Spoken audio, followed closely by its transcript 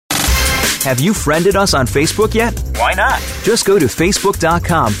Have you friended us on Facebook yet? Why not? Just go to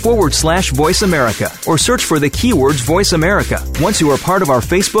facebook.com/Voice America or search for the keywords Voice America. Once you are part of our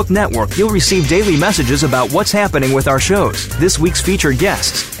Facebook network, you'll receive daily messages about what's happening with our shows, this week's featured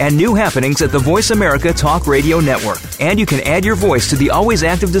guests, and new happenings at the Voice America Talk Radio Network. And you can add your voice to the always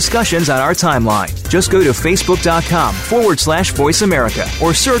active discussions on our timeline. Just go to facebook.com/Voice America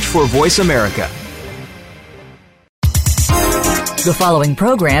or search for Voice America. The following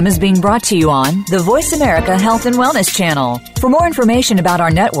program is being brought to you on the Voice America Health and Wellness Channel. For more information about our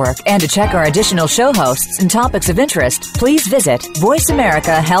network and to check our additional show hosts and topics of interest, please visit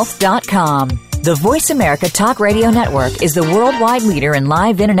voiceamericahealth.com. The Voice America Talk Radio Network is the worldwide leader in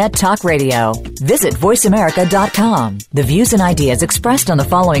live Internet talk radio. Visit voiceamerica.com. The views and ideas expressed on the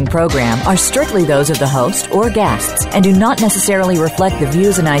following program are strictly those of the host or guests and do not necessarily reflect the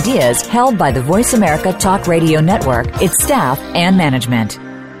views and ideas held by the Voice America Talk Radio Network, its staff, and management.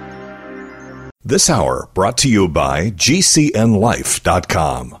 This hour brought to you by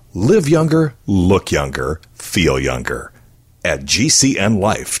GCNLife.com. Live younger, look younger, feel younger at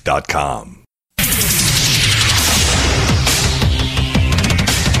GCNLife.com.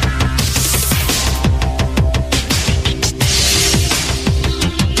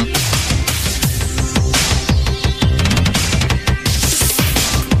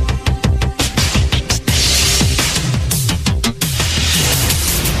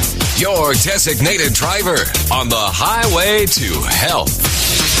 Your designated driver on the highway to health.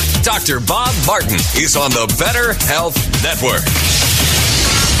 Dr. Bob Martin is on the Better Health Network.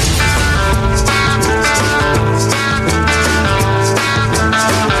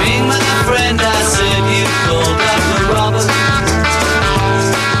 Being my friend, I said you called Dr. Robert.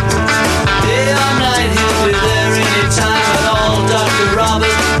 Day or night, he'll be there anytime at all. Dr.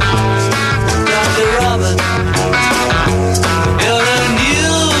 Robert, Dr. Robert. You're a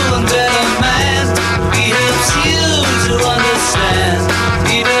new and better man. He helps you to understand.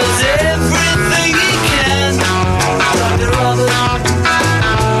 He does everything he can. Dr. Robert.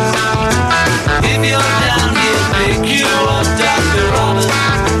 If you're down, he'll pick you up. Dr. Robert.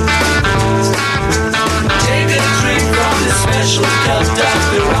 Take a drink from this special cup.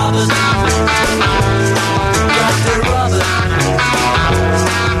 Dr. Robert. Dr. Robert.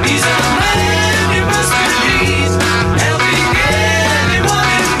 He's a man you must believe. Helping anyone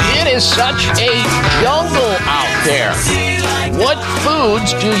in need. It is such a jungle out there. What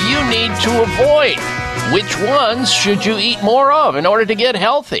foods do you need to avoid? Which ones should you eat more of in order to get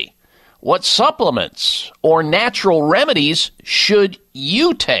healthy? What supplements or natural remedies should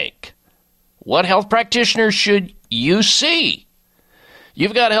you take? What health practitioners should you see?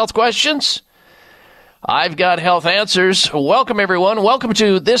 You've got health questions? I've got health answers. Welcome, everyone. Welcome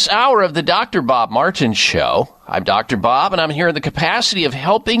to this hour of the Dr. Bob Martin Show. I'm Dr. Bob, and I'm here in the capacity of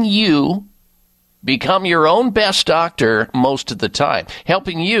helping you become your own best doctor most of the time,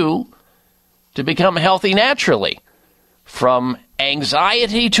 helping you to become healthy naturally, from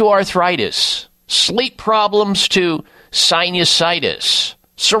anxiety to arthritis, sleep problems to sinusitis,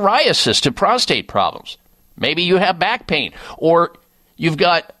 psoriasis to prostate problems. Maybe you have back pain, or you've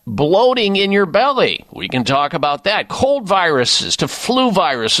got bloating in your belly. We can talk about that. Cold viruses to flu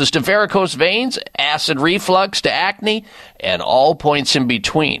viruses to varicose veins, acid reflux to acne, and all points in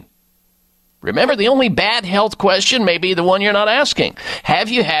between. Remember, the only bad health question may be the one you're not asking. Have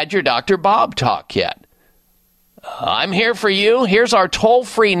you had your Dr. Bob talk yet? I'm here for you. Here's our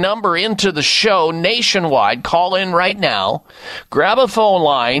toll-free number into the show nationwide. Call in right now. Grab a phone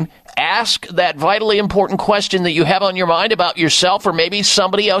line. Ask that vitally important question that you have on your mind about yourself or maybe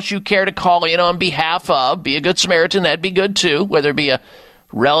somebody else you care to call in on behalf of. Be a good Samaritan. That'd be good, too, whether it be a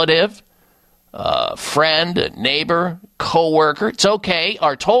relative, a friend, a neighbor, co-worker. It's okay.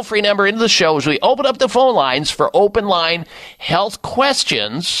 Our toll-free number into the show is we open up the phone lines for open line health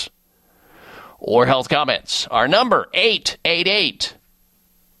questions or health comments. Our number,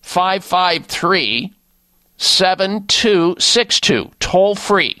 888-553-7262. Toll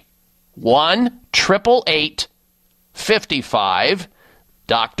free. 1-888-55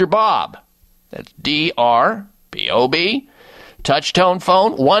 Dr. Bob. That's D-R-B-O-B. Touch tone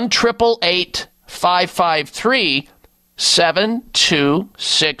phone,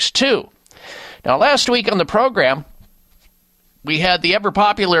 1-888-553-7262. Now, last week on the program, we had the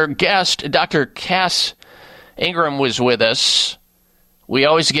ever-popular guest, Dr. Cass Ingram, was with us. We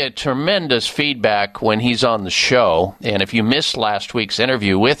always get tremendous feedback when he's on the show, and if you missed last week's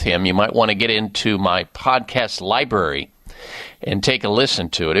interview with him, you might want to get into my podcast library and take a listen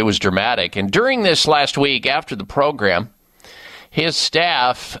to it. It was dramatic. And during this last week, after the program, his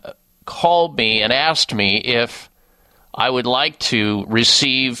staff called me and asked me if I would like to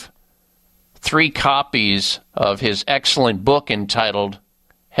receive 3 copies of his excellent book entitled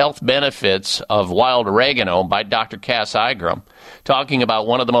Health Benefits of Wild Oregano by Dr. Cass Eigram, talking about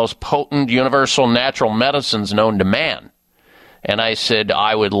one of the most potent universal natural medicines known to man. And I said,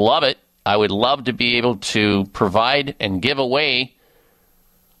 I would love it. I would love to be able to provide and give away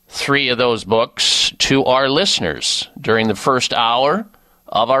 3 of those books to our listeners during the first hour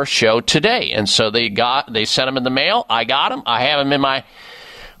of our show today. And so they sent them in the mail. I got them. I have them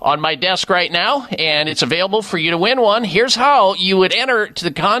on my desk right now, and it's available for you to win one. Here's how you would enter to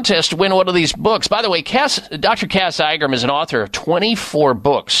the contest to win one of these books. By the way, Dr. Cass Eigram is an author of 24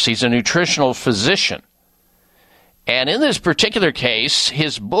 books. He's a nutritional physician. And in this particular case,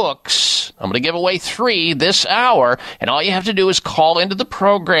 his books, I'm going to give away 3 this hour, and all you have to do is call into the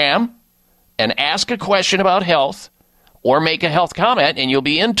program and ask a question about health or make a health comment, and you'll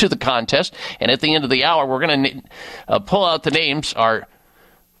be into the contest. And at the end of the hour, we're going to pull out the names. Our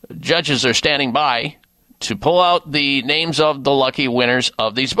judges are standing by to pull out the names of the lucky winners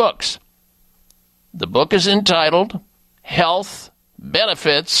of these books. The book is entitled Health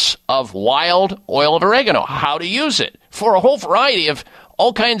Benefits of Wild Oil of Oregano, how to use it for a whole variety of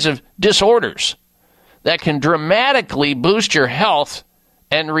all kinds of disorders that can dramatically boost your health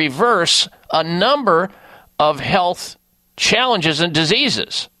and reverse a number of health challenges and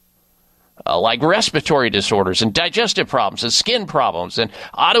diseases, like respiratory disorders and digestive problems and skin problems and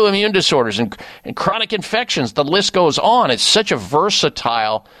autoimmune disorders and chronic infections. The list goes on. It's such a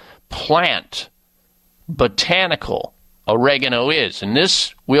versatile plant, botanical oregano is. And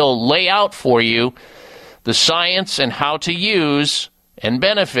this will lay out for you the science and how to use and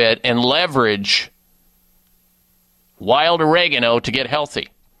benefit and leverage wild oregano to get healthy.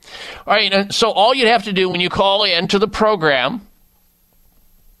 All right, so all you'd have to do when you call in to the program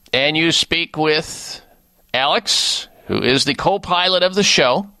and you speak with Alex, who is the co-pilot of the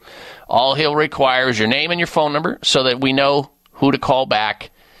show, all he'll require is your name and your phone number so that we know who to call back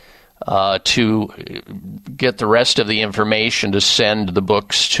to get the rest of the information to send the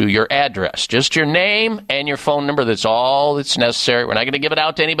books to your address. Just your name and your phone number. That's all that's necessary. We're not going to give it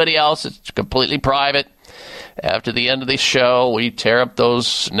out to anybody else. It's completely private. After the end of the show, we tear up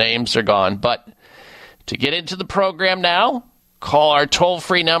those names. They're gone. But to get into the program now, call our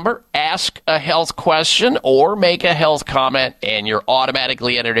toll-free number, ask a health question, or make a health comment, and you're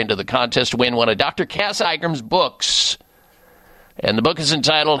automatically entered into the contest to win one of Dr. Cass Eigram's books. And the book is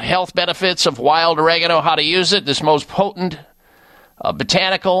entitled Health Benefits of Wild Oregano, How to Use It, this most potent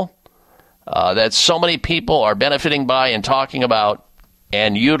botanical that so many people are benefiting by and talking about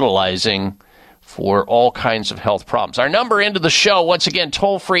and utilizing for all kinds of health problems. Our number into the show, once again,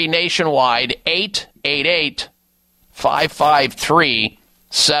 toll-free nationwide,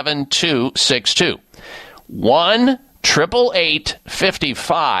 888-553-7262.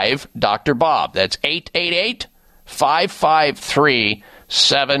 1-888-55 Dr. Bob. That's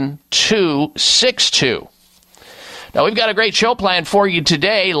 888-553-7262. Now, we've got a great show planned for you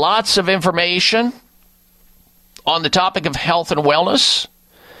today. Lots of information on the topic of health and wellness.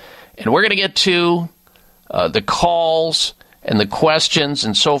 And we're going to get to the calls and the questions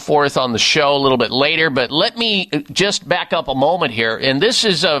and so forth on the show a little bit later. But let me just back up a moment here. And this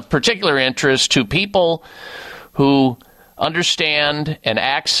is of particular interest to people who understand and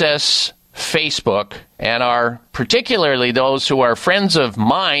access Facebook and are particularly those who are friends of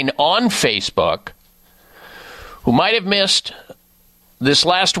mine on Facebook who might have missed this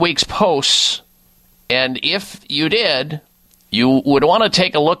last week's posts. And if you did, you would want to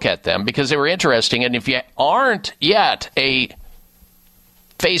take a look at them because they were interesting. And if you aren't yet a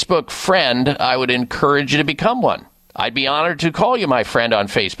Facebook friend, I would encourage you to become one. I'd be honored to call you my friend on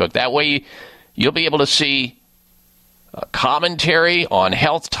Facebook. That way you'll be able to see commentary on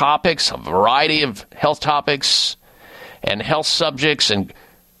health topics, a variety of health topics and health subjects and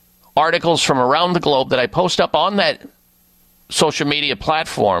articles from around the globe that I post up on that social media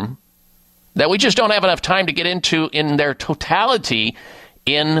platform that we just don't have enough time to get into in their totality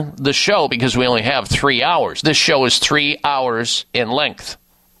in the show because we only have 3 hours. This show is 3 hours in length.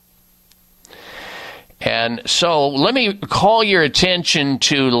 And so let me call your attention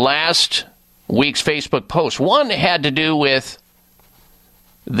to last week's Facebook post. One had to do with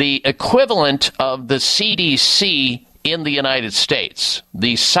the equivalent of the CDC in the United States,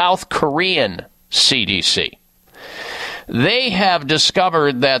 the South Korean CDC. They have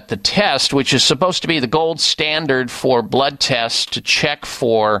discovered that the test, which is supposed to be the gold standard for blood tests to check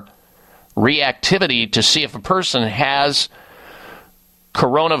for reactivity to see if a person has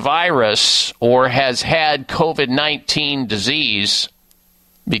coronavirus or has had COVID-19 disease,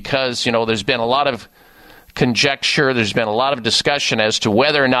 because, there's been a lot of conjecture. There's been a lot of discussion as to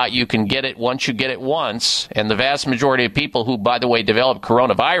whether or not you can get it once you get it once. And the vast majority of people who, by the way, develop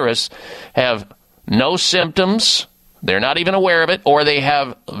coronavirus have no symptoms. They're not even aware of it, or they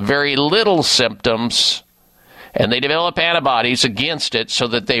have very little symptoms, and they develop antibodies against it so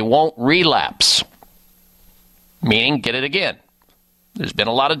that they won't relapse, meaning get it again. There's been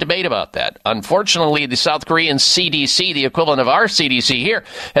a lot of debate about that. Unfortunately, the South Korean CDC, the equivalent of our CDC here,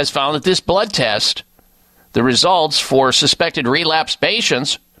 has found that this blood test, the results for suspected relapse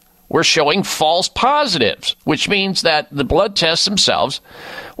patients, were showing false positives, which means that the blood tests themselves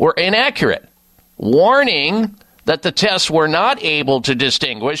were inaccurate, warning that the tests were not able to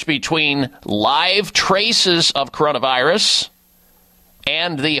distinguish between live traces of coronavirus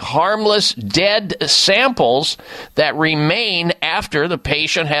and the harmless dead samples that remain after the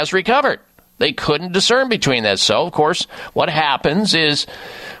patient has recovered. They couldn't discern between that. So, of course, what happens is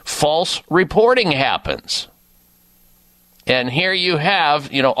false reporting happens. And here you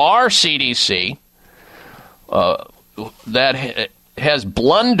have, our CDC that has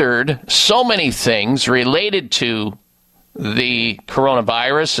blundered so many things related to the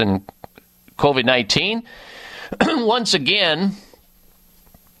coronavirus and COVID-19. Once again,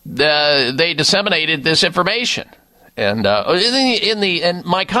 they disseminated this information. And in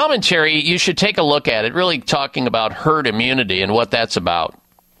my commentary, you should take a look at it, really talking about herd immunity and what that's about.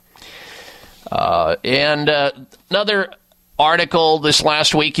 And another article this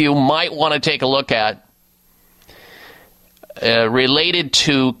last week you might want to take a look at related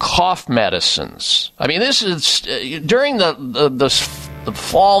to cough medicines. I mean, this is during the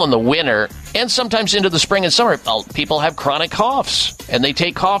fall and the winter, and sometimes into the spring and summer, people have chronic coughs, and they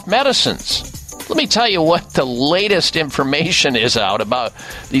take cough medicines. Let me tell you what the latest information is out about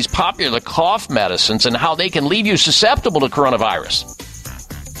these popular cough medicines and how they can leave you susceptible to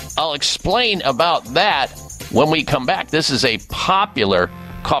coronavirus. I'll explain about that when we come back. This is a popular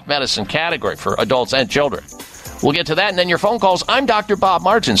cough medicine category for adults and children. We'll get to that and then your phone calls. I'm Dr. Bob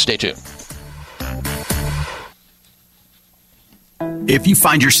Martin. Stay tuned. If you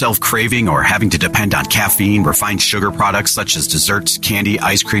find yourself craving or having to depend on caffeine, refined sugar products such as desserts, candy,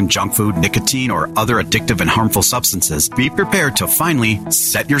 ice cream, junk food, nicotine, or other addictive and harmful substances, be prepared to finally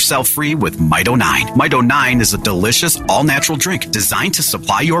set yourself free with Mito 9. Mito 9 is a delicious, all-natural drink designed to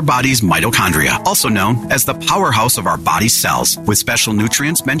supply your body's mitochondria, also known as the powerhouse of our body's cells, with special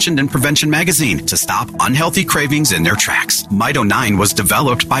nutrients mentioned in Prevention Magazine to stop unhealthy cravings in their tracks. Mito 9 was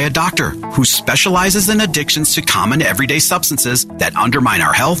developed by a doctor who specializes in addictions to common everyday substances that undermine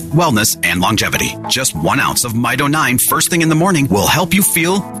our health, wellness, and longevity. Just 1 ounce of Mito 9 first thing in the morning will help you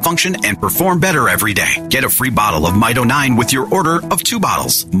feel, function, and perform better every day. Get a free bottle of Mito 9 with your order of 2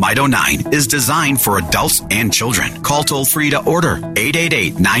 bottles. Mito 9 is designed for adults and children. Call toll-free to order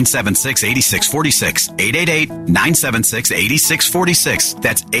 888-976-8646. 888-976-8646.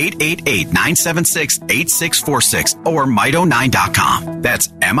 That's 888-976-8646 or Mito9.com. That's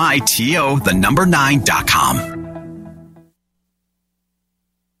MITO, the number 9.com.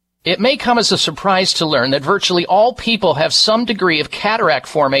 It may come as a surprise to learn that virtually all people have some degree of cataract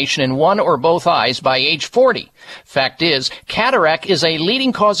formation in one or both eyes by age 40. Fact is, cataract is a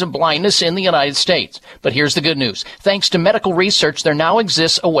leading cause of blindness in the United States. But here's the good news. Thanks to medical research, there now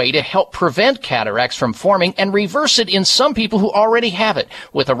exists a way to help prevent cataracts from forming and reverse it in some people who already have it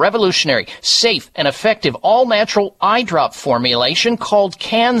with a revolutionary, safe, and effective all-natural eye drop formulation called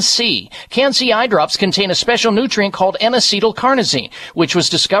Can-C. Can-C eye drops contain a special nutrient called N-acetylcarnosine, which was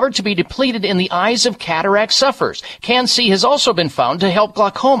discovered to be depleted in the eyes of cataract sufferers. Can-C has also been found to help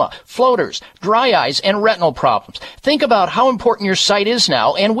glaucoma, floaters, dry eyes, and retinal problems. Think about how important your sight is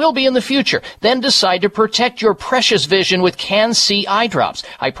now and will be in the future. Then decide to protect your precious vision with Can-C eye drops.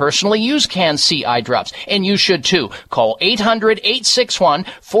 I personally use Can-C eye drops, and you should too. Call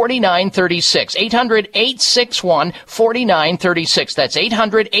 800-861-4936. 800-861-4936. That's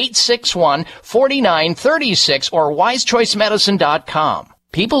 800-861-4936 or wisechoicemedicine.com.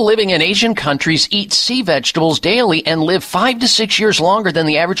 People living in Asian countries eat sea vegetables daily and live 5 to 6 years longer than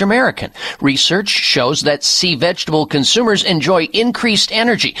the average American. Research shows that sea vegetable consumers enjoy increased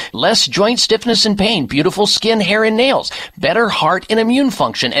energy, less joint stiffness and pain, beautiful skin, hair, and nails, better heart and immune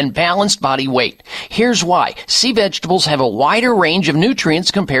function, and balanced body weight. Here's why. Sea vegetables have a wider range of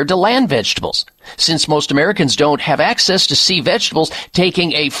nutrients compared to land vegetables. Since most Americans don't have access to sea vegetables,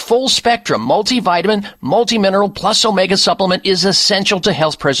 taking a full-spectrum multivitamin, multimineral, plus omega supplement is essential to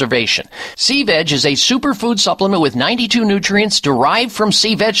health preservation. Sea Veg is a superfood supplement with 92 nutrients derived from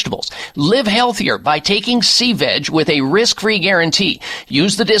sea vegetables. Live healthier by taking Sea Veg with a risk-free guarantee.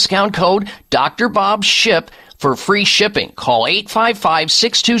 Use the discount code DRBobShip for free shipping. Call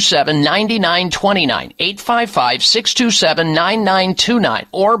 855-627-9929, 855-627-9929,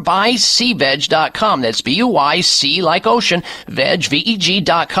 or buycveg.com. That's B-U-Y-C like ocean, veg,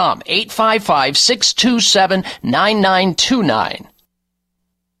 V-E-G.com, 855-627-9929.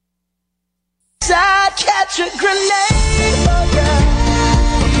 I'd catch a grenade for ya.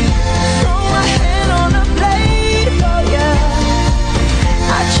 Throw my hand on a blade for ya.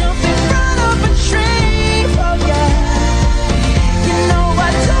 I'd jump in front of a train for ya. You know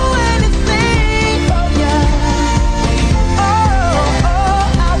I'd do anything for ya.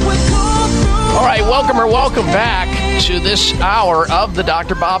 I would go through. All right, welcome back to this hour of the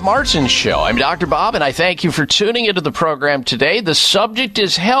Dr. Bob Martin Show. I'm Dr. Bob, and I thank you for tuning into the program today. The subject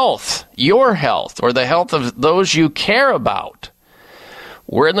is health, your health, or the health of those you care about.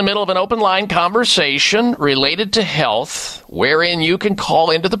 We're in the middle of an open line conversation related to health, wherein you can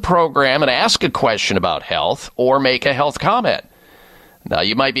call into the program and ask a question about health or make a health comment. Now,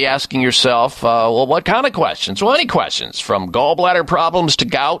 you might be asking yourself, well, what kind of questions? Well, any questions, from gallbladder problems to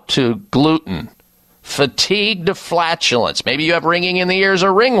gout to gluten, fatigue to flatulence. Maybe you have ringing in the ears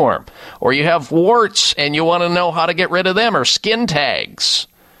or ringworm, or you have warts and you want to know how to get rid of them, or skin tags,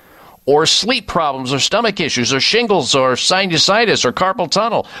 or sleep problems, or stomach issues, or shingles, or sinusitis, or carpal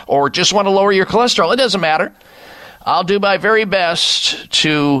tunnel, or just want to lower your cholesterol. It doesn't matter. I'll do my very best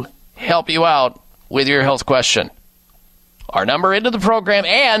to help you out with your health question. Our number into the program,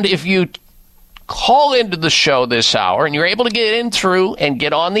 and if you call into the show this hour and you're able to get in through and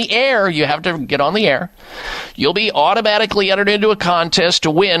get on the air, you have to get on the air, you'll be automatically entered into a contest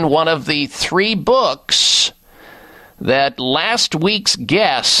to win one of the 3 books that last week's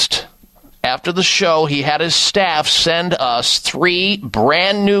guest, after the show, he had his staff send us 3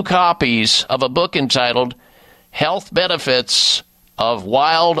 brand new copies of a book entitled Health Benefits of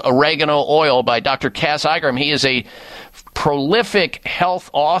Wild Oregano Oil by Dr. Cass Eigram. He is a prolific health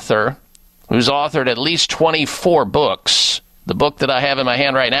author who's authored at least 24 books. The book that I have in my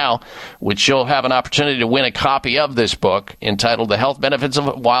hand right now, which you'll have an opportunity to win a copy of this book, entitled The Health Benefits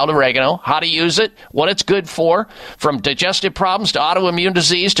of Wild Oregano, how to use it, what it's good for, from digestive problems to autoimmune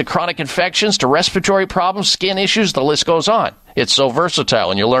disease to chronic infections to respiratory problems, skin issues, the list goes on. It's so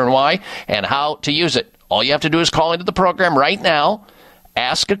versatile, and you'll learn why and how to use it. All you have to do is call into the program right now,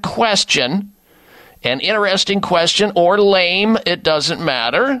 ask a question, an interesting question or lame, it doesn't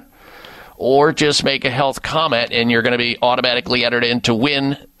matter, or just make a health comment, and you're going to be automatically entered in to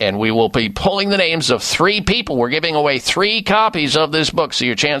win, and we will be pulling the names of 3 people. We're giving away 3 copies of this book, so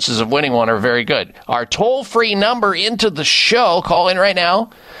your chances of winning one are very good. Our toll-free number into the show, call in right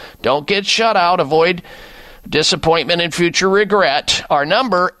now. Don't get shut out. Avoid disappointment and future regret. Our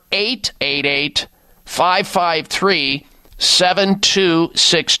number,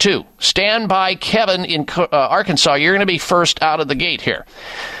 888-553-7262. Stand by, Kevin in Arkansas. You're going to be first out of the gate here.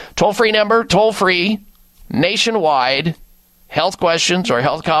 Toll-free number, toll-free, nationwide, health questions or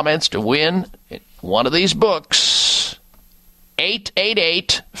health comments to win one of these books.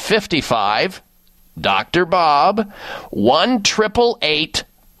 888-55, Dr. Bob,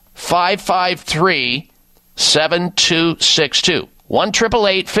 1-888-553-7262.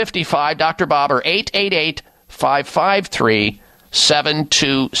 1-888-55, Dr. Bob, or 888-553-7262.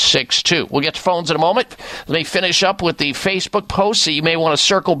 7262. We'll get to phones in a moment. Let me finish up with the Facebook post that you may want to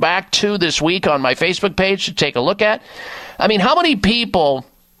circle back to this week on my Facebook page to take a look at. I mean, how many people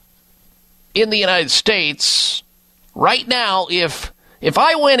in the United States right now, if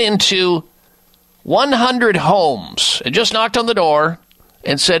I went into 100 homes and just knocked on the door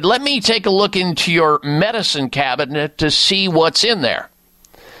and said, let me take a look into your medicine cabinet to see what's in there,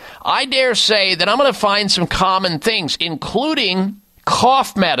 I dare say that I'm going to find some common things, including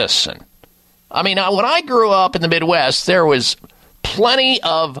cough medicine. I mean, when I grew up in the Midwest, there was plenty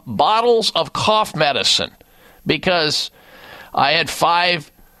of bottles of cough medicine because I had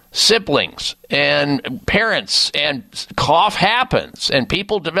 5 siblings and parents, and cough happens, and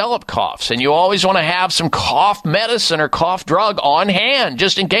people develop coughs, and you always want to have some cough medicine or cough drug on hand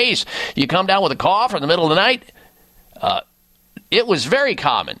just in case you come down with a cough in the middle of the night. It was very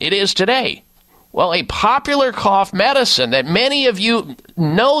common. It is today. Well, a popular cough medicine that many of you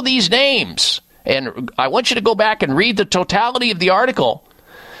know these names, and I want you to go back and read the totality of the article,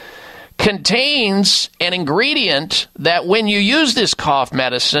 contains an ingredient that when you use this cough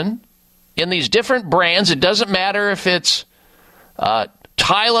medicine in these different brands, it doesn't matter if it's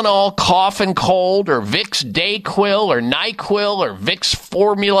Tylenol cough and cold, or Vicks Dayquil, or NyQuil, or Vicks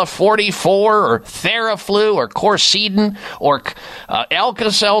Formula 44, or Theraflu, or Coricidin, or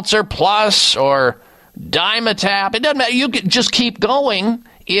Alka-Seltzer Plus, or Dimetapp. It doesn't matter. You can just keep going.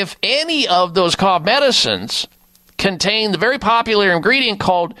 if any of those cough medicines contain the very popular ingredient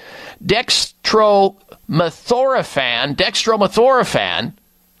called dextromethorphan,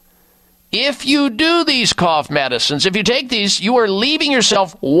 if you do these cough medicines, if you take these, you are leaving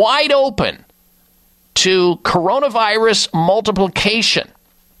yourself wide open to coronavirus multiplication.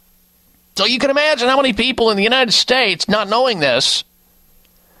 So you can imagine how many people in the United States, not knowing this,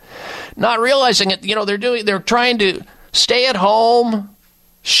 not realizing it, they're trying to stay at home,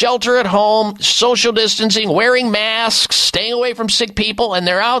 shelter at home, social distancing, wearing masks, staying away from sick people, and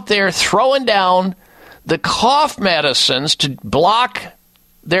they're out there throwing down the cough medicines to block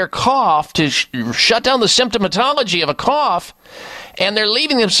their cough, to shut down the symptomatology of a cough, and they're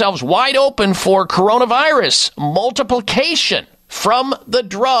leaving themselves wide open for coronavirus multiplication from the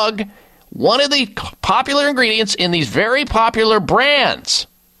drug, one of the popular ingredients in these very popular brands.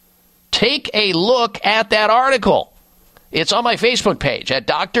 Take a look at that article. It's on my Facebook page at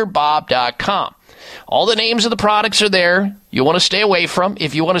drbob.com. All the names of the products are there you want to stay away from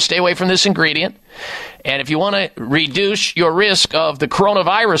if you want to stay away from this ingredient. And if you want to reduce your risk of the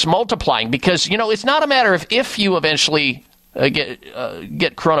coronavirus multiplying, because, it's not a matter of if you eventually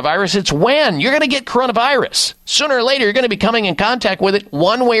get coronavirus, it's when you're going to get coronavirus. Sooner or later, you're going to be coming in contact with it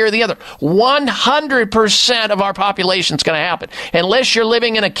one way or the other. 100% of our population is going to happen, unless you're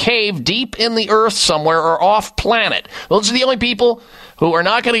living in a cave deep in the earth somewhere or off planet. Those are the only people who are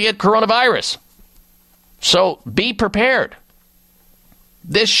not going to get coronavirus. So be prepared.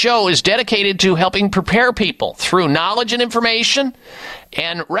 This show is dedicated to helping prepare people through knowledge and information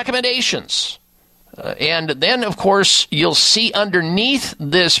and recommendations. And then, of course, you'll see underneath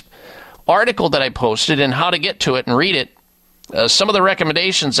this article that I posted and how to get to it and read it, some of the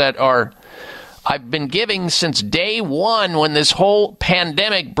recommendations that I've been giving since day one when this whole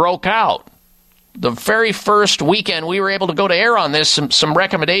pandemic broke out. The very first weekend we were able to go to air on this, some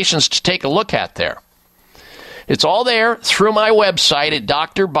recommendations to take a look at there. It's all there through my website at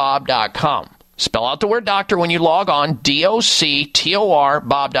drbob.com. Spell out the word doctor when you log on, DOCTOR,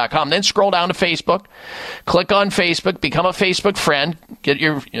 Bob.com. Then scroll down to Facebook. Click on Facebook. Become a Facebook friend.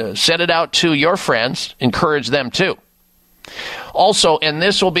 Send it out to your friends. Encourage them too. Also, and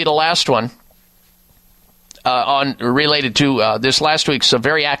this will be the last one, related to this last week's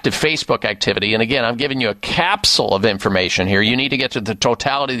very active Facebook activity. And again, I'm giving you a capsule of information here. You need to get to the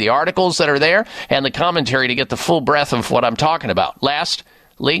totality of the articles that are there and the commentary to get the full breadth of what I'm talking about.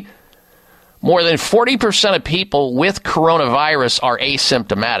 Lastly, more than 40% of people with coronavirus are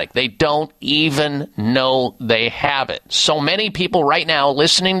asymptomatic. They don't even know they have it. So many people right now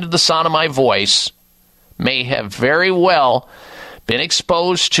listening to the sound of my voice may have very well been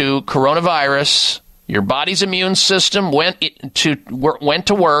exposed to coronavirus. Your body's immune system went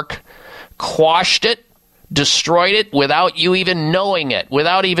to work, quashed it, destroyed it without you even knowing it,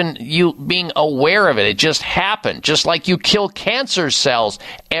 without even you being aware of it. It just happened, just like you kill cancer cells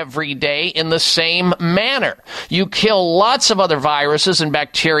every day in the same manner. You kill lots of other viruses and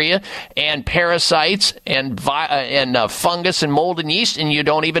bacteria and parasites and fungus and mold and yeast, and you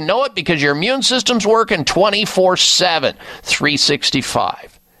don't even know it because your immune system's working 24/7,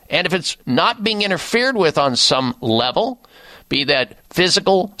 365. And if it's not being interfered with on some level, be that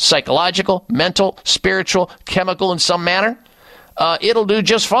physical, psychological, mental, spiritual, chemical in some manner, it'll do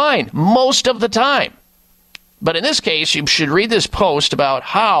just fine most of the time. But in this case, you should read this post about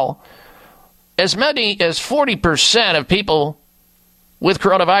how as many as 40% of people with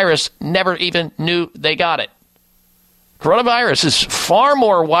coronavirus never even knew they got it. Coronavirus is far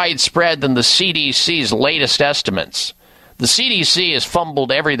more widespread than the CDC's latest estimates. The CDC has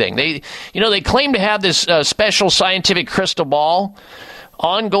fumbled everything. They claim to have this special scientific crystal ball,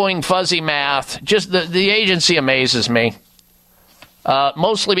 ongoing fuzzy math. Just the agency amazes me,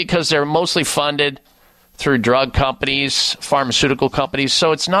 mostly because they're mostly funded through drug companies, pharmaceutical companies.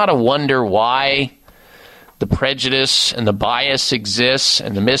 So it's not a wonder why the prejudice and the bias exists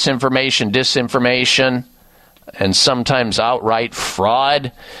and the misinformation, disinformation, and sometimes outright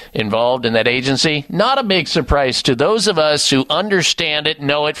fraud involved in that agency. Not a big surprise to those of us who understand it,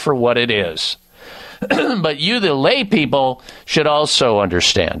 know it for what it is. But you, the lay people, should also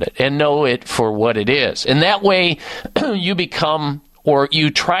understand it and know it for what it is. And that way you become, or you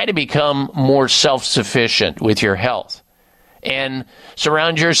try to become, more self-sufficient with your health. And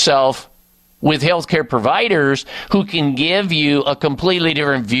surround yourself with healthcare providers who can give you a completely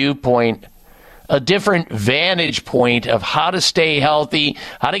different viewpoint, a different vantage point of how to stay healthy,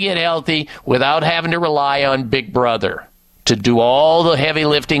 how to get healthy without having to rely on Big Brother to do all the heavy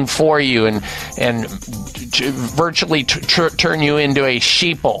lifting for you and virtually turn you into a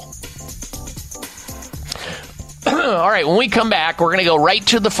sheeple. All right, when we come back, we're going to go right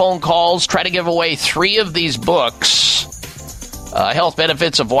to the phone calls, try to give away 3 of these books. Health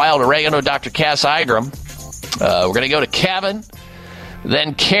Benefits of Wild Oregano, Dr. Cass Igram. We're going to go to Kevin,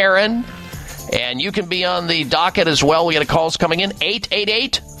 then Karen, and you can be on the docket as well. We got calls coming in,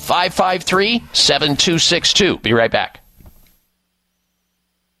 888-553-7262. Be right back.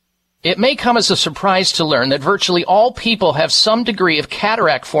 It may come as a surprise to learn that virtually all people have some degree of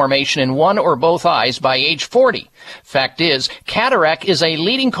cataract formation in one or both eyes by age 40. Fact is, cataract is a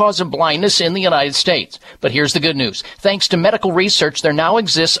leading cause of blindness in the United States. But here's the good news. Thanks to medical research, there now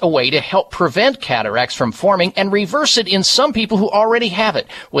exists a way to help prevent cataracts from forming and reverse it in some people who already have it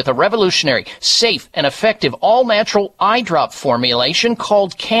with a revolutionary, safe, and effective all-natural eye drop formulation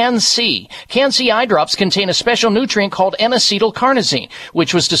called Can-C. Can-C eye drops contain a special nutrient called N-acetylcarnosine,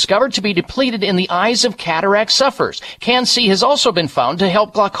 which was discovered to be depleted in the eyes of cataract sufferers. Can-C has also been found to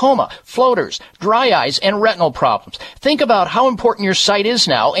help glaucoma, floaters, dry eyes, and retinal problems. Think about how important your sight is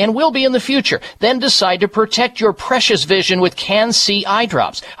now and will be in the future. Then decide to protect your precious vision with Can-C eye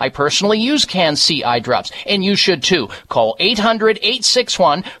drops. I personally use Can-C eye drops, and you should too. Call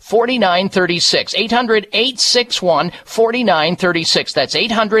 800-861-4936. 800-861-4936. That's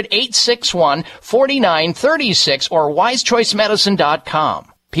 800-861-4936 or wisechoicemedicine.com.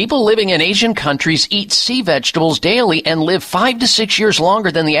 People living in Asian countries eat sea vegetables daily and live 5 to 6 years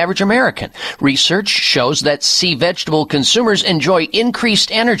longer than the average American. Research shows that sea vegetable consumers enjoy increased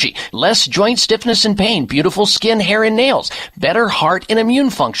energy, less joint stiffness and pain, beautiful skin, hair, and nails, better heart and immune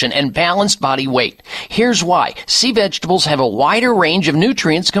function, and balanced body weight. Here's why. Sea vegetables have a wider range of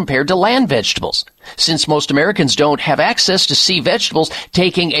nutrients compared to land vegetables. Since most Americans don't have access to sea vegetables,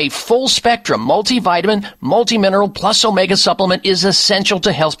 taking a full-spectrum multivitamin, multimineral, plus omega supplement is essential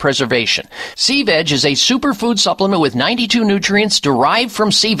to health preservation. Sea Veg is a superfood supplement with 92 nutrients derived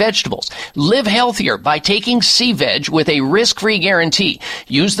from sea vegetables. Live healthier by taking Sea Veg with a risk-free guarantee.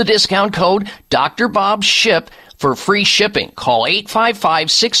 Use the discount code Dr. Bob SHIP for free shipping. Call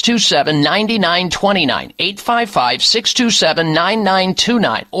 855-627-9929,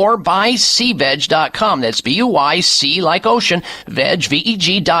 855-627-9929, or buy seaveg.com. That's B-U-Y-C like ocean, veg,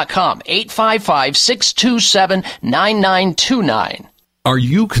 V-E-G.com, 855-627-9929. Are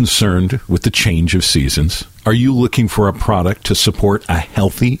you concerned with the change of seasons? Are you looking for a product to support a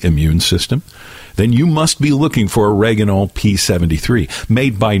healthy immune system? Then you must be looking for Oreganol P73,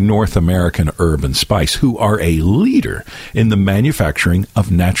 made by North American Herb & Spice, who are a leader in the manufacturing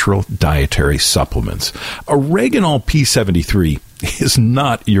of natural dietary supplements. Oreganol P73 is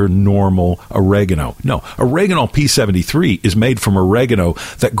not your normal oregano. No, Oreganol P73 is made from oregano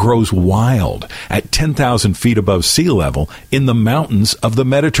that grows wild at 10,000 feet above sea level in the mountains of the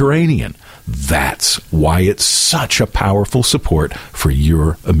Mediterranean. That's why it's such a powerful support for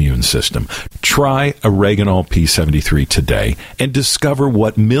your immune system. Try Oreganol P73 today and discover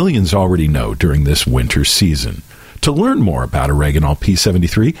what millions already know during this winter season. To learn more about Oreganol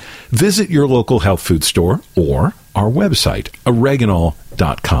P73, visit your local health food store or our website,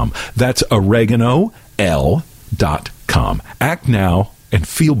 oreganol.com. That's oregano.com. Act now and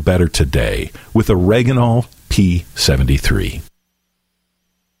feel better today with Oreganol P73.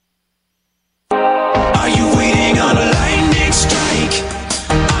 Are you waiting on a lightning strike?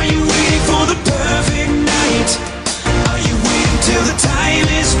 Are you waiting for the perfect night? Are you waiting till the time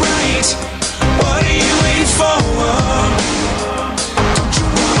is right? What are you waiting for? Don't you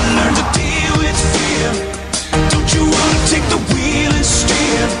want to learn to deal with fear? Don't you want to take the wheel and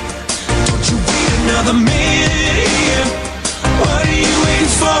steer? Don't you wait another minute here? What are you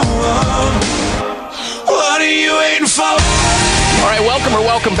waiting for? What are you waiting for? All right,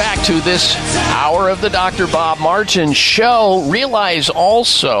 welcome back to this hour of the Dr. Bob Martin Show. Realize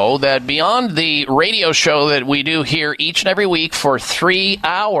also that beyond the radio show that we do here each and every week for 3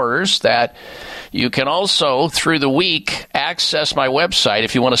 hours, that you can also, through the week, access my website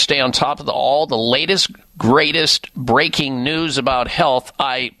if you want to stay on top of all the latest, greatest breaking news about health.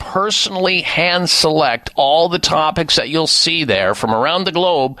 I personally hand select all the topics that you'll see there from around the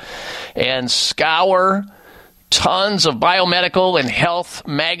globe and scour tons of biomedical and health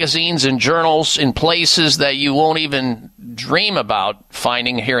magazines and journals in places that you won't even dream about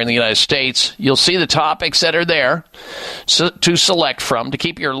finding here in the United States. You'll see the topics that are there to select from to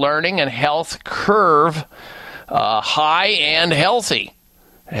keep your learning and health curve high and healthy.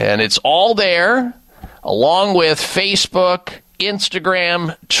 And it's all there, along with Facebook,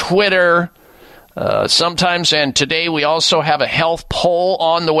 Instagram, Twitter, sometimes, and today we also have a health poll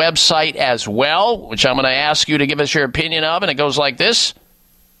on the website as well, which I'm going to ask you to give us your opinion of, and it goes like this.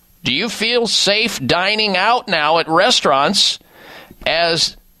 Do you feel safe dining out now at restaurants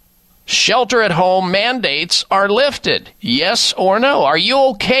as shelter-at-home mandates are lifted? Yes or no? Are you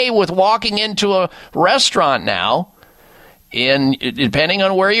okay with walking into a restaurant now, depending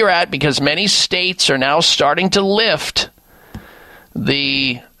on where you're at, because many states are now starting to lift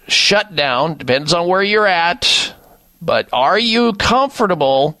the shutdown, depends on where you're at, but are you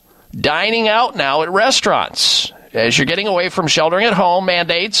comfortable dining out now at restaurants as you're getting away from sheltering-at-home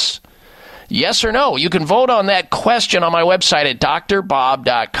mandates? Yes or no? You can vote on that question on my website at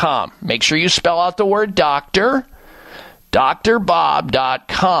drbob.com. Make sure you spell out the word doctor,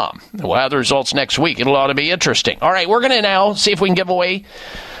 drbob.com. We'll have the results next week. It'll ought to be interesting. All right, we're going to now see if we can give away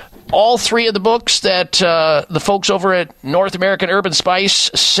all three of the books that the folks over at North American Urban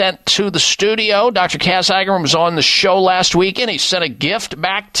Spice sent to the studio. Dr. Cass Eigerman was on the show last weekend. He sent a gift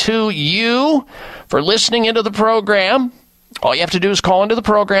back to you for listening into the program. All you have to do is call into the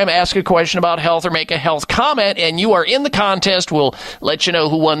program, ask a question about health, or make a health comment, and you are in the contest. We'll let you know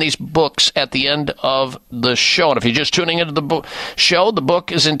who won these books at the end of the show. And if you're just tuning into the show, the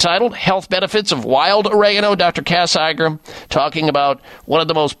book is entitled Health Benefits of Wild Oregano. Dr. Cass Eigerman talking about one of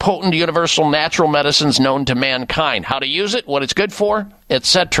the most potent universal natural medicines known to mankind, how to use it, what it's good for,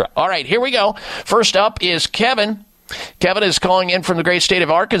 etc. All right, here we go. First up is Kevin. Kevin is calling in from the great state of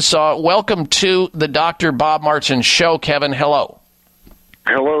Arkansas. Welcome to the Dr. Bob Martin Show, Kevin. Hello.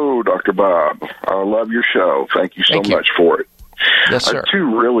 Hello, Dr. Bob. I love your show. Thank you so much for it. Yes, sir.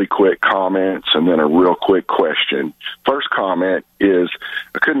 Two really quick comments and then a real quick question. First comment is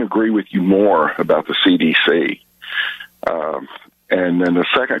I couldn't agree with you more about the CDC. And then the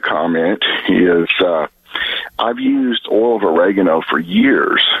second comment is I've used oil of oregano for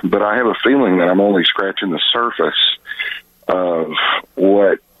years, but I have a feeling that I'm only scratching the surface of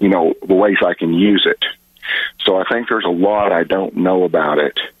what, the ways I can use it. So I think there's a lot I don't know about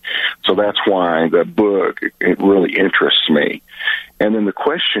it. So that's why the book, it really interests me. And then the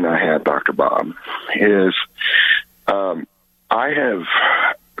question I had, Dr. Bob, is I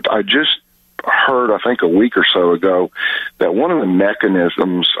just heard, I think a week or so ago, that one of the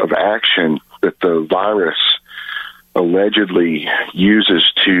mechanisms of action that the virus allegedly uses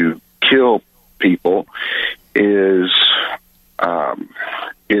to kill people is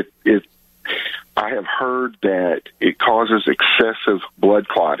I have heard that it causes excessive blood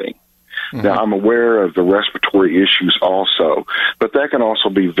clotting. Mm-hmm. Now, I'm aware of the respiratory issues also, but that can also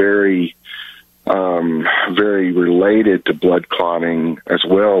be very related to blood clotting as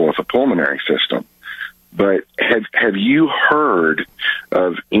well with the pulmonary system. But have you heard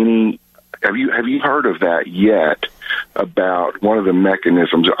of any? Have you heard of that yet? About one of the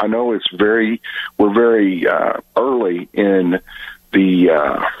mechanisms. I know we're very early in the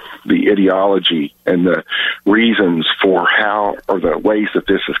ideology and the reasons for how or the ways that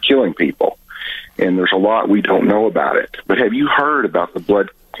this is killing people, and there's a lot we don't know about it. But have you heard about the blood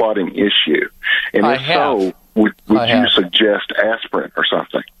clotting issue? And if so, would you suggest aspirin or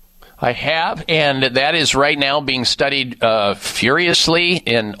something? I have, and that is right now being studied furiously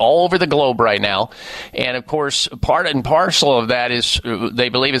in all over the globe right now. And, of course, part and parcel of that is they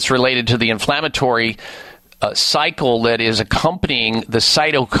believe it's related to the inflammatory cycle that is accompanying the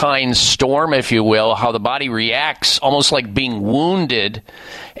cytokine storm, if you will, how the body reacts almost like being wounded.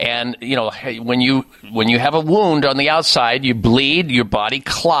 And, when you have a wound on the outside, you bleed, your body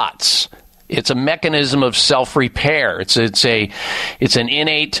clots. It's a mechanism of self-repair. It's an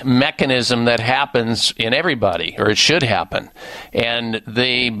innate mechanism that happens in everybody, or it should happen. And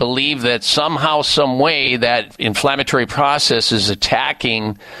they believe that somehow, some way, that inflammatory process is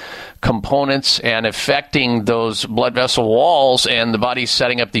attacking components and affecting those blood vessel walls, and the body's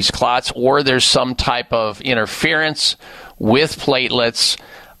setting up these clots, or there's some type of interference with platelets.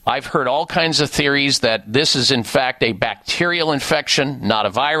 I've heard all kinds of theories that this is, in fact, a bacterial infection, not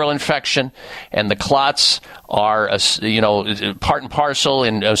a viral infection, and the clots are, part and parcel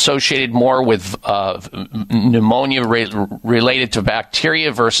and associated more with pneumonia related to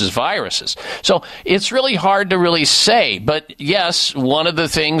bacteria versus viruses. So it's really hard to really say. But, yes, one of the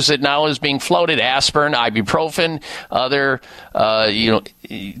things that now is being floated, aspirin, ibuprofen, other,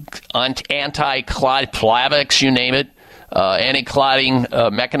 anti-clot, Plavix, you name it, anti-clotting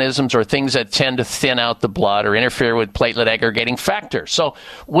mechanisms or things that tend to thin out the blood or interfere with platelet aggregating factor. So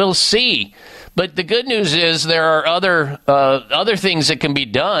we'll see. But the good news is there are other things that can be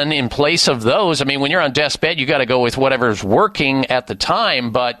done in place of those. I mean, when you're on death's bed, you got to go with whatever's working at the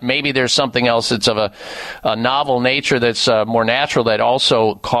time, but maybe there's something else that's of a novel nature that's more natural that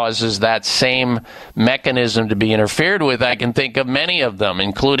also causes that same mechanism to be interfered with. I can think of many of them,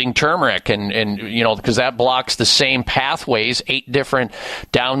 including turmeric, and because that blocks the same pathway pathways, 8 different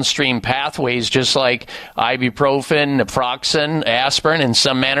downstream pathways, just like ibuprofen, naproxen, aspirin, and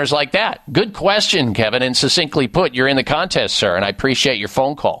some manners like that. Good question, Kevin, and succinctly put, you're in the contest, sir, and I appreciate your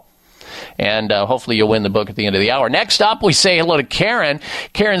phone call. And hopefully you'll win the book at the end of the hour. Next up, we say hello to Karen.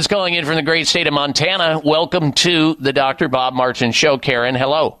 Karen's calling in from the great state of Montana. Welcome to the Dr. Bob Martin Show, Karen.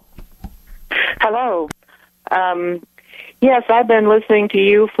 Hello. Hello. Yes, I've been listening to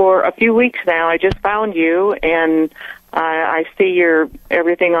you for a few weeks now. I just found you, and I see your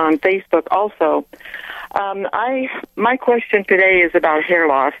everything on Facebook also. My question today is about hair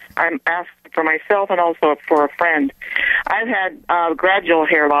loss. I'm asked for myself and also for a friend. I've had gradual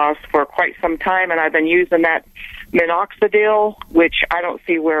hair loss for quite some time, and I've been using that minoxidil, which I don't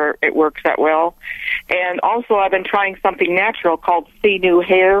see where it works that well. And also I've been trying something natural called See New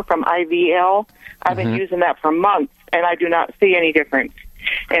Hair from IVL. I've been using that for months, and I do not see any difference.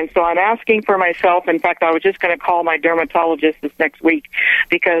 And so I'm asking for myself. In fact, I was just going to call my dermatologist this next week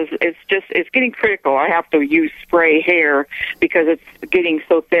because it's getting critical. I have to use spray hair because it's getting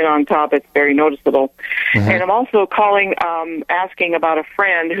so thin on top. It's very noticeable. And I'm also calling, asking about a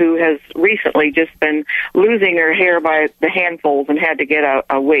friend who has recently just been losing her hair by the handfuls and had to get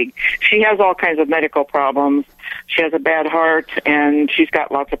a wig. She has all kinds of medical problems. She has a bad heart, and she's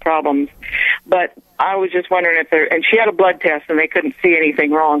got lots of problems. But I was just wondering if and she had a blood test, and they couldn't see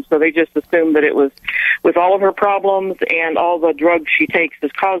anything wrong, so they just assumed that it was with all of her problems and all the drugs she takes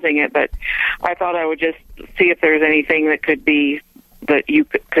is causing it. But I thought I would just see if there's anything that could be, that you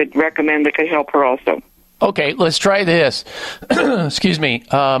could recommend that could help her also. Okay, let's try this. Excuse me.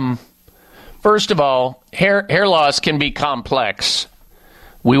 First of all, hair loss can be complex.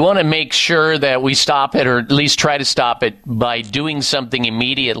 We want to make sure that we stop it, or at least try to stop it, by doing something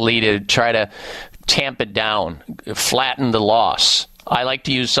immediately to try to tamp it down, flatten the loss. I like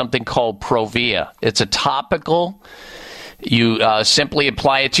to use something called Provia. It's a topical. You simply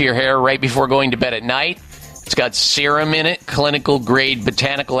apply it to your hair right before going to bed at night. It's got serum in it, clinical-grade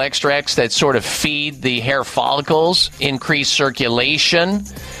botanical extracts that sort of feed the hair follicles, increase circulation.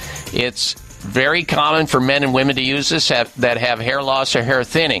 It's very common for men and women to use this that have hair loss or hair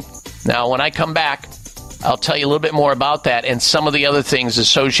thinning. Now, when I come back, I'll tell you a little bit more about that and some of the other things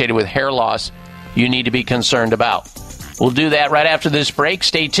associated with hair loss you need to be concerned about. We'll do that right after this break.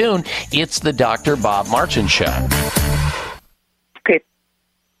 Stay tuned. It's the Dr. Bob Martin Show.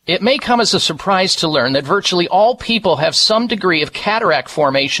 It may come as a surprise to learn that virtually all people have some degree of cataract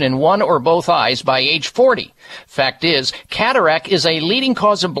formation in one or both eyes by age 40. Fact is, cataract is a leading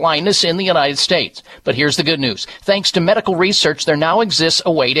cause of blindness in the United States. But here's the good news. Thanks to medical research, there now exists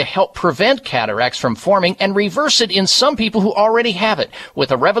a way to help prevent cataracts from forming and reverse it in some people who already have it with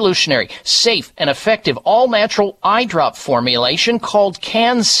a revolutionary, safe, and effective all-natural eye drop formulation called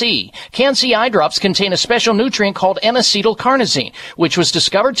Can-C. Can-C eye drops contain a special nutrient called N-acetylcarnosine, which was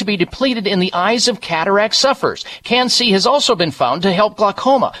discovered to be depleted in the eyes of cataract sufferers. Can-C has also been found to help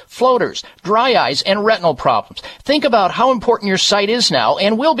glaucoma, floaters, dry eyes, and retinal problems. Think about how important your sight is now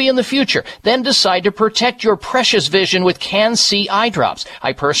and will be in the future. Then decide to protect your precious vision with Can-C eye drops.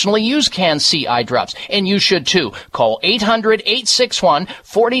 I personally use Can-C eye drops, and you should too. Call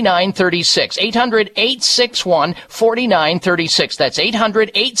 800-861-4936. 800-861-4936. That's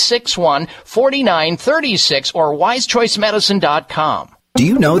 800-861-4936 or wisechoicemedicine.com. Do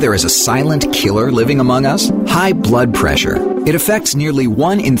you know there is a silent killer living among us? High blood pressure. It affects nearly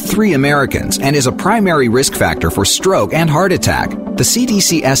 1 in 3 Americans and is a primary risk factor for stroke and heart attack. The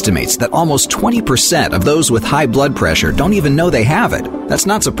CDC estimates that almost 20% of those with high blood pressure don't even know they have it. That's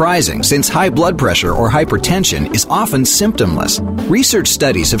not surprising, since high blood pressure or hypertension is often symptomless. Research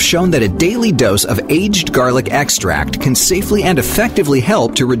studies have shown that a daily dose of aged garlic extract can safely and effectively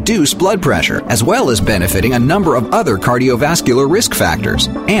help to reduce blood pressure, as well as benefiting a number of other cardiovascular risk factors.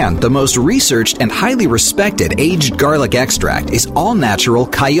 And the most researched and highly respected aged garlic extract is all-natural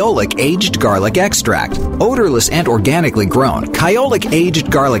Kyolic aged garlic extract. Odorless and organically grown, Kyolic aged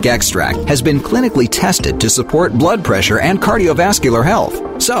garlic extract has been clinically tested to support blood pressure and cardiovascular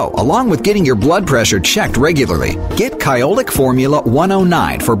health. So, along with getting your blood pressure checked regularly, get Kyolic Formula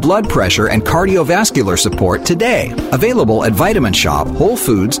 109 for blood pressure and cardiovascular support today. Available at Vitamin Shop, Whole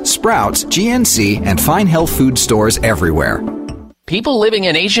Foods, Sprouts, GNC, and fine health food stores everywhere. People living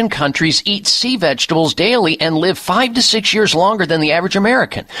in Asian countries eat sea vegetables daily and live 5 to 6 years longer than the average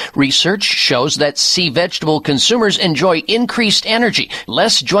American. Research shows that sea vegetable consumers enjoy increased energy,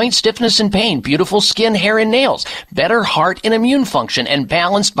 less joint stiffness and pain, beautiful skin, hair, and nails, better heart and immune function, and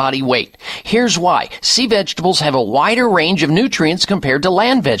balanced body weight. Here's why. Sea vegetables have a wider range of nutrients compared to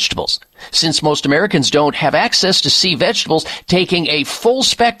land vegetables. Since most Americans don't have access to sea vegetables, taking a full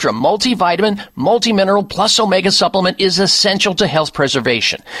spectrum multivitamin, multimineral plus omega supplement is essential to health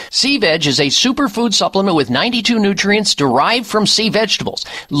preservation. Sea Veg is a superfood supplement with 92 nutrients derived from sea vegetables.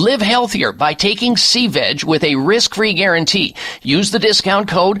 Live healthier by taking Sea Veg with a risk-free guarantee. Use the discount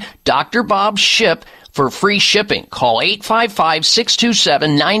code Dr. Bob SHIP for free shipping. Call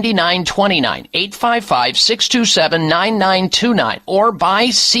 855-627-9929, 855-627-9929, or buy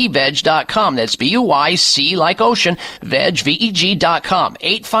SeaVeg.com. That's B-U-Y-C like ocean, veg, V-E-G.com,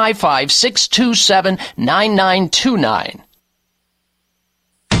 855-627-9929.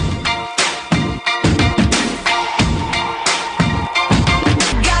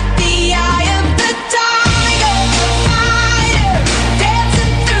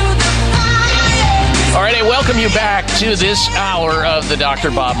 Welcome you back to this hour of the Dr.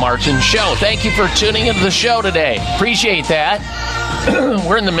 Bob Martin Show. Thank you for tuning into the show today. Appreciate that.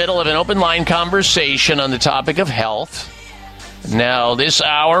 We're in the middle of an open line conversation on the topic of health. Now, this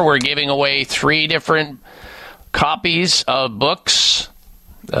hour, we're giving away 3 different copies of books.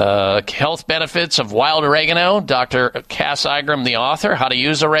 Health Benefits of Wild Oregano, Dr. Cass Igram, the author, How to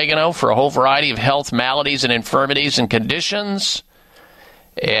Use Oregano for a Whole Variety of Health Maladies and Infirmities and Conditions.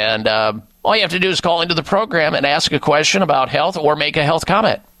 And all you have to do is call into the program and ask a question about health or make a health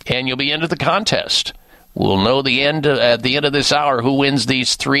comment, and you'll be into the contest. We'll know at the end of this hour who wins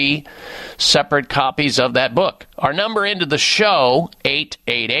these 3 separate copies of that book. Our number into the show,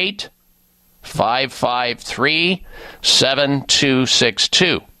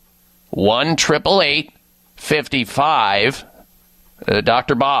 888-553-7262. 1-888-55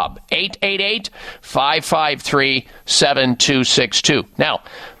 Dr. Bob, 888-553-7262. Now,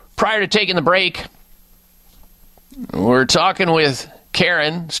 prior to taking the break, we're talking with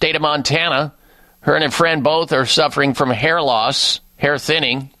Karen, state of Montana. Her and a friend both are suffering from hair loss, hair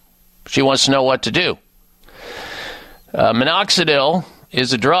thinning. She wants to know what to do. Minoxidil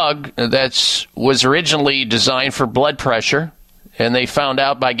is a drug that was originally designed for blood pressure. And they found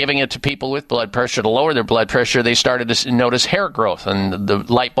out by giving it to people with blood pressure to lower their blood pressure, they started to notice hair growth. And the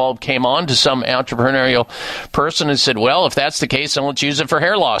light bulb came on to some entrepreneurial person and said, well, if that's the case, then let's use it for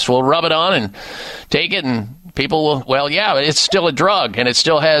hair loss. We'll rub it on and take it, and people will, well, yeah, it's still a drug, and it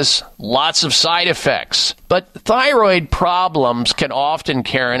still has lots of side effects. But thyroid problems can often,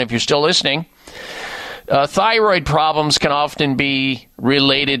 Karen, if you're still listening, thyroid problems can often be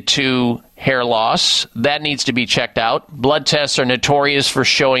related to hair loss. That needs to be checked out. Blood tests are notorious for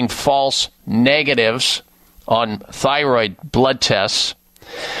showing false negatives on thyroid blood tests.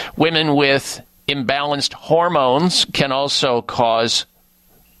 Women with imbalanced hormones can also cause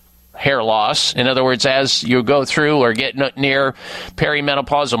hair loss. In other words, as you go through or get near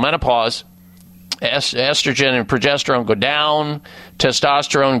perimenopause or menopause, estrogen and progesterone go down,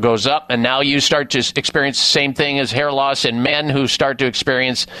 testosterone goes up, and now you start to experience the same thing as hair loss in men who start to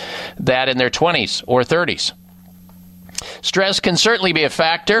experience that in their 20s or 30s. Stress can certainly be a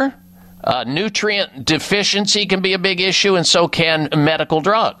factor. Nutrient deficiency can be a big issue, and so can medical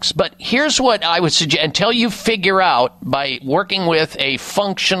drugs. But here's what I would suggest, until you figure out by working with a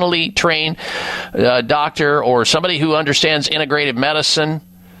functionally trained doctor or somebody who understands integrative medicine,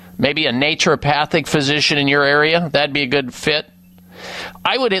 maybe a naturopathic physician in your area, that'd be a good fit.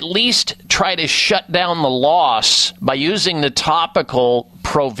 I would at least try to shut down the loss by using the topical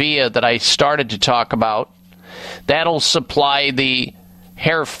Provia that I started to talk about. That'll supply the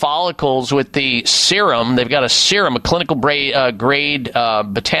hair follicles with the serum. They've got a serum, a clinical grade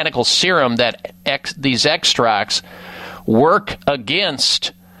botanical serum that these extracts work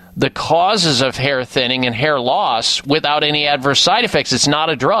against the causes of hair thinning and hair loss without any adverse side effects. It's not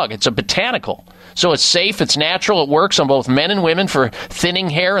a drug. It's a botanical. So it's safe, it's natural, it works on both men and women for thinning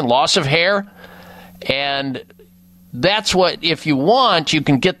hair and loss of hair. And that's what, if you want, you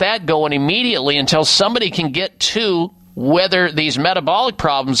can get that going immediately until somebody can get to whether these metabolic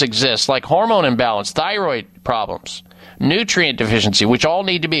problems exist, like hormone imbalance, thyroid problems, nutrient deficiency, which all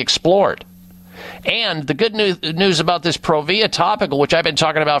need to be explored. And the good news about this Provia topical, which I've been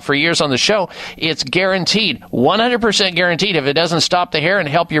talking about for years on the show, it's guaranteed, 100% guaranteed. If it doesn't stop the hair and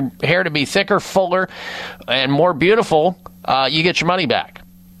help your hair to be thicker, fuller, and more beautiful, you get your money back.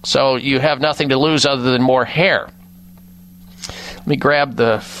 So you have nothing to lose other than more hair. Let me grab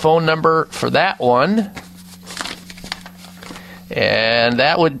the phone number for that one. And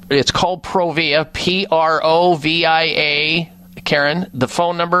it's called Provia, Provia, Karen. The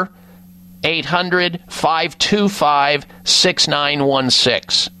phone number,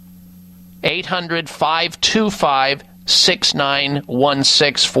 800-525-6916.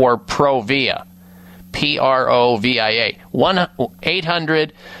 800-525-6916 for Provia. Provia.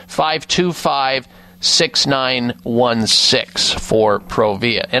 1-800-525-6916 for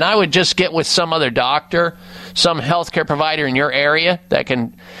Provia. And I would just get with some other doctor, some healthcare provider in your area that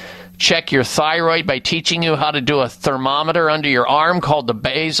can check your thyroid by teaching you how to do a thermometer under your arm called the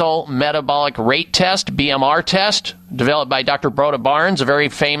Basal Metabolic Rate Test, BMR test, developed by Dr. Broda Barnes, a very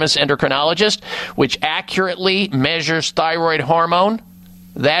famous endocrinologist, which accurately measures thyroid hormone.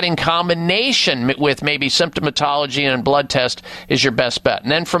 That in combination with maybe symptomatology and blood test is your best bet.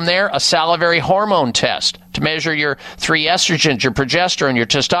 And then from there, a salivary hormone test to measure your 3 estrogens, your progesterone, your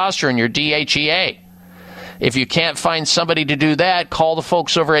testosterone, your DHEA. If you can't find somebody to do that, call the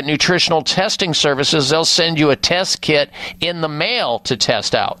folks over at Nutritional Testing Services. They'll send you a test kit in the mail to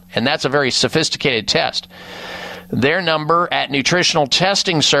test out. And that's a very sophisticated test. Their number at Nutritional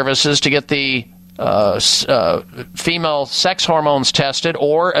Testing Services to get the female sex hormones tested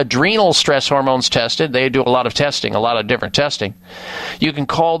or adrenal stress hormones tested. They do a lot of testing, a lot of different testing. You can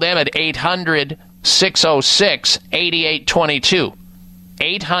call them at 800-606-8822.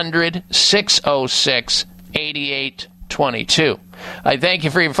 800-606-8822. I thank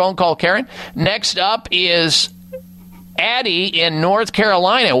you for your phone call, Karen. Next up is Addie in North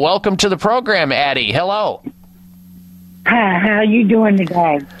Carolina. Welcome to the program, Addie. Hello. Hi, how are you doing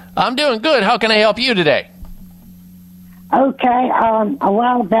today? I'm doing good. How can I help you today? Okay, a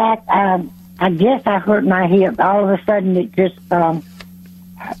while back, I guess I hurt my hip. All of a sudden, it just,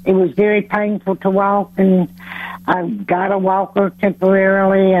 it was very painful to walk, and I got a walker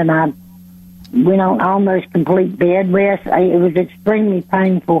temporarily, and I went on almost complete bed rest. It was extremely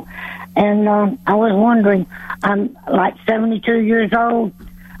painful. And I was wondering, I'm like 72 years old.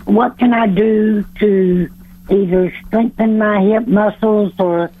 What can I do to either strengthen my hip muscles,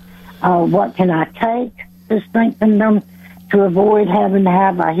 or what can I take to strengthen them to avoid having to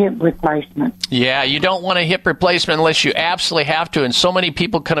have a hip replacement? Yeah, you don't want a hip replacement unless you absolutely have to, and so many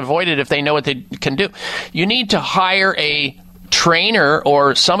people can avoid it if they know what they can do. You need to hire a trainer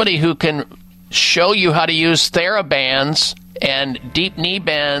or somebody who can show you how to use TheraBands and deep knee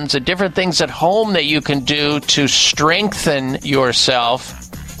bends and different things at home that you can do to strengthen yourself.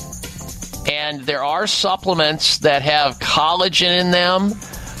 And there are supplements that have collagen in them,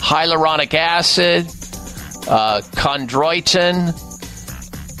 hyaluronic acid, chondroitin,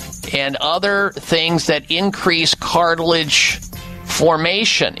 and other things that increase cartilage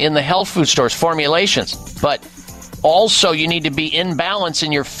formation in the health food stores, formulations. But also you need to be in balance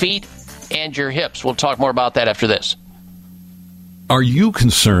in your feet and your hips. We'll talk more about that after this. Are you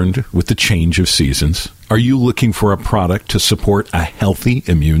concerned with the change of seasons? Are you looking for a product to support a healthy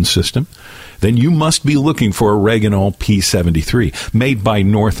immune system? Then you must be looking for Oreganol P73, made by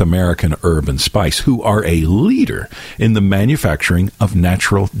North American Herb and Spice, who are a leader in the manufacturing of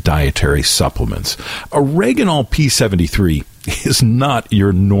natural dietary supplements. Oreganol P73 is not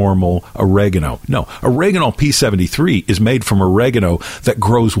your normal oregano. No, Oreganol P73 is made from oregano that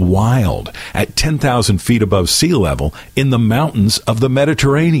grows wild at 10,000 feet above sea level in the mountains of the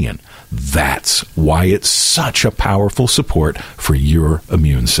Mediterranean. That's why it's such a powerful support for your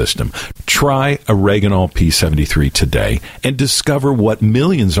immune system. Try Oreganol P73 today and discover what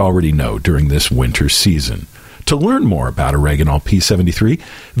millions already know during this winter season. To learn more about Oreganol P73,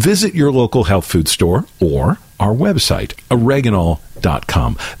 visit your local health food store or our website,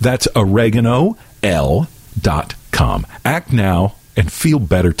 oreganol.com. That's oregano.l.com. Act now and feel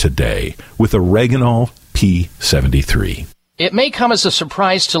better today with Oreganol P73. It may come as a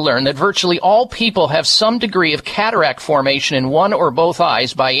surprise to learn that virtually all people have some degree of cataract formation in one or both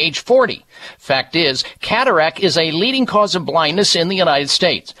eyes by age 40. Fact is, cataract is a leading cause of blindness in the United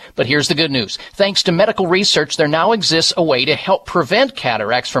States. But here's the good news. Thanks to medical research, there now exists a way to help prevent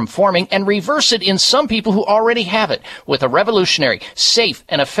cataracts from forming and reverse it in some people who already have it with a revolutionary, safe,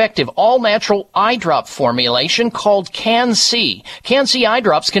 and effective all-natural eye drop formulation called Can-C. Can-C eye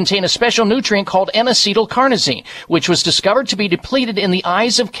drops contain a special nutrient called N-acetylcarnosine, which was discovered to be depleted in the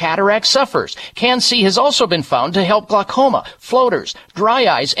eyes of cataract sufferers. Can-C has also been found to help glaucoma, floaters, dry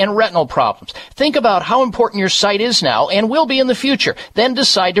eyes, and retinal problems. Think about how important your sight is now and will be in the future. Then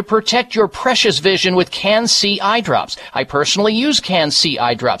decide to protect your precious vision with Can-C eye drops. I personally use Can-C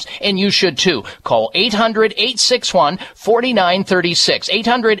eye drops, and you should too. Call 800-861-4936.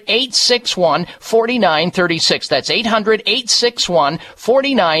 800-861-4936. That's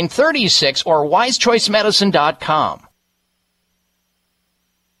 800-861-4936 or wisechoicemedicine.com.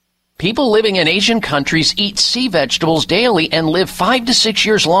 People living in Asian countries eat sea vegetables daily and live 5 to 6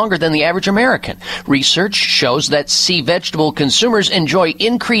 years longer than the average American. Research shows that sea vegetable consumers enjoy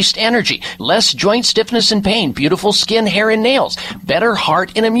increased energy, less joint stiffness and pain, beautiful skin, hair, and nails, better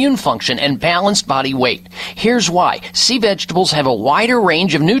heart and immune function, and balanced body weight. Here's why. Sea vegetables have a wider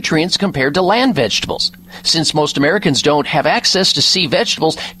range of nutrients compared to land vegetables. Since most Americans don't have access to sea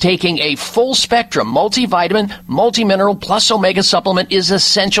vegetables, taking a full-spectrum multivitamin, multimineral, plus omega supplement is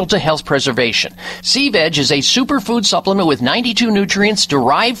essential to health preservation. Sea Veg is a superfood supplement with 92 nutrients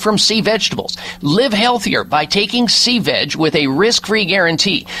derived from sea vegetables. Live healthier by taking Sea Veg with a risk-free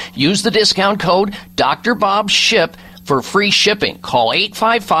guarantee. Use the discount code Dr. Bob SHIP for free shipping. Call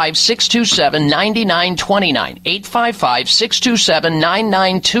 855-627-9929,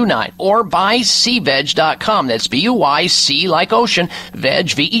 855-627-9929, or buyseaveg.com. That's B-U-Y-C like ocean, veg,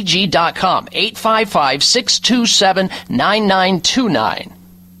 V-E-G.com, 855-627-9929.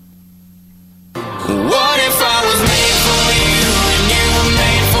 What if I was made for you and you were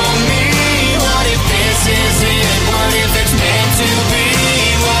made for me? What if this is it? What if it's meant to be?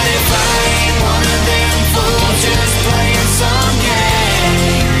 What if I ain't one of them fools just playing some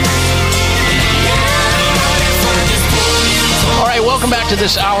game? What if I just pull you? All right, welcome back to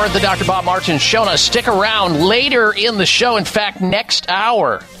this hour of the Dr. Bob Martin Show. Now, stick around later in the show. In fact, next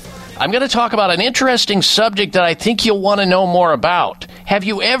hour, I'm going to talk about an interesting subject that I think you'll want to know more about. Have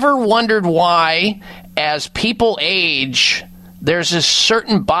you ever wondered why, as people age, there's this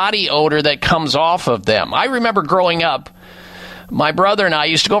certain body odor that comes off of them? I remember growing up, my brother and I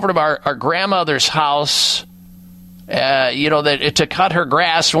used to go over to our grandmother's house, to cut her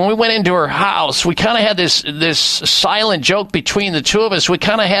grass. When we went into her house, we kind of had this silent joke between the two of us. We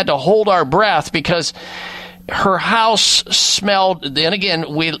kind of had to hold our breath because her house smelled, then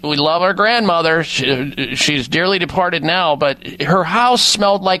again, we love our grandmother. She's dearly departed now, but her house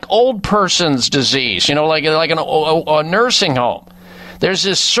smelled like old person's disease, like a nursing home. There's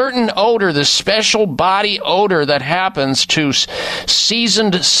this certain odor, this special body odor that happens to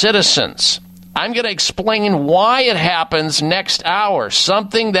seasoned citizens. I'm going to explain why it happens next hour,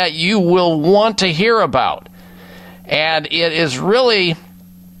 something that you will want to hear about. And it is really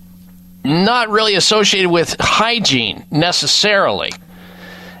not really associated with hygiene necessarily.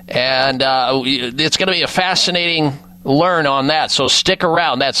 And it's going to be a fascinating learn on that, so stick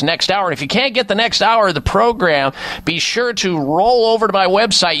around. That's next hour. And if you can't get the next hour of the program, be sure to roll over to my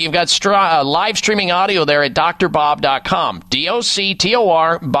website. You've got live streaming audio there at drbob.com,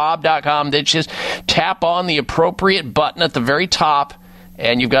 D-O-C-T-O-R, bob.com. Then just tap on the appropriate button at the very top,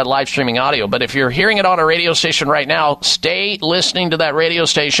 and you've got live streaming audio. But if you're hearing it on a radio station right now, stay listening to that radio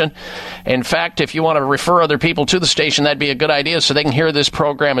station. In fact, if you want to refer other people to the station, that'd be a good idea so they can hear this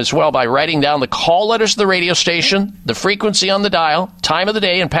program as well by writing down the call letters of the radio station, the frequency on the dial, time of the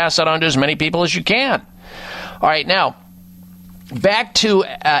day, and pass that on to as many people as you can. All right, now, back to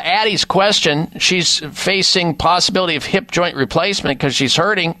Addie's question. She's facing possibility of hip joint replacement because she's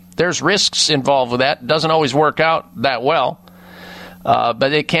hurting. There's risks involved with that. It doesn't always work out that well.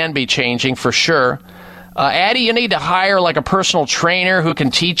 But it can be changing for sure. Addie, you need to hire like a personal trainer who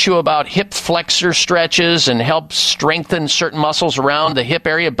can teach you about hip flexor stretches and help strengthen certain muscles around the hip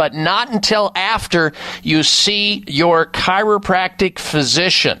area, but not until after you see your chiropractic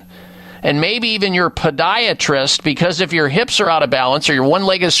physician. And maybe even your podiatrist, because if your hips are out of balance or your one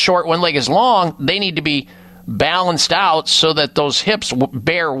leg is short, one leg is long, they need to be balanced out so that those hips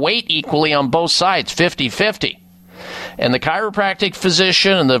bear weight equally on both sides, 50-50. And the chiropractic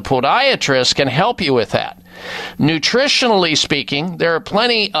physician and the podiatrist can help you with that. Nutritionally speaking, there are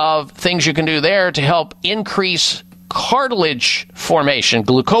plenty of things you can do there to help increase cartilage formation.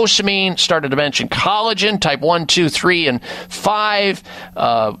 Glucosamine, started to mention collagen, type 1, 2, 3, and 5.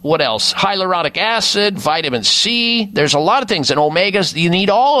 What else? Hyaluronic acid, vitamin C. There's a lot of things. And omegas, you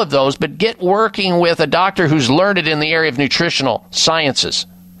need all of those, but get working with a doctor who's learned it in the area of nutritional sciences.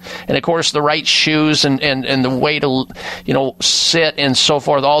 And, of course, the right shoes and the way to, sit and so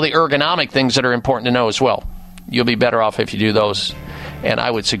forth, all the ergonomic things that are important to know as well. You'll be better off if you do those, and I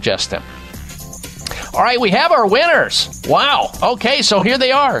would suggest them. All right, we have our winners. Wow. Okay, so here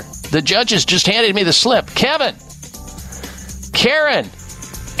they are. The judges just handed me the slip. Kevin, Karen,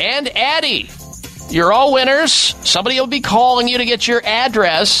 and Addie, you're all winners. Somebody will be calling you to get your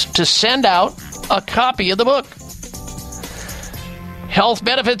address to send out a copy of the book. Health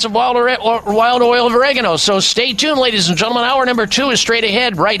benefits of wild oil of oregano. So stay tuned, ladies and gentlemen. Hour number 2 is straight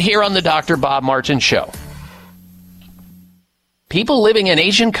ahead right here on the Dr. Bob Martin Show. People living in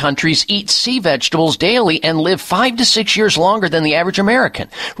Asian countries eat sea vegetables daily and live 5 to 6 years longer than the average American.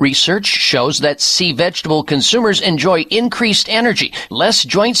 Research shows that sea vegetable consumers enjoy increased energy, less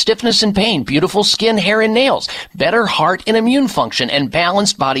joint stiffness and pain, beautiful skin, hair, and nails, better heart and immune function, and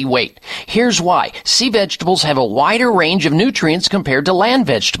balanced body weight. Here's why. Sea vegetables have a wider range of nutrients compared to land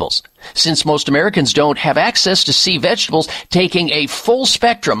vegetables. Since most Americans don't have access to sea vegetables, taking a full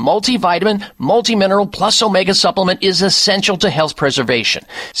spectrum multivitamin, multimineral plus omega supplement is essential to health preservation.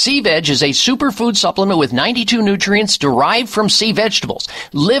 Sea Veg is a superfood supplement with 92 nutrients derived from sea vegetables.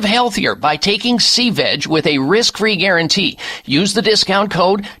 Live healthier by taking Sea Veg with a risk-free guarantee. Use the discount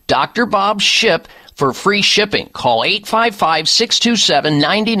code Dr. Bob SHIP for free shipping. Call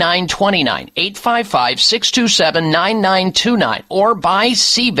 855-627-9929, 855-627-9929, or buy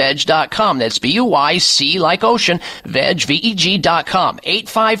SeaVeg.com. That's B-U-Y-C like ocean, veg, V-E-G.com,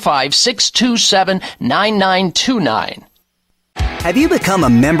 855-627-9929. Have you become a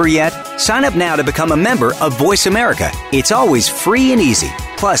member yet? Sign up now to become a member of Voice America. It's always free and easy.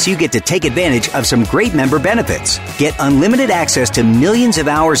 Plus, you get to take advantage of some great member benefits. Get unlimited access to millions of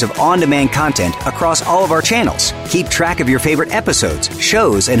hours of on-demand content across all of our channels. Keep track of your favorite episodes,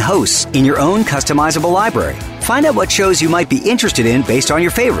 shows, and hosts in your own customizable library. Find out what shows you might be interested in based on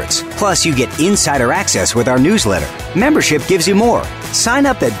your favorites. Plus, you get insider access with our newsletter. Membership gives you more. Sign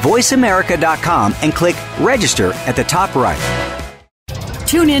up at voiceamerica.com and click register at the top right.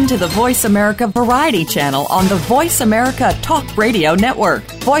 Tune in to the Voice America Variety channel on the Voice America Talk Radio Network.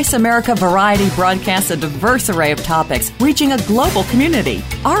 Voice America Variety broadcasts a diverse array of topics, reaching a global community.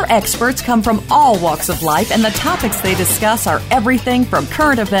 Our experts come from all walks of life, and the topics they discuss are everything from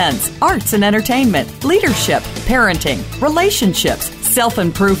current events, arts and entertainment, leadership, parenting, relationships,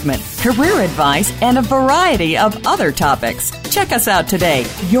 self-improvement, career advice, and a variety of other topics. Check us out today.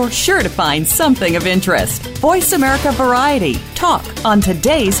 You're sure to find something of interest. Voice America Variety. Talk on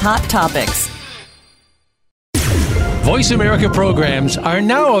today's hot topics. Voice America programs are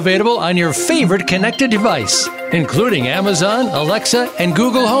now available on your favorite connected device, including Amazon, Alexa, and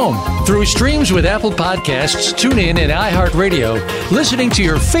Google Home. Through streams with Apple Podcasts, TuneIn, and iHeartRadio, listening to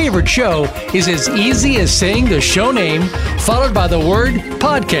your favorite show is as easy as saying the show name followed by the word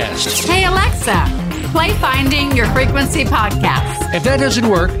podcast. Hey, Alexa, play Finding Your Frequency podcast. If that doesn't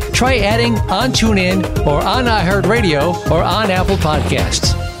work, try adding on TuneIn or on iHeartRadio or on Apple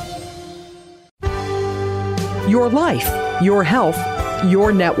Podcasts. Your life, your health,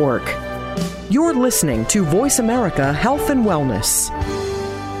 your network. You're listening to Voice America Health and Wellness.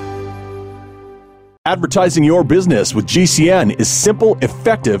 Advertising your business with GCN is simple,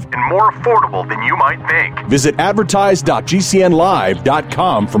 effective, and more affordable than you might think. Visit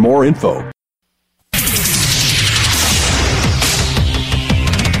advertise.gcnlive.com for more info.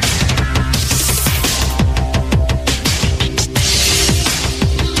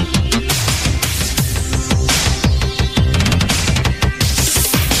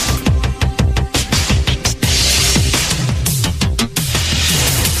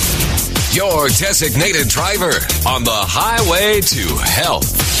 Your designated driver on the highway to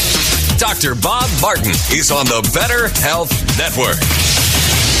health. Dr. Bob Martin is on the Better Health Network.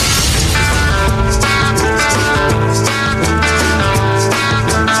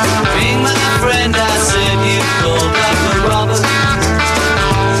 Being my friend, I said you called Dr. Robert.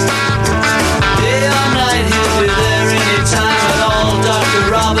 Day or night, he'll be there anytime at all. Dr.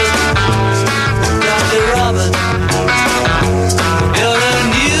 Robert, Dr. Robert. You're a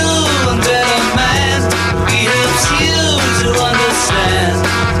new and better man. He helps you to understand.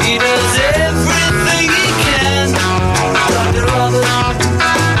 He does everything he can. Dr. Robert.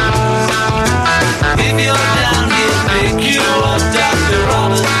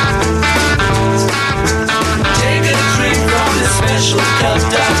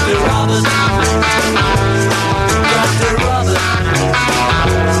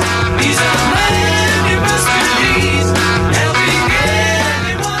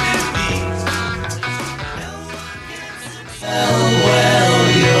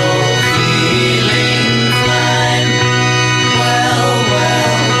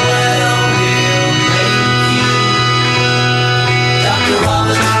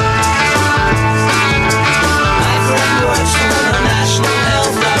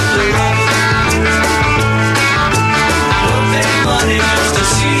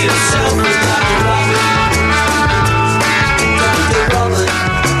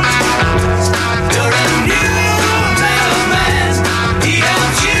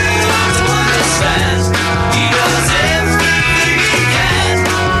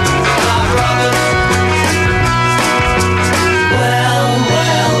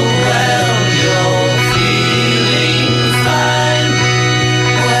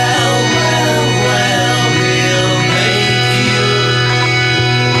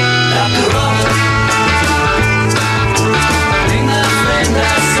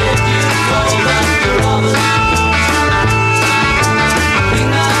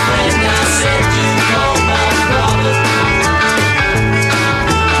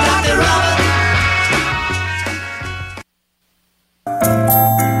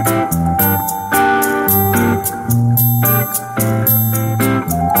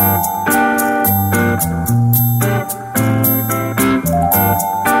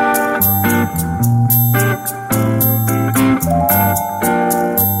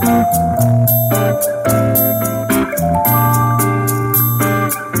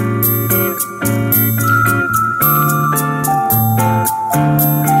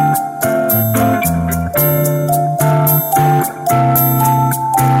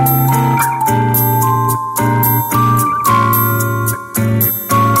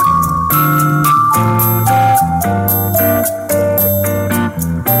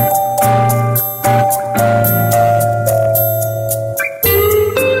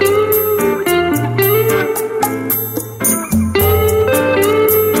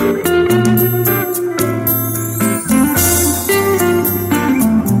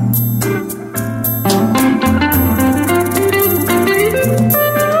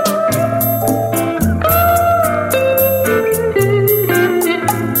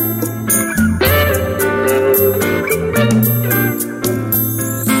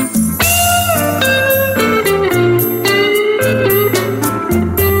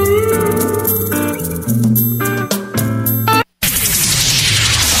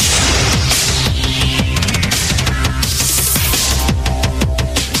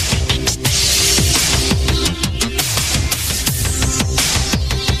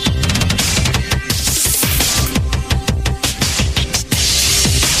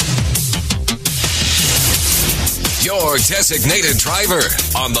 Your designated driver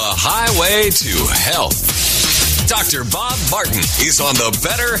on the highway to health. Dr. Bob Martin is on the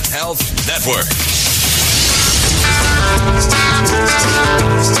Better Health Network.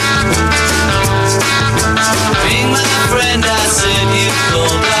 Being my friend, I said you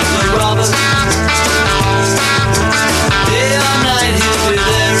called Dr. Robert. Day or night, he'll be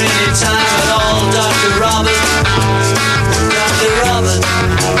there anytime at all. Dr. Robert, Dr. Robert.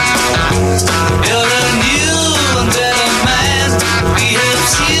 You're a new and better man. He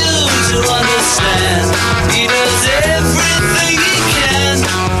helps you to understand. He does everything he can.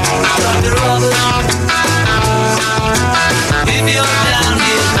 Dr. Robert. If you're down,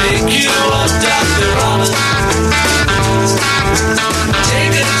 he'll pick you up, Dr. Robert.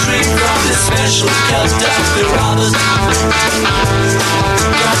 Take a drink from this special cup, Dr. Robert.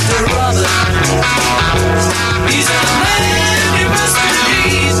 Dr. Robert. He's a man you must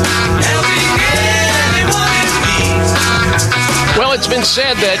believe, helping anyone in need. Well, it's been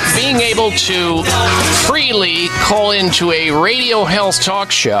said that being able to freely call into a radio health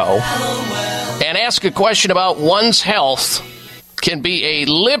talk show and ask a question about one's health can be a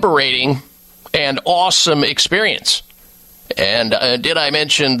liberating and awesome experience. And did I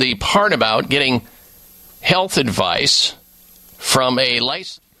mention the part about getting health advice from a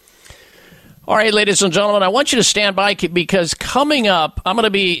license? All right, ladies and gentlemen, I want you to stand by because coming up, I'm going to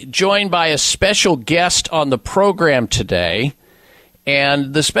be joined by a special guest on the program today.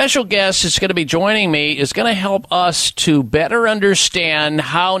 And the special guest is going to be joining me is going to help us to better understand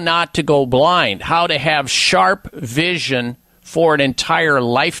how not to go blind, how to have sharp vision for an entire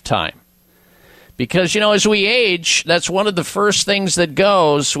lifetime. Because, you know, as we age, that's one of the first things that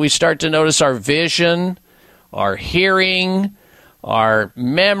goes. We start to notice our vision, our hearing, our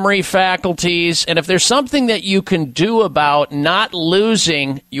memory faculties. And if there's something that you can do about not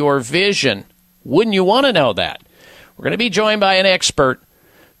losing your vision, wouldn't you want to know that? We're going to be joined by an expert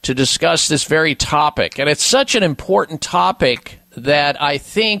to discuss this very topic. And it's such an important topic that I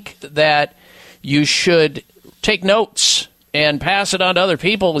think that you should take notes and pass it on to other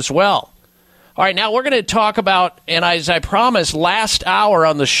people as well. All right, now we're going to talk about, and as I promised last hour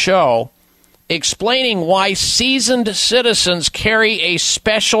on the show, explaining why seasoned citizens carry a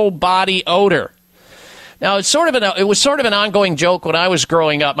special body odor. Now, it was sort of an ongoing joke when I was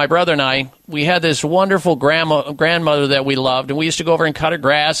growing up. My brother and I, we had this wonderful grandmother that we loved, and we used to go over and cut her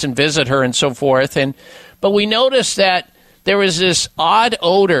grass and visit her and so forth. But we noticed that there was this odd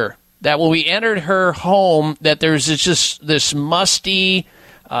odor that when we entered her home, that there was just this musty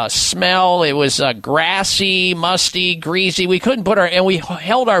smell. It was grassy, musty, greasy. We couldn't and we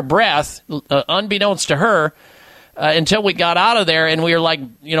held our breath, unbeknownst to her, until we got out of there, and we were like,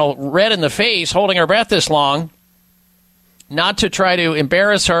 red in the face, holding our breath this long, not to try to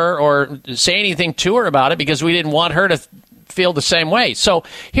embarrass her or say anything to her about it because we didn't want her to feel the same way. So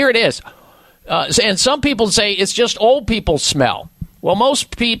here it is. And some people say it's just old people smell. Well,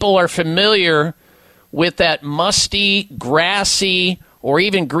 most people are familiar with that musty, grassy, or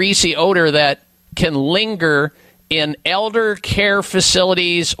even greasy odor that can linger in elder care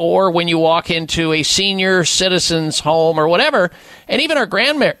facilities or when you walk into a senior citizen's home or whatever, and even our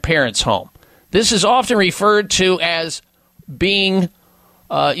grandparents' home. This is often referred to as being,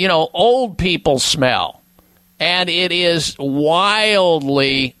 old people smell. And it is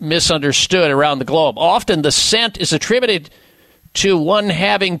wildly misunderstood around the globe. Often the scent is attributed to one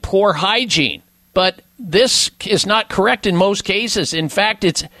having poor hygiene. But this is not correct in most cases. In fact,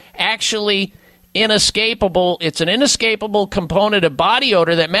 it's actually inescapable. It's an inescapable component of body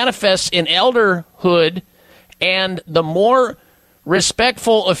odor that manifests in elderhood, and the more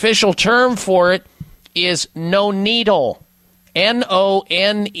respectful official term for it is nonenal. Nonenal.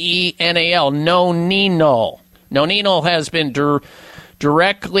 Nonenal. Nonenal has been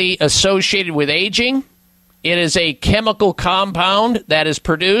directly associated with aging. It is a chemical compound that is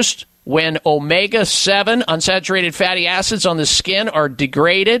produced when omega-7 unsaturated fatty acids on the skin are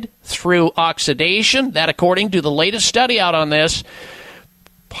degraded through oxidation. That, according to the latest study out on this,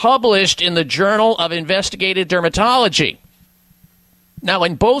 published in the Journal of Investigative Dermatology. Now,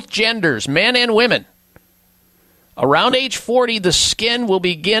 in both genders, men and women, around age 40, the skin will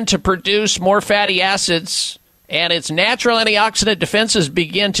begin to produce more fatty acids, and its natural antioxidant defenses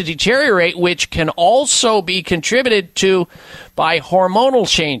begin to deteriorate, which can also be contributed to by hormonal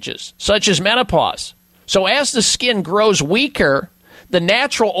changes, such as menopause. So as the skin grows weaker, the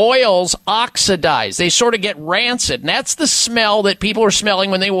natural oils oxidize. They sort of get rancid, and that's the smell that people are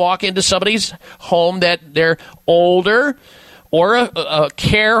smelling when they walk into somebody's home that they're older, or a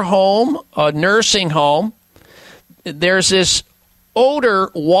care home, a nursing home. There's this odor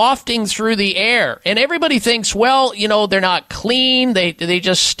wafting through the air. And everybody thinks, well, they're not clean. They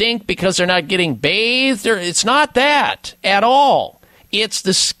just stink because they're not getting bathed. It's not that at all. It's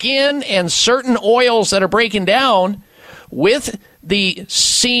the skin and certain oils that are breaking down with the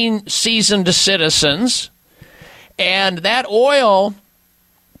seasoned citizens. And that oil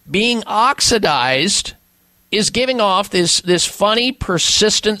being oxidized is giving off this funny,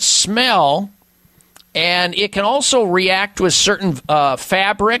 persistent smell. And it can also react with certain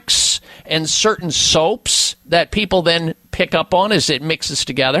fabrics and certain soaps that people then pick up on as it mixes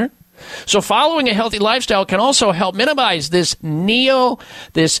together. So following a healthy lifestyle can also help minimize this no-needle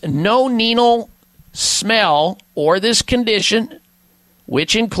smell or this condition,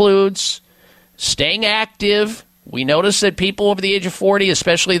 which includes staying active. We notice that people over the age of 40,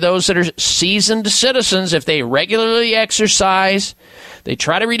 especially those that are seasoned citizens, if they regularly exercise, they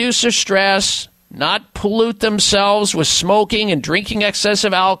try to reduce their stress, not pollute themselves with smoking and drinking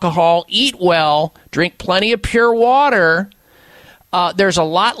excessive alcohol, eat well, drink plenty of pure water, there's a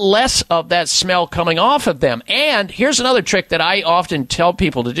lot less of that smell coming off of them. And here's another trick that I often tell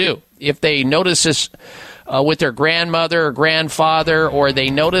people to do. If they notice this with their grandmother or grandfather, or they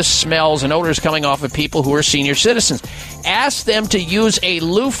notice smells and odors coming off of people who are senior citizens, ask them to use a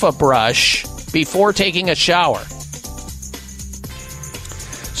loofah brush before taking a shower.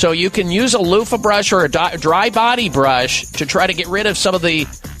 So you can use a loofah brush or a dry body brush to try to get rid of some of the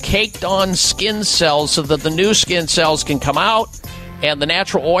caked on skin cells so that the new skin cells can come out and the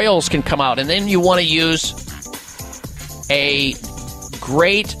natural oils can come out. And then you want to use a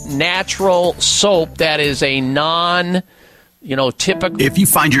great natural soap that is a typical. If you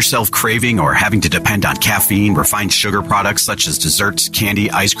find yourself craving or having to depend on caffeine, refined sugar products such as desserts, candy,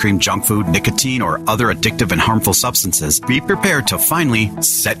 ice cream, junk food, nicotine, or other addictive and harmful substances, be prepared to finally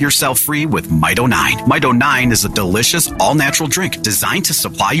set yourself free with Mito 9. Mito 9 is a delicious, all-natural drink designed to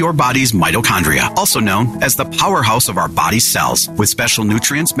supply your body's mitochondria, also known as the powerhouse of our body's cells, with special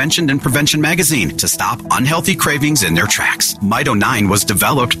nutrients mentioned in Prevention Magazine to stop unhealthy cravings in their tracks. Mito 9 was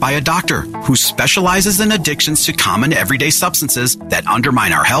developed by a doctor who specializes in addictions to common everyday substances that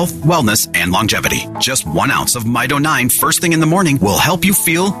undermine our health, wellness, and longevity. Just 1 ounce of Mito 9 first thing in the morning will help you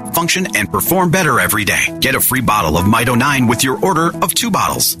feel, function, and perform better every day. Get a free bottle of Mito 9 with your order of 2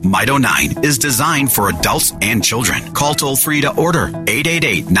 bottles. Mito 9 is designed for adults and children. Call toll-free to order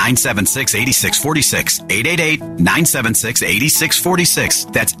 888-976-8646.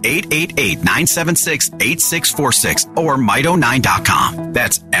 888-976-8646. That's 888-976-8646 or Mito9.com.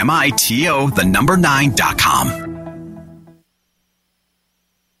 That's MITO9.com.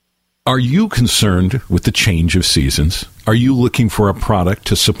 Are you concerned with the change of seasons? Are you looking for a product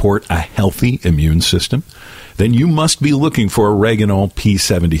to support a healthy immune system? Then you must be looking for Oreganol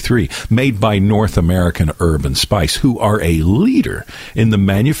P73, made by North American Herb & Spice, who are a leader in the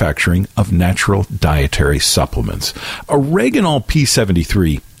manufacturing of natural dietary supplements. Oreganol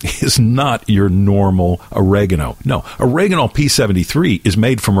P73 is not your normal oregano. No, Oreganol P73 is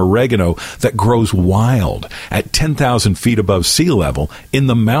made from oregano that grows wild at 10,000 feet above sea level in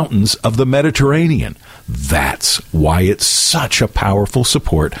the mountains of the Mediterranean. That's why it's such a powerful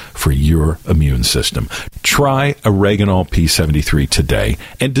support for your immune system. Try Oreganol P73 today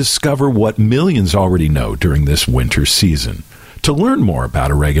and discover what millions already know during this winter season. To learn more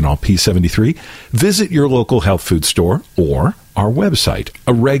about Oreganol P73, visit your local health food store or our website,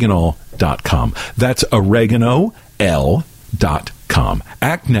 oreganol.com. That's oregano.com.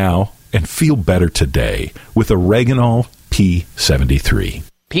 Act now and feel better today with Oreganol P73.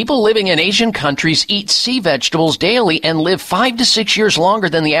 People living in Asian countries eat sea vegetables daily and live 5 to 6 years longer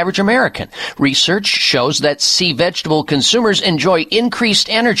than the average American. Research shows that sea vegetable consumers enjoy increased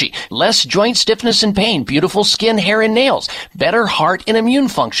energy, less joint stiffness and pain, beautiful skin, hair, and nails, better heart and immune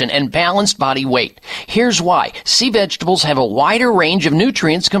function, and balanced body weight. Here's why. Sea vegetables have a wider range of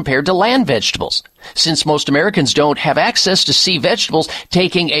nutrients compared to land vegetables. Since most Americans don't have access to sea vegetables,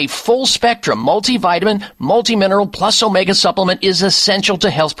 taking a full-spectrum multivitamin, multimineral, plus omega supplement is essential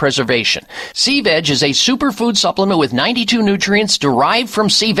to health preservation. Sea Veg is a superfood supplement with 92 nutrients derived from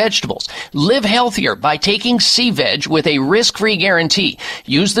sea vegetables. Live healthier by taking Sea Veg with a risk-free guarantee.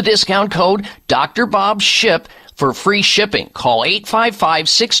 Use the discount code Dr. Bob SHIP for free shipping. Call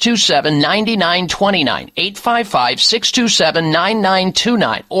 855-627-9929,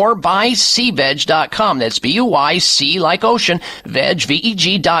 855-627-9929, or buy seaveg.com. That's B-U-Y-C like ocean, veg,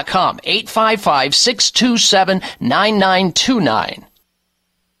 V-E-G.com, 855-627-9929.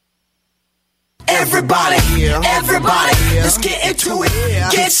 Everybody, let's get into it.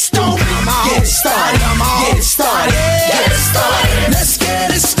 Get stoned, get it started, get it started, get it started. Let's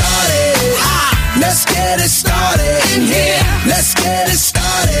get it started. Let's get it started in here. Let's get it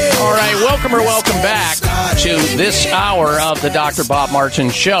started. All right, welcome back to this hour of the Dr. Bob Martin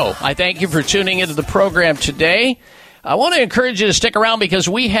Show. I thank you for tuning into the program today. I want to encourage you to stick around because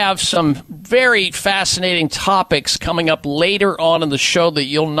we have some very fascinating topics coming up later on in the show that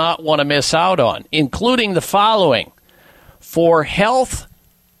you'll not want to miss out on, including the following. For health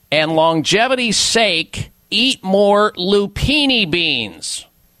and longevity's sake, eat more lupini beans.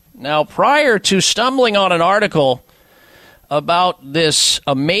 Now, prior to stumbling on an article about this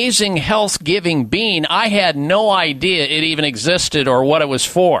amazing health-giving bean, I had no idea it even existed or what it was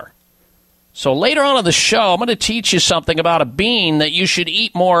for. So later on in the show, I'm going to teach you something about a bean that you should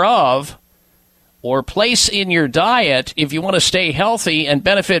eat more of or place in your diet if you want to stay healthy and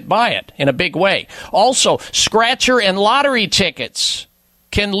benefit by it in a big way. Also, scratcher and lottery tickets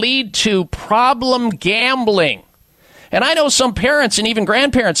can lead to problem gambling. And I know some parents and even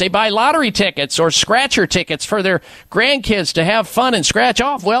grandparents, they buy lottery tickets or scratcher tickets for their grandkids to have fun and scratch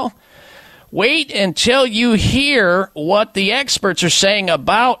off. Well, wait until you hear what the experts are saying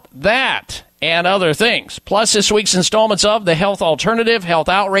about that and other things. Plus, this week's installments of the Health Alternative, Health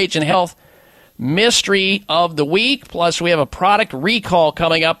Outrage, and Health Mystery of the Week. Plus, we have a product recall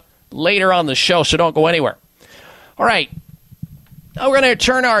coming up later on the show, so don't go anywhere. All right. Now we're going to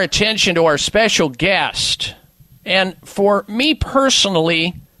turn our attention to our special guest. And for me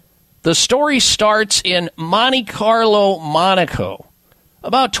personally, the story starts in Monte Carlo, Monaco,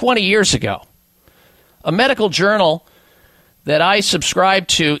 about 20 years ago. A medical journal that I subscribed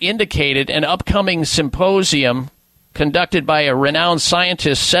to indicated an upcoming symposium conducted by a renowned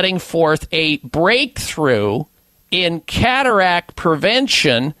scientist setting forth a breakthrough in cataract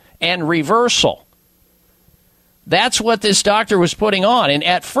prevention and reversal. That's what this doctor was putting on. And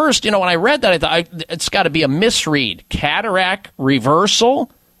at first, when I read that, I thought it's got to be a misread. Cataract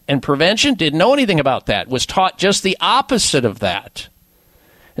reversal and prevention? Didn't know anything about that. Was taught just the opposite of that.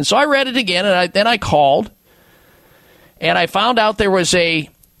 And so I read it again, and then I called, and I found out there was a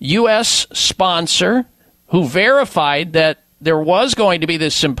U.S. sponsor who verified that there was going to be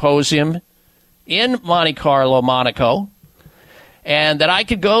this symposium in Monte Carlo, Monaco, and that I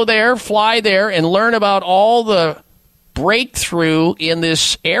could go there, fly there, and learn about all the breakthrough in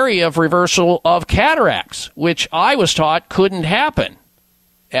this area of reversal of cataracts, which I was taught couldn't happen,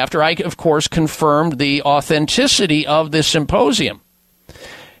 after I, of course, confirmed the authenticity of this symposium.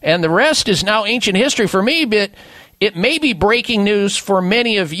 And the rest is now ancient history for me, but it may be breaking news for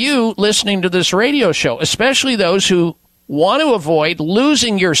many of you listening to this radio show, especially those who want to avoid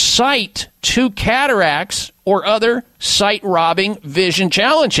losing your sight to cataracts or other sight-robbing vision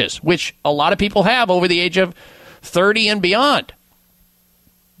challenges, which a lot of people have over the age of 30 and beyond.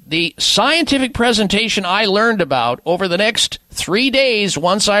 The scientific presentation I learned about over the next 3 days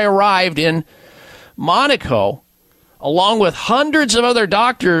once I arrived in Monaco, along with hundreds of other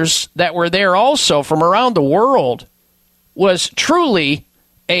doctors that were there also from around the world, was truly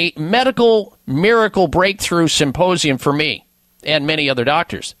a medical miracle breakthrough symposium for me and many other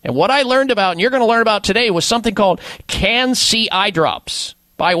doctors. And what I learned about, and you're going to learn about today, was something called Can-C eye drops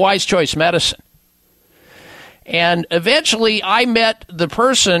by Wise Choice Medicine. And eventually I met the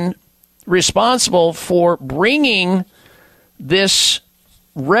person responsible for bringing this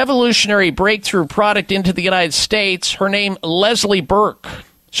revolutionary breakthrough product into the United States. Her name, Leslie Burke.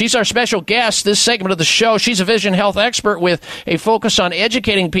 She's our special guest this segment of the show. She's a vision health expert with a focus on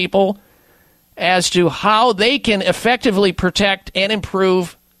educating people as to how they can effectively protect and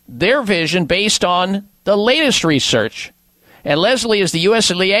improve their vision based on the latest research. And Leslie is the U.S.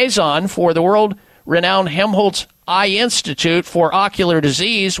 liaison for the world-renowned Helmholtz Eye Institute for Ocular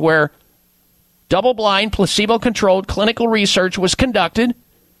Disease, where double-blind, placebo-controlled clinical research was conducted,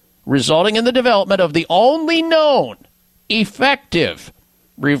 resulting in the development of the only known effective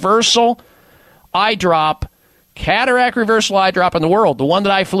reversal eye drop, cataract reversal eye drop in the world, the one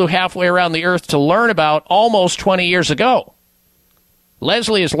that I flew halfway around the earth to learn about almost 20 years ago.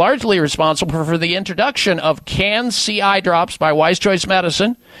 Leslie is largely responsible for the introduction of Can-C eye drops by Wise Choice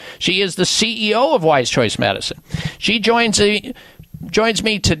Medicine. She is the CEO of Wise Choice Medicine. She joins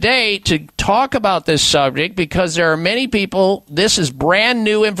me today to talk about this subject because there are many people this is brand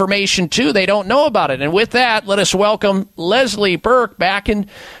new information to. They don't know about it. And with that, let us welcome Leslie Burke back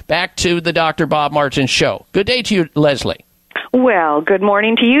to the Dr. Bob Martin Show. Good day to you, Leslie. Well, good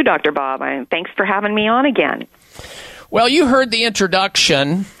morning to you, Dr. Bob. Thanks for having me on again. Well, you heard the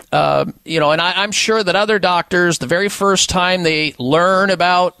introduction, and I'm sure that other doctors, the very first time they learn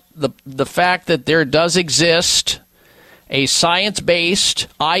about the fact that there does exist a science-based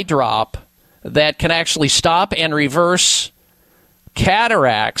eye drop that can actually stop and reverse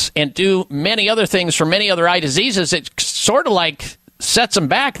cataracts and do many other things for many other eye diseases, it sort of like sets them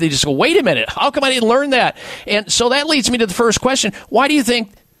back. They just go, wait a minute, how come I didn't learn that? And so that leads me to the first question. Why do you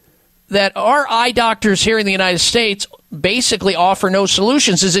think that our eye doctors here in the United States basically offer no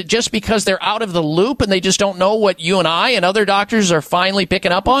solutions? Is it just because they're out of the loop and they just don't know what you and I and other doctors are finally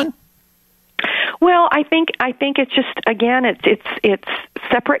picking up on? Well, I think it's just, again, it's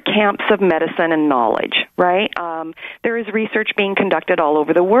separate camps of medicine and knowledge, right? There is research being conducted all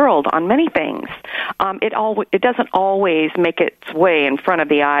over the world on many things. It doesn't always make its way in front of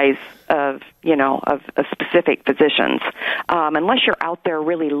the eyes of specific physicians, unless you're out there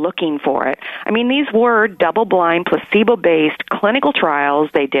really looking for it. I mean, these were double-blind, placebo-based clinical trials.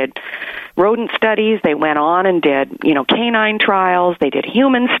 They did rodent studies. They went on and did, canine trials. They did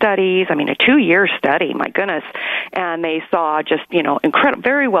human studies. I mean, a 2-year study, my goodness. And they saw just, incredible,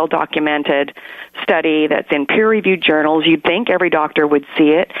 very well-documented study that's in peer-reviewed journals. You'd think every doctor would see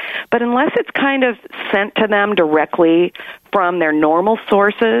it. But unless it's kind of sent to them directly from their normal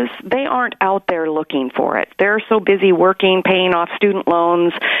sources, they aren't out there looking for it. They're so busy working, paying off student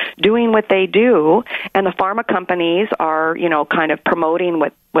loans, doing what they do, and the pharma companies are, kind of promoting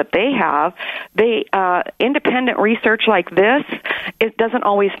what they have. Independent research like this, it doesn't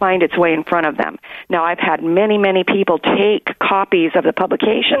always find its way in front of them. Now, I've had many, many people take copies of the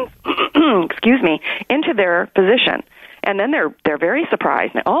publications, into their physician. And then they're very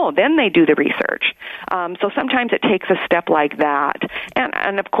surprised. Then they do the research. So sometimes it takes a step like that.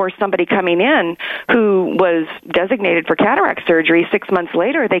 And of course, somebody coming in who was designated for cataract surgery 6 months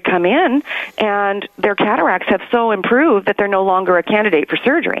later, they come in and their cataracts have so improved that they're no longer a candidate for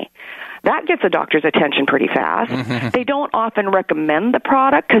surgery. That gets a doctor's attention pretty fast. Mm-hmm. They don't often recommend the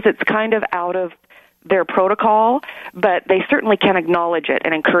product because it's kind of out of their protocol, but they certainly can acknowledge it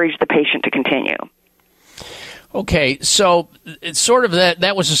and encourage the patient to continue. Okay, so it's sort of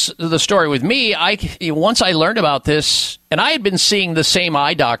that was the story with me. Once I learned about this, and I had been seeing the same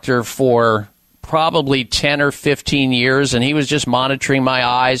eye doctor for probably 10 or 15 years, and he was just monitoring my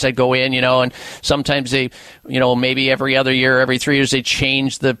eyes. I'd go in, and sometimes they, maybe every other year, every 3 years, they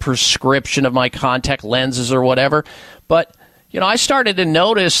change the prescription of my contact lenses or whatever. But, I started to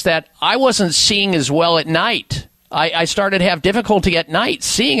notice that I wasn't seeing as well at night. I started to have difficulty at night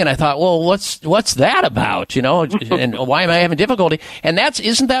seeing, and I thought, well, what's that about, and why am I having difficulty? And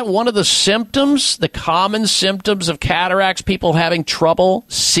isn't that one of the symptoms, the common symptoms of cataracts, people having trouble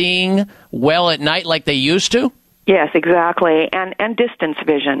seeing well at night like they used to? Yes, exactly. And distance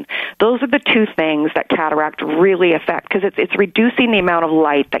vision. Those are the two things that cataract really affect because it's reducing the amount of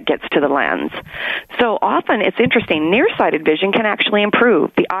light that gets to the lens. So often it's interesting. Nearsighted vision can actually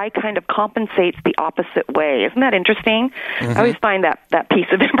improve. The eye kind of compensates the opposite way. Isn't that interesting? Mm-hmm. I always find that piece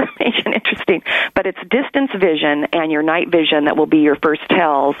of information interesting. But it's distance vision and your night vision that will be your first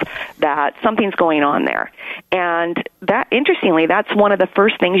tells that something's going on there. And that, interestingly, that's one of the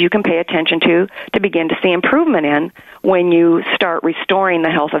first things you can pay attention to begin to see improvement in when you start restoring the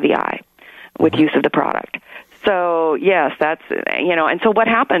health of the eye with use of the product. So, yes, that's, and so what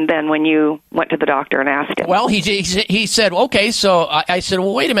happened then when you went to the doctor and asked him? Well, he said, okay, so I said,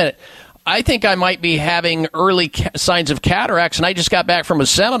 well, wait a minute. I think I might be having early signs of cataracts, and I just got back from a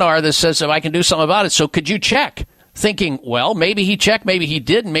seminar that says if I can do something about it, so could you check? Thinking, well, maybe he checked, maybe he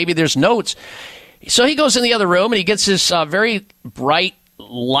didn't, maybe there's notes. So he goes in the other room, and he gets this very bright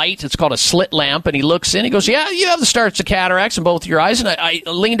light. It's called a slit lamp, and he looks in. He goes, yeah, you have the starts of cataracts in both your eyes. And I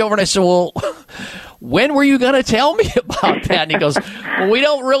leaned over and I said, well, when were you going to tell me about that? And he goes, well, we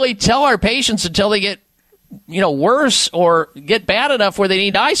don't really tell our patients until they get worse or get bad enough where they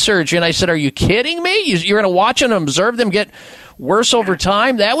need eye surgery. And I said, are you kidding me? You're going to watch and observe them get worse over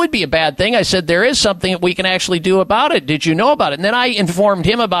time? That would be a bad thing. I said, there is something that we can actually do about it. Did you know about it? And then I informed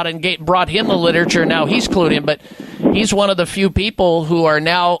him about it and brought him the literature. Now he's clued in, but he's one of the few people who are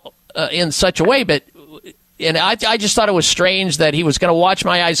now in such a way. And I just thought it was strange that he was going to watch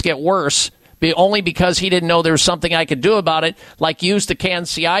my eyes get worse only because he didn't know there was something I could do about it, like use the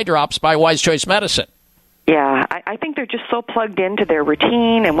Can-C eye drops by Wise Choice Medicine. Yeah, I think they're just so plugged into their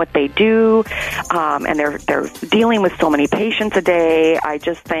routine and what they do, and they're dealing with so many patients a day. I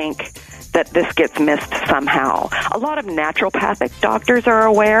just think that this gets missed somehow. A lot of naturopathic doctors are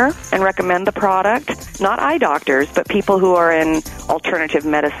aware and recommend the product. Not eye doctors, but people who are in alternative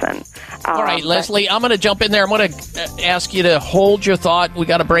medicine. All right, Leslie, I'm going to jump in there. I'm going to ask you to hold your thought. We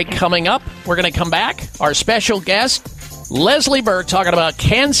got a break coming up. We're going to come back. Our special guest, Leslie Burke, talking about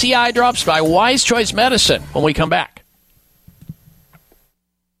Can-C eye drops by Wise Choice Medicine when we come back.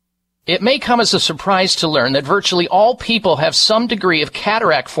 It may come as a surprise to learn that virtually all people have some degree of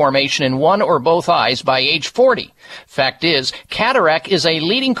cataract formation in one or both eyes by age 40. Fact is, cataract is a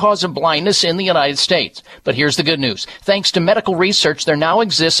leading cause of blindness in the United States. But here's the good news. Thanks to medical research, there now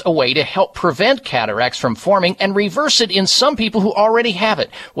exists a way to help prevent cataracts from forming and reverse it in some people who already have it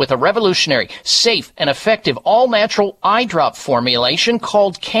with a revolutionary, safe, and effective all-natural eye drop formulation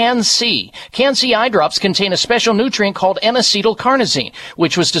called Can-C. Can-C eye drops contain a special nutrient called N-acetylcarnosine,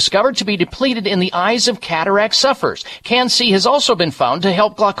 which was discovered to be depleted in the eyes of cataract sufferers. Can-C has also been found to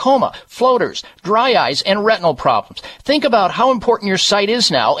help glaucoma, floaters, dry eyes, and retinal problems. Think about how important your sight is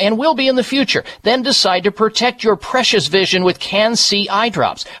now and will be in the future. Then decide to protect your precious vision with Can-C eye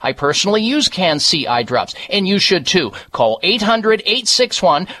drops. I personally use Can-C eye drops, and you should too. Call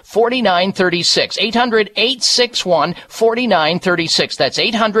 800-861-4936. 800-861-4936. That's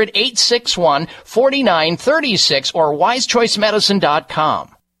 800-861-4936 or wisechoicemedicine.com.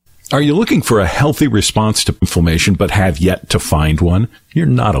 Are you looking for a healthy response to inflammation but have yet to find one? You're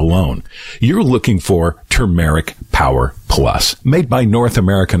not alone. You're looking for Turmeric Power Plus, made by North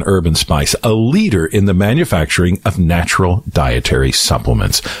American Herb & Spice, a leader in the manufacturing of natural dietary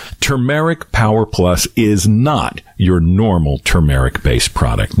supplements. Turmeric Power Plus is not your normal turmeric-based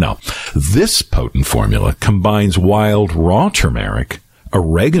product. No, this potent formula combines wild raw turmeric,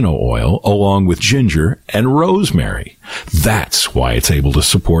 oregano oil, along with ginger and rosemary. That's why it's able to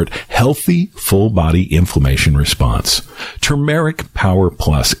support healthy, full-body inflammation response. Turmeric Power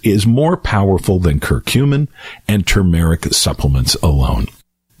Plus is more powerful than curcumin and turmeric supplements alone.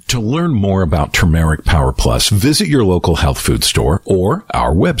 To learn more about Turmeric Power Plus, visit your local health food store or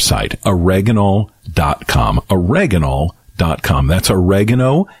our website, oreganol.com. Oreganol.com. That's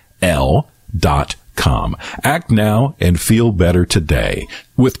oregano.com. Act now and feel better today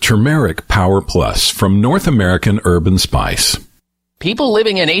with Turmeric Power Plus from North American Herb & Spice. People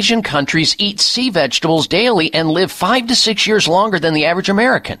living in Asian countries eat sea vegetables daily and live 5 to 6 years longer than the average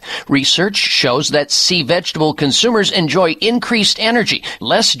American. Research shows that sea vegetable consumers enjoy increased energy,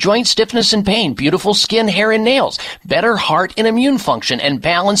 less joint stiffness and pain, beautiful skin, hair, and nails, better heart and immune function, and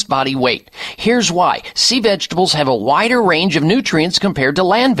balanced body weight. Here's why. Sea vegetables have a wider range of nutrients compared to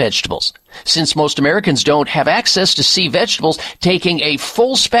land vegetables. Since most Americans don't have access to sea vegetables, taking a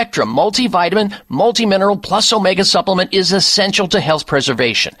full-spectrum multivitamin, multimineral, plus omega supplement is essential to health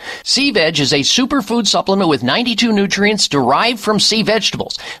preservation. Sea Veg is a superfood supplement with 92 nutrients derived from sea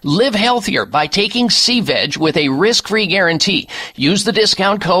vegetables. Live healthier by taking Sea Veg with a risk-free guarantee. Use the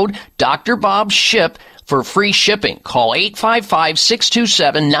discount code Dr. Bob SHIP for free shipping. Call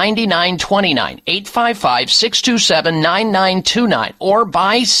 855-627-9929, 855-627-9929, or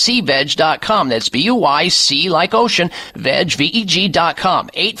buy seaveg.com. That's B-U-Y-C like ocean, veg, V-E-G.com,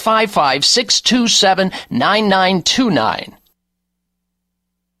 855-627-9929.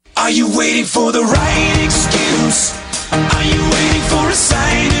 Are you waiting for the right excuse? Are you waiting for a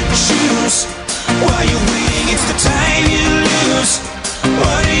sign to choose? While you're waiting, it's the time you lose.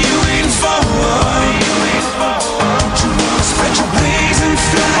 What are you waiting for?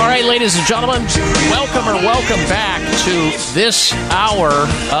 All right, ladies and gentlemen, welcome back to this hour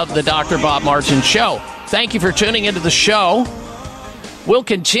of the Dr. Bob Martin Show. Thank you for tuning into the show. We'll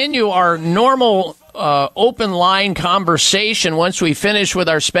continue our normal open line conversation once we finish with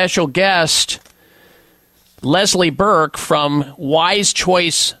our special guest, Leslie Burke from Wise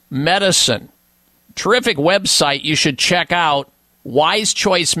Choice Medicine. Terrific website you should check out,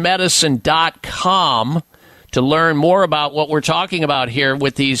 wisechoicemedicine.com, to learn more about what we're talking about here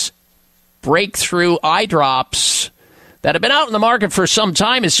with these breakthrough eye drops that have been out in the market for some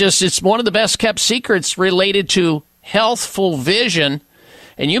time. It's one of the best kept secrets related to healthful vision.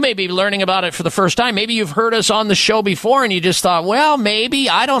 And you may be learning about it for the first time. Maybe you've heard us on the show before and you just thought, well, maybe,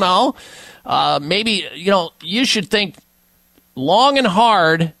 I don't know. Maybe, you should think long and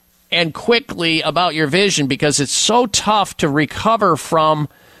hard and quickly about your vision, because it's so tough to recover from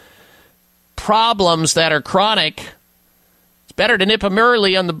problems that are chronic. It's better to nip them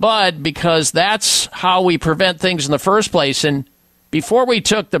early on the bud, because that's how we prevent things in the first place. And before we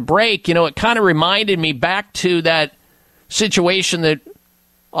took the break, it kind of reminded me back to that situation that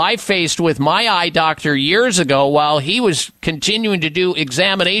I faced with my eye doctor years ago while he was continuing to do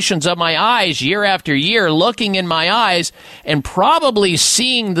examinations of my eyes year after year, looking in my eyes and probably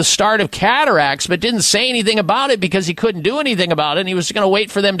seeing the start of cataracts, but didn't say anything about it because he couldn't do anything about it and he was going to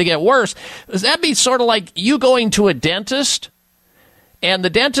wait for them to get worse. Does that be sort of like you going to a dentist and the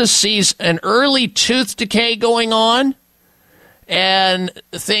dentist sees an early tooth decay going on and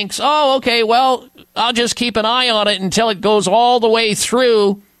thinks, oh, okay, well, I'll just keep an eye on it until it goes all the way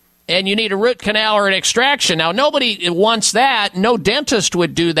through, and you need a root canal or an extraction. Now, nobody wants that. No dentist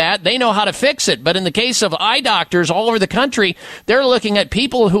would do that. They know how to fix it. But in the case of eye doctors all over the country, they're looking at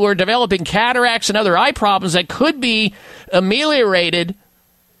people who are developing cataracts and other eye problems that could be ameliorated,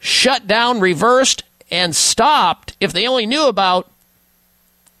 shut down, reversed, and stopped if they only knew about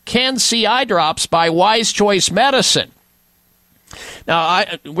Can-C eye drops by Wise Choice Medicine. Now,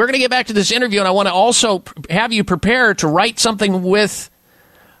 we're going to get back to this interview, and I want to also have you prepare to write something with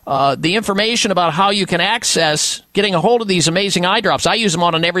the information about how you can access getting a hold of these amazing eye drops. I use them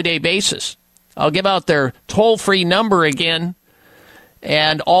on an everyday basis. I'll give out their toll-free number again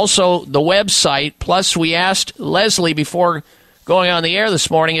and also the website. Plus, we asked Leslie before going on the air this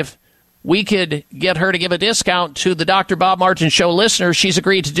morning if we could get her to give a discount to the Dr. Bob Martin Show listeners. She's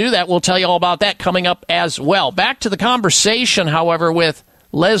agreed to do that. We'll tell you all about that coming up as well. Back to the conversation, however, with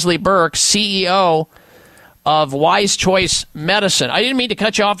Leslie Burke, CEO of Wise Choice Medicine. I didn't mean to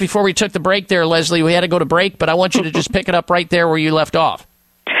cut you off before we took the break there, Leslie. We had to go to break, but I want you to just pick it up right there where you left off.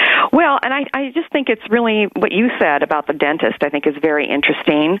 Well, and I just think it's really what you said about the dentist, I think is very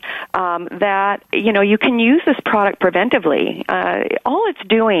interesting, that, you can use this product preventively. All it's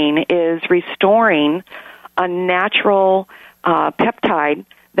doing is restoring a natural peptide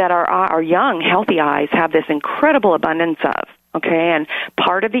that our young, healthy eyes have this incredible abundance of. Okay, and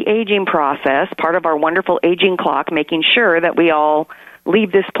part of the aging process, part of our wonderful aging clock, making sure that we all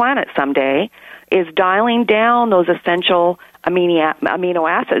leave this planet someday, is dialing down those essential amino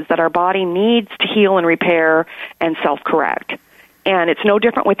acids that our body needs to heal and repair and self-correct. And it's no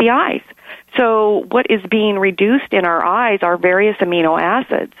different with the eyes. So what is being reduced in our eyes are various amino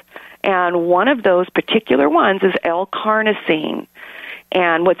acids. And one of those particular ones is L-carnosine.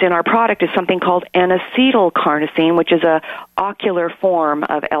 And what's in our product is something called N-acetylcarnosine, which is a ocular form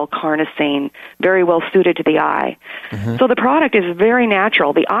of L-carnosine, very well suited to the eye. Mm-hmm. So the product is very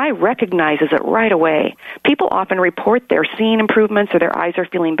natural. The eye recognizes it right away. People often report they're seeing improvements or their eyes are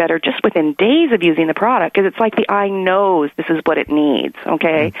feeling better just within days of using the product, because it's like the eye knows this is what it needs,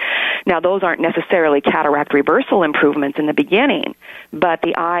 okay? Mm-hmm. Now, those aren't necessarily cataract reversal improvements in the beginning, but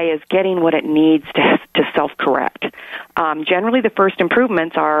the eye is getting what it needs to self-correct. Generally, the first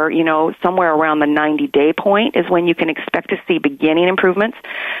improvements are, somewhere around the 90-day point is when you can expect to see beginning improvements.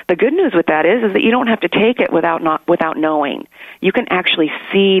 The good news with that is that you don't have to take it without knowing. You can actually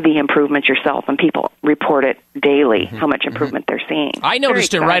see the improvements yourself, and people report it daily, how much improvement they're seeing. I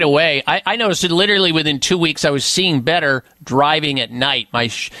noticed it right away. I noticed it literally within 2 weeks. I was seeing better driving at night.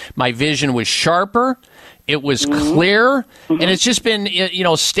 My vision was sharper. It was clear, and it's just been,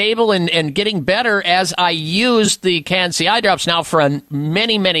 stable and getting better as I used the Can-C eye drops now for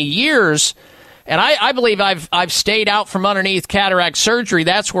many, many years. And I believe I've stayed out from underneath cataract surgery.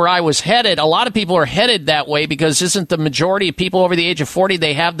 That's where I was headed. A lot of people are headed that way because isn't the majority of people over the age of 40,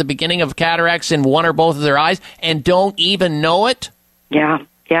 they have the beginning of cataracts in one or both of their eyes and don't even know it? Yeah.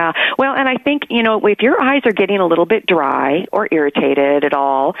 Yeah. Well, and I think, if your eyes are getting a little bit dry or irritated at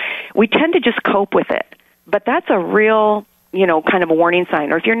all, we tend to just cope with it. But that's a real, kind of a warning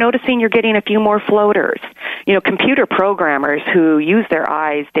sign. Or if you're noticing you're getting a few more floaters, computer programmers who use their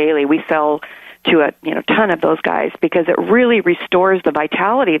eyes daily, we sell to a ton of those guys because it really restores the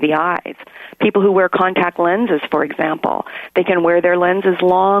vitality of the eyes. People who wear contact lenses, for example, they can wear their lenses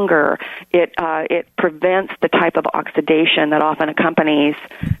longer. It prevents the type of oxidation that often accompanies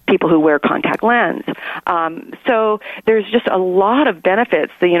people who wear contact lens. So there's just a lot of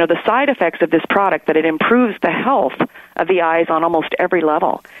benefits. The side effects of this product, that it improves the health of the eyes on almost every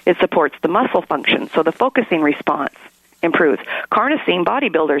level. It supports the muscle function, so the focusing response improves. Carnosine,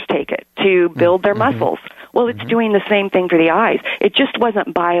 bodybuilders take it to build their muscles. Well, it's doing the same thing for the eyes. It just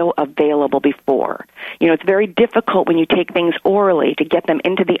wasn't bioavailable before. It's very difficult when you take things orally to get them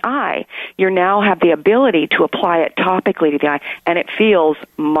into the eye. You now have the ability to apply it topically to the eye, and it feels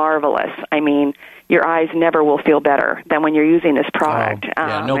marvelous. I mean, your eyes never will feel better than when you're using this product.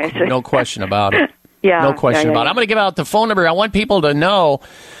 No question about it. Yeah, no question about it. I'm going to give out the phone number. I want people to know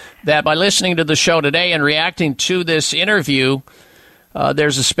that by listening to the show today and reacting to this interview,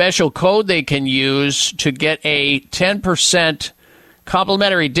 there's a special code they can use to get a 10%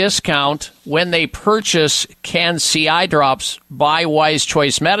 complimentary discount when they purchase Can-C eye drops by Wise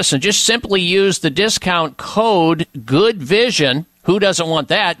Choice Medicine. Just simply use the discount code GOODVISION. Who doesn't want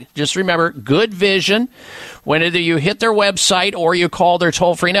that? Just remember, Good Vision, when either you hit their website or you call their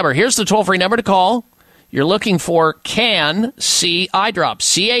toll-free number. Here's the toll-free number to call. You're looking for Can-C eye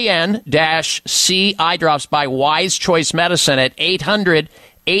drops, CAN-C eye drops by Wise Choice Medicine at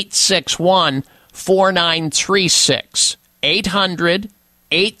 800-861-4936.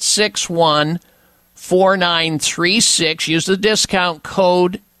 800-861-4936. Use the discount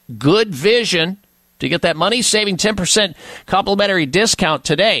code Good Vision to get that money-saving 10% complimentary discount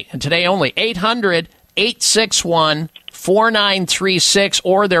today, and today only. 800-861-4936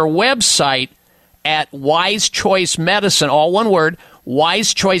 or their website at Wise Choice Medicine, all one word,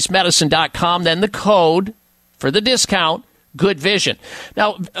 wisechoicemedicine.com, then the code for the discount, Good Vision.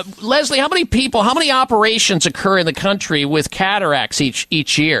 Now, Leslie, how many operations occur in the country with cataracts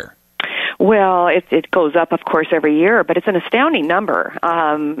each year? Well, it goes up, of course, every year, but it's an astounding number.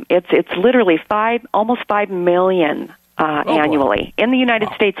 It's literally almost 5 million annually in the United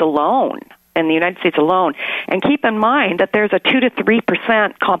States alone. And keep in mind that there's a 2 to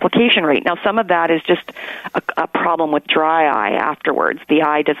 3% complication rate. Now, some of that is just a problem with dry eye afterwards. The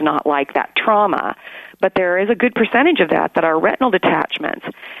eye does not like that trauma. But there is a good percentage of that are retinal detachments.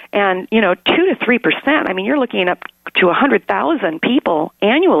 And, 2 to 3%, I mean, you're looking up to 100,000 people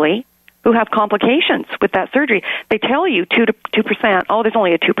annually who have complications with that surgery. They tell you 2%, there's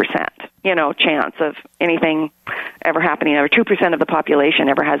only a 2%, chance of anything ever happening, or 2% of the population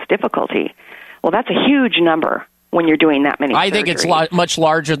ever has difficulty. Well, that's a huge number when you're doing that many surgeries. I think it's much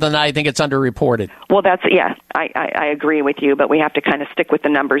larger than that. I think it's underreported. Well, I agree with you, but we have to kind of stick with the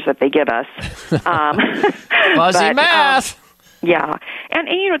numbers that they give us. Fuzzy math. Yeah, and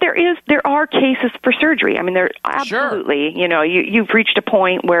there are cases for surgery. I mean, there absolutely. Sure. You've reached a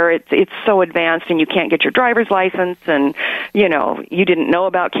point where it's so advanced and you can't get your driver's license, and you didn't know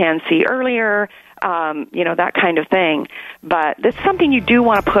about CanC earlier. That kind of thing. But it's something you do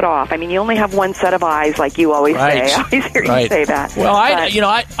want to put off. I mean, you only have one set of eyes, like you always say. I always hear you say that. Well,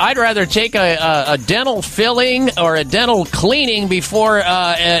 I'd rather take a dental filling or a dental cleaning before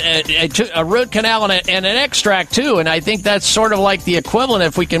a root canal and an extract too. And I think that's sort of like the equivalent,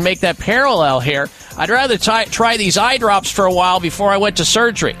 if we can make that parallel here. I'd rather try these eye drops for a while before I went to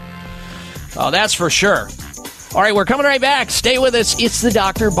surgery. Oh, that's for sure. All right, we're coming right back. Stay with us. It's the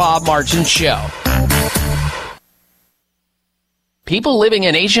Dr. Bob Martin Show. People living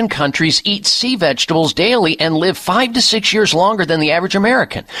in Asian countries eat sea vegetables daily and live 5 to 6 years longer than the average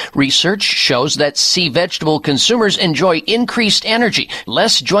American. Research shows that sea vegetable consumers enjoy increased energy,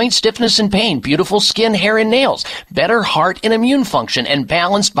 less joint stiffness and pain, beautiful skin, hair, and nails, better heart and immune function, and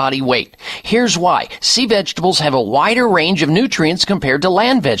balanced body weight. Here's why. Sea vegetables have a wider range of nutrients compared to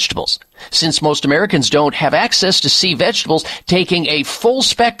land vegetables. Since most Americans don't have access to sea vegetables, taking a full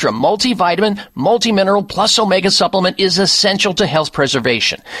spectrum multivitamin, multimineral plus omega supplement is essential to health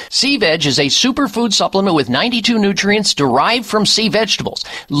preservation. Sea Veg is a superfood supplement with 92 nutrients derived from sea vegetables.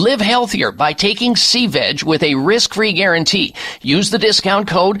 Live healthier by taking Sea Veg with a risk-free guarantee. Use the discount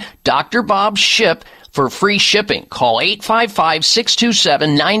code Dr. Bob SHIP for free shipping. Call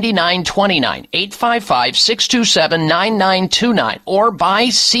 855-627-9929, 855-627-9929, or buy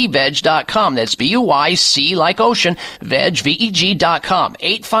SeaVeg.com. That's B-U-Y-C like ocean, veg, V-E-G.com,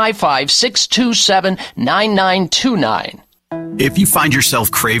 855-627-9929. If you find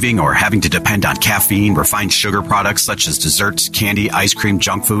yourself craving or having to depend on caffeine, refined sugar products such as desserts, candy, ice cream,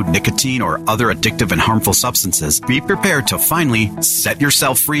 junk food, nicotine, or other addictive and harmful substances, be prepared to finally set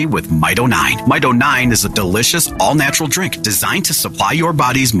yourself free with Mito 9. Mito 9 is a delicious, all-natural drink designed to supply your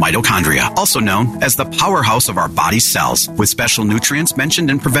body's mitochondria, also known as the powerhouse of our body's cells, with special nutrients mentioned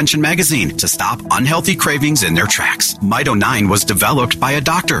in Prevention Magazine to stop unhealthy cravings in their tracks. Mito 9 was developed by a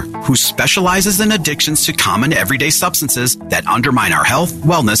doctor who specializes in addictions to common everyday substances that undermine our health,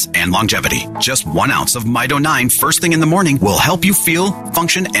 wellness, and longevity. Just 1 ounce of Mito 9 first thing in the morning will help you feel,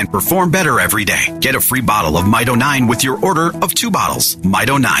 function, and perform better every day. Get a free bottle of Mito 9 with your order of 2 bottles.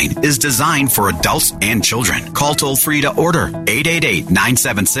 Mito 9 is designed for adults and children. Call toll-free to order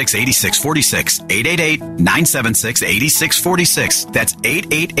 888-976-8646. 888-976-8646. That's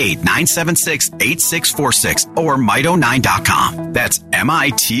 888-976-8646 or Mito9.com. That's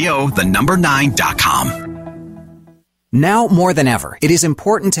MITO, the number 9.com. Now more than ever, it is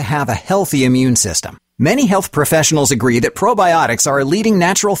important to have a healthy immune system. Many health professionals agree that probiotics are a leading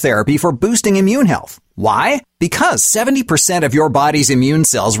natural therapy for boosting immune health. Why? Because 70% of your body's immune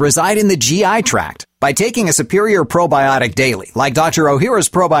cells reside in the GI tract. By taking a superior probiotic daily, like Dr. Ohhira's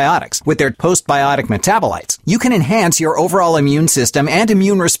probiotics, with their postbiotic metabolites, you can enhance your overall immune system and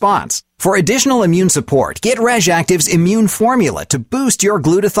immune response. For additional immune support, get RegActive's immune formula to boost your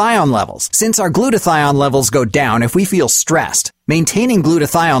glutathione levels, since our glutathione levels go down if we feel stressed. Maintaining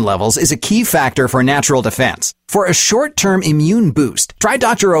glutathione levels is a key factor for natural defense. For a short-term immune boost, try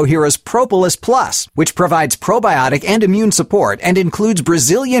Dr. Ohhira's Propolis Plus, which provides probiotic and immune support and includes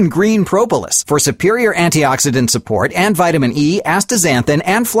Brazilian green propolis for superior antioxidant support and vitamin E, astaxanthin,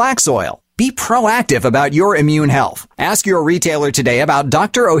 and flax oil. Be proactive about your immune health. Ask your retailer today about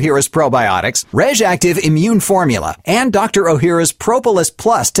Dr. Ohhira's probiotics, Reg Active Immune Formula, and Dr. Ohhira's Propolis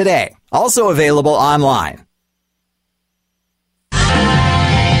Plus today. Also available online.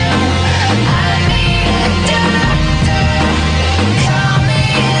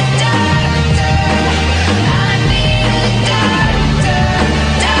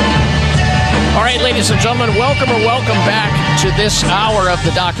 All right, ladies and gentlemen, welcome back to this hour of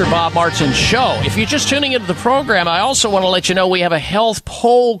the Dr. Bob Martin Show. If you're just tuning into the program, I also want to let you know we have a health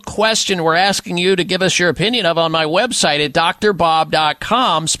poll question we're asking you to give us your opinion of on my website at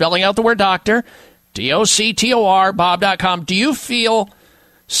drbob.com, spelling out the word doctor, D-O-C-T-O-R, bob.com. Do you feel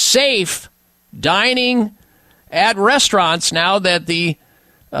safe dining at restaurants now that the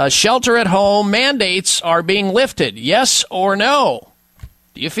shelter-at-home mandates are being lifted? Yes or no?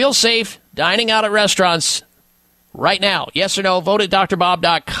 Do you feel safe dining out at restaurants right now? Yes or no? Vote at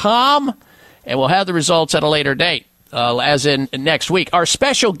drbob.com, and we'll have the results at a later date, as in next week. Our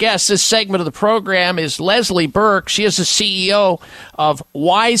special guest this segment of the program is Leslie Burke. She is the CEO of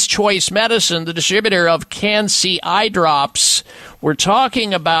Wise Choice Medicine, the distributor of Can-C eye drops. We're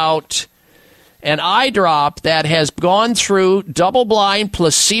talking about an eye drop that has gone through double-blind,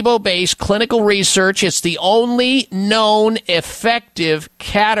 placebo-based clinical research. It's the only known effective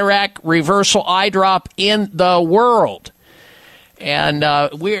cataract reversal eye drop in the world. And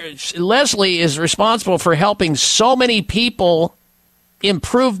Leslie is responsible for helping so many people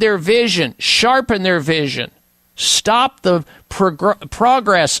improve their vision, sharpen their vision, stop the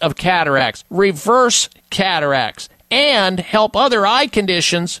progress of cataracts, reverse cataracts, and help other eye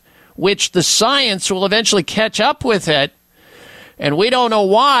conditions which the science will eventually catch up with it. And we don't know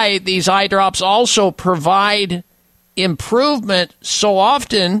why these eye drops also provide improvement so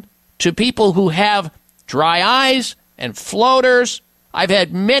often to people who have dry eyes and floaters. I've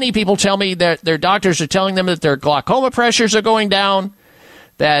had many people tell me that their doctors are telling them that their glaucoma pressures are going down,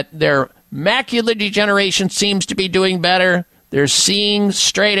 that their macular degeneration seems to be doing better. They're seeing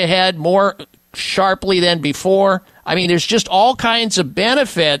straight ahead more sharply than before. I mean, there's just all kinds of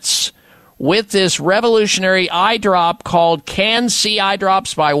benefits with this revolutionary eye drop called Can-C eye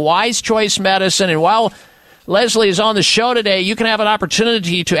drops by Wise Choice Medicine. And while Leslie is on the show today, you can have an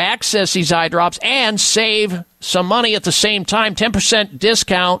opportunity to access these eye drops and save some money at the same time. 10%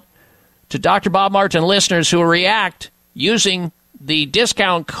 discount to Dr. Bob Martin listeners who will react using the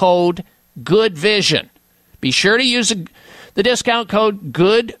discount code GOODVISION. Be sure to use the discount code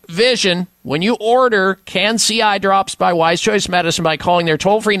GOODVISION when you order Can-C eye drops by Wise Choice Medicine by calling their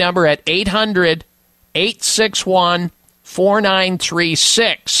toll-free number at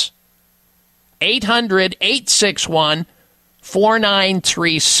 800-861-4936.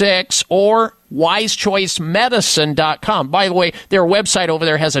 800-861-4936 or wisechoicemedicine.com. By the way, their website over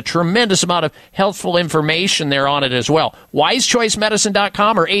there has a tremendous amount of helpful information there on it as well.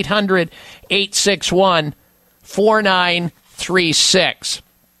 wisechoicemedicine.com or 800-861-4936.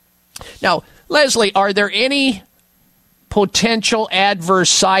 Now, Leslie, are there any potential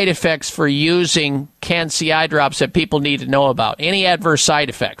adverse side effects for using Can-C eye drops that people need to know about? Any adverse side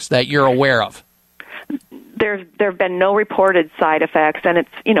effects that you're aware of? There have been no reported side effects, and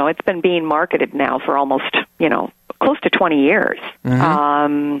it's been being marketed now for almost close to 20 years.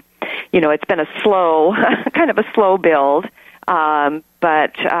 Mm-hmm. It's been a slow kind of a slow build,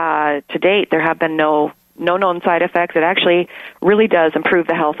 but to date there have been no known side effects. It actually really does improve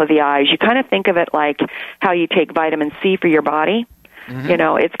the health of the eyes. You kind of think of it like how you take vitamin C for your body.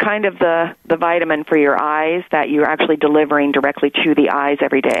 Mm-hmm. It's kind of the vitamin for your eyes that you're actually delivering directly to the eyes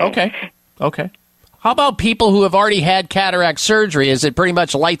every day. Okay. How about people who have already had cataract surgery? Is it pretty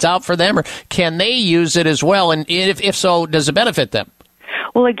much lights out for them, or can they use it as well? And if so, does it benefit them?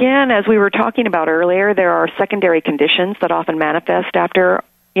 Well, again, as we were talking about earlier, there are secondary conditions that often manifest after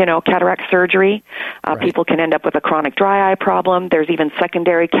cataract surgery. Right. People can end up with a chronic dry eye problem. There's even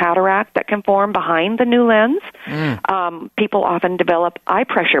secondary cataract that can form behind the new lens. People often develop eye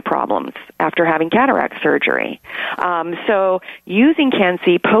pressure problems after having cataract surgery. So using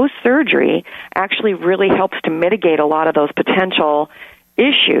Can-C post-surgery actually really helps to mitigate a lot of those potential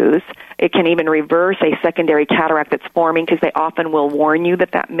issues. It can even reverse a secondary cataract that's forming, because they often will warn you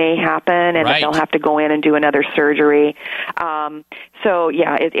that may happen, and that they'll have to go in and do another surgery.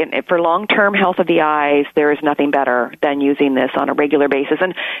 For long-term health of the eyes, there is nothing better than using this on a regular basis.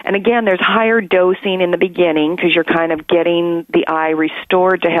 And again, there's higher dosing in the beginning, because you're kind of getting the eye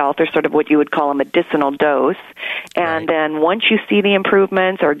restored to health, or sort of what you would call a medicinal dose. And then once you see the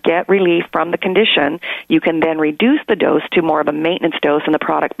improvements or get relief from the condition, you can then reduce the dose to more of a maintenance dose, and the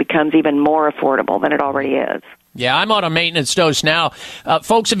product becomes even more affordable than it already is. Yeah, I'm on a maintenance dose now.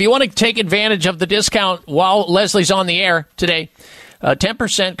 Folks, if you want to take advantage of the discount while Leslie's on the air today,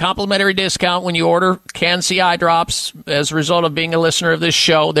 10% complimentary discount when you order Can-C eye drops as a result of being a listener of this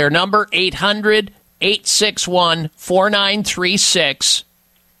show. Their number, 800-861-4936,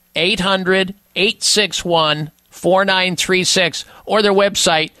 800-861-4936, or their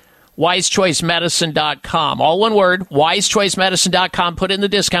website, wisechoicemedicine.com. All one word, wisechoicemedicine.com. Put in the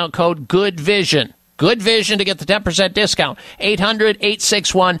discount code GOODVISION. Good Vision to get the 10% discount.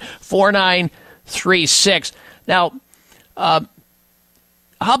 800-861-4936. Now, how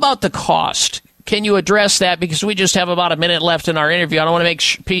about the cost? Can you address that? Because we just have about a minute left in our interview. I want to make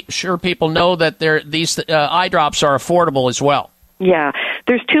sure people know that these eye drops are affordable as well. Yeah,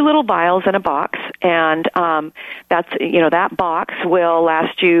 there's 2 little vials in a box, and that box will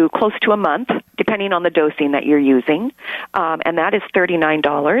last you close to a month, depending on the dosing that you're using, and that is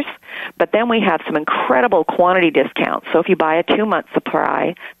 $39. But then we have some incredible quantity discounts. So if you buy a 2-month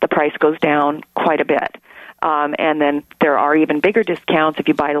supply, the price goes down quite a bit. And then there are even bigger discounts if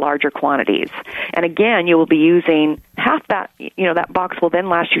you buy larger quantities. And again, you will be using half that. That box will then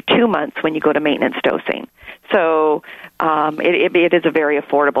last you 2 months when you go to maintenance dosing. So it is a very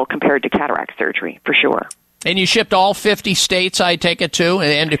affordable compared to cataract surgery, for sure. And you shipped all 50 states, I take it, too,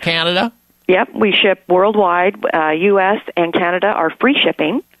 and to Canada? Yep, we ship worldwide. U.S. and Canada are free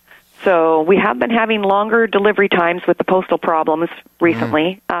shipping. So we have been having longer delivery times with the postal problems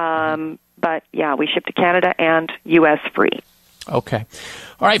recently. But, yeah, we ship to Canada and U.S. free. Okay.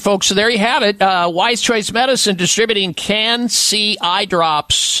 All right, folks, so there you have it. Wise Choice Medicine distributing Can-C eye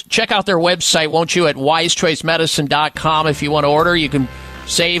drops. Check out their website, won't you, at wisechoicemedicine.com. If you want to order, you can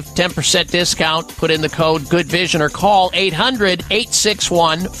save 10% discount. Put in the code GOODVISION or call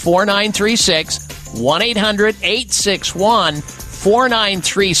 800-861-4936,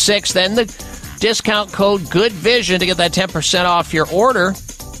 1-800-861-4936. Then the discount code GOODVISION to get that 10% off your order.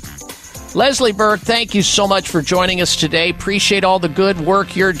 Leslie Burke, thank you so much for joining us today. Appreciate all the good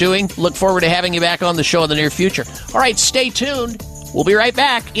work you're doing. Look forward to having you back on the show in the near future. All right, stay tuned. We'll be right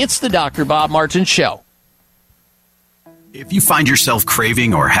back. It's the Dr. Bob Martin Show. If you find yourself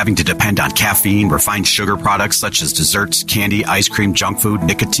craving or having to depend on caffeine, refined sugar products such as desserts, candy, ice cream, junk food,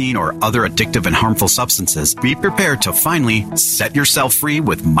 nicotine, or other addictive and harmful substances, be prepared to finally set yourself free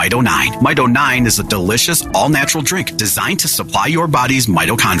with Mito 9. Mito 9 is a delicious, all-natural drink designed to supply your body's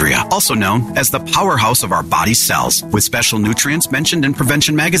mitochondria, also known as the powerhouse of our body's cells, with special nutrients mentioned in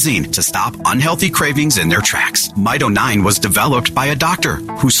Prevention Magazine to stop unhealthy cravings in their tracks. Mito 9 was developed by a doctor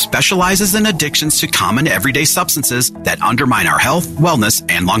who specializes in addictions to common everyday substances that undermine our health, wellness,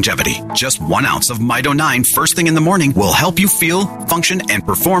 and longevity. Just 1 ounce of Mito 9 first thing in the morning will help you feel, function, and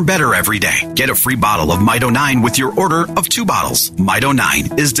perform better every day. Get a free bottle of Mito 9 with your order of 2 bottles. Mito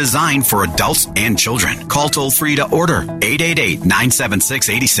 9 is designed for adults and children. Call toll-free to order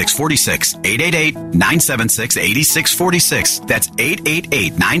 888-976-8646. 888-976-8646. That's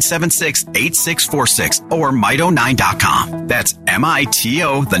 888-976-8646 or Mito9.com. That's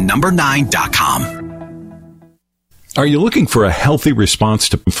MITO, the number 9.com. Are you looking for a healthy response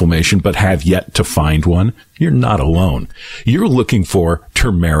to inflammation but have yet to find one? You're not alone. You're looking for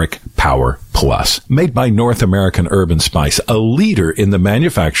Turmeric Power Plus, made by North American Herb & Spice, a leader in the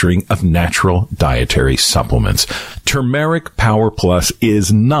manufacturing of natural dietary supplements. Turmeric Power Plus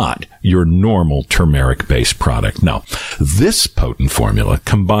is not your normal turmeric-based product. No, this potent formula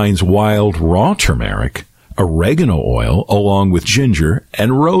combines wild raw turmeric, oregano oil, along with ginger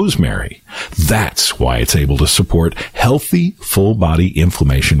and rosemary. That's why it's able to support healthy, full-body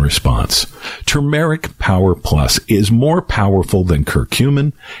inflammation response. Turmeric Power Plus is more powerful than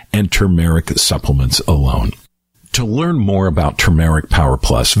curcumin and turmeric supplements alone. To learn more about Turmeric Power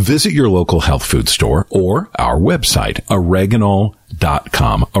Plus, visit your local health food store or our website,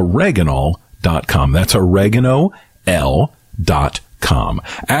 oreganol.com. Oreganol.com. That's oregano.com.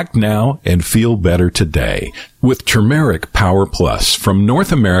 Act now and feel better today with Turmeric Power Plus from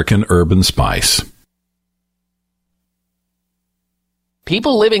North American Herb & Spice.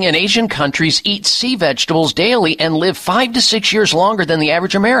 People living in Asian countries eat sea vegetables daily and live 5 to 6 years longer than the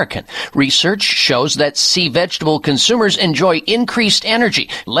average American. Research shows that sea vegetable consumers enjoy increased energy,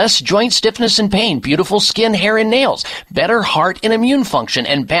 less joint stiffness and pain, beautiful skin, hair, and nails, better heart and immune function,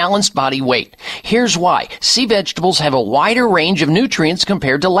 and balanced body weight. Here's why. Sea vegetables have a wider range of nutrients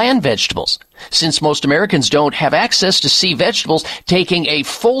compared to land vegetables. Since most Americans don't have access to sea vegetables, taking a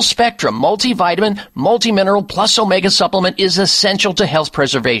full spectrum multivitamin, multimineral plus omega supplement is essential to health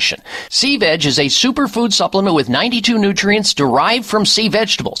preservation. Sea Veg is a superfood supplement with 92 nutrients derived from sea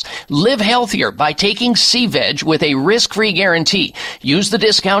vegetables. Live healthier by taking Sea Veg with a risk-free guarantee. Use the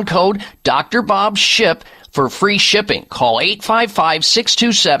discount code Dr. Bob SHIP For free shipping, call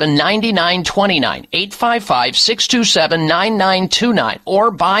 855-627-9929, 855-627-9929,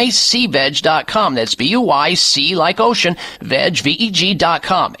 or buycveg.com. That's B-U-Y-C like ocean, veg,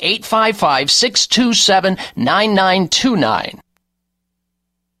 V-E-G.com, 855-627-9929.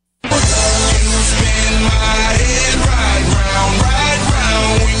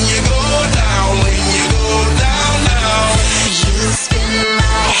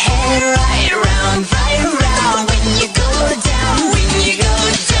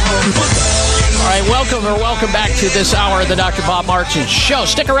 Welcome back to this hour of the Dr. Bob Martin Show.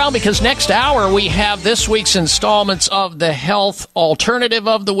 Stick around because next hour we have this week's installments of the Health Alternative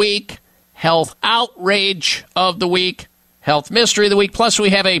of the Week, Health Outrage of the Week, Health Mystery of the Week, plus we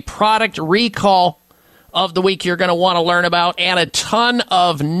have a product recall of the week you're going to want to learn about, and a ton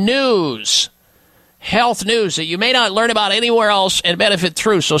of news, health news that you may not learn about anywhere else and benefit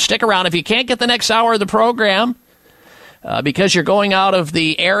through. So stick around. If you can't get the next hour of the program, because you're going out of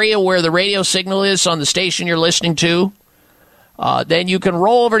the area where the radio signal is on the station you're listening to, then you can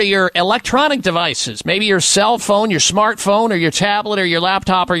roll over to your electronic devices, maybe your cell phone, your smartphone, or your tablet, or your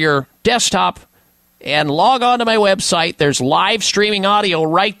laptop, or your desktop, and log on to my website. There's live streaming audio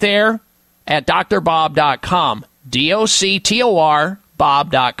right there at drbob.com, D-O-C-T-O-R,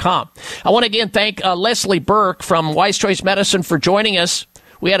 Bob.com. I want to again thank Leslie Burke from Wise Choice Medicine for joining us.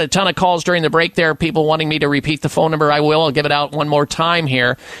 We had a ton of calls during the break there, people wanting me to repeat the phone number. I'll give it out one more time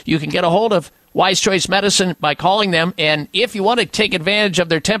here. You can get a hold of Wise Choice Medicine by calling them, and if you want to take advantage of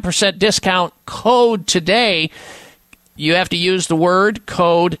their 10% discount code today, you have to use the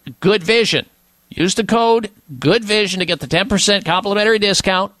code GoodVision. Use the code GoodVision to get the 10% complimentary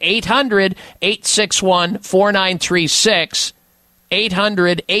discount, 800-861-4936,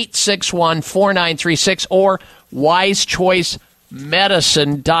 800-861-4936, or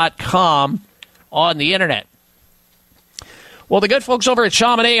wisechoicemedicine.com on the internet. Well, the good folks over at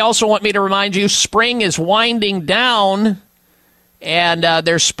Chamonix also want me to remind you spring is winding down, and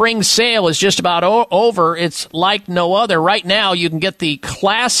their spring sale is just about over. It's like no other. Right now, you can get the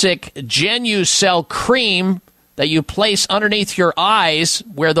classic Genucel cream that you place underneath your eyes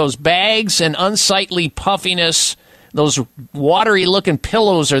where those bags and unsightly puffiness, those watery-looking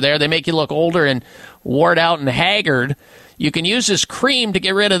pillows are there. They make you look older and worn out and haggard. You can use this cream to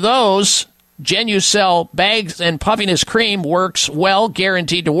get rid of those. Genucel bags and puffiness cream works well,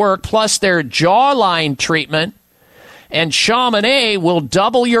 guaranteed to work, plus their jawline treatment. And Chamonix will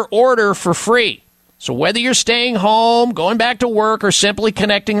double your order for free. So whether you're staying home, going back to work, or simply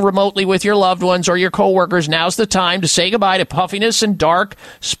connecting remotely with your loved ones or your coworkers, now's the time to say goodbye to puffiness and dark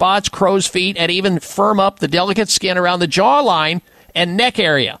spots, crow's feet, and even firm up the delicate skin around the jawline and neck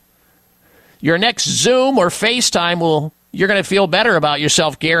area. Your next Zoom or FaceTime you're going to feel better about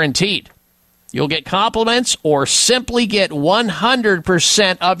yourself, guaranteed. You'll get compliments or simply get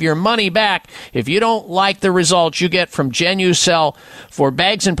 100% of your money back if you don't like the results you get from Genucel for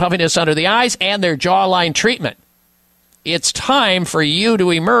bags and puffiness under the eyes and their jawline treatment. It's time for you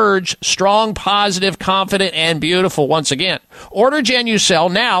to emerge strong, positive, confident, and beautiful once again. Order Genucel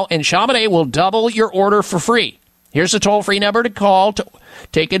now, and Chamonix will double your order for free. Here's a toll-free number to call to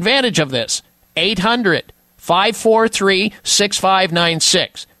take advantage of this.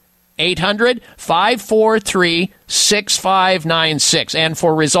 800-543-6596. 800-543-6596. And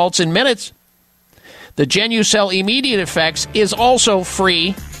for results in minutes, the Genucel Immediate Effects is also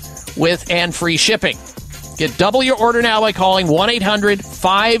free and free shipping. Get double your order now by calling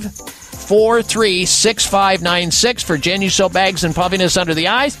 1-800-543-6596 for Genucel bags and puffiness under the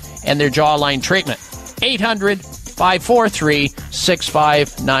eyes and their jawline treatment.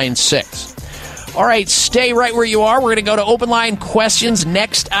 800-543-6596. All right, stay right where you are. We're going to go to open line questions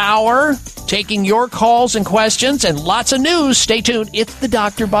next hour, taking your calls and questions and lots of news. Stay tuned. It's the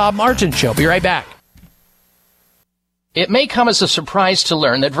Dr. Bob Martin Show. Be right back. It may come as a surprise to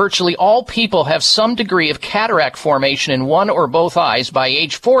learn that virtually all people have some degree of cataract formation in one or both eyes by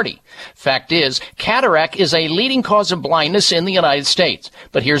age 40. Fact is, cataract is a leading cause of blindness in the United States.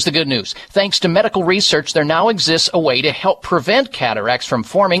 But here's the good news. Thanks to medical research, there now exists a way to help prevent cataracts from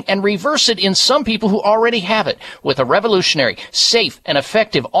forming and reverse it in some people who already have it with a revolutionary, safe, and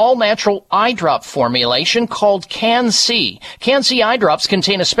effective all-natural eye drop formulation called Can-C. Can-C eye drops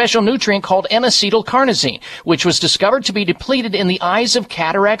contain a special nutrient called N-acetylcarnosine, which was discovered reported to be depleted in the eyes of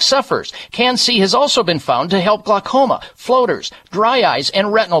cataract sufferers. CanC has also been found to help glaucoma, floaters, dry eyes,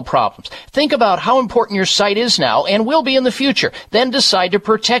 and retinal problems. Think about how important your sight is now and will be in the future. Then decide to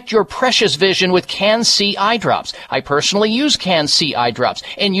protect your precious vision with CanC eye drops. I personally use CanC eye drops,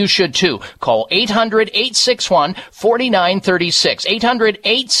 and you should too. Call 800-861-4936.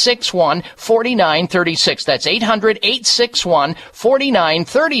 800-861-4936. That's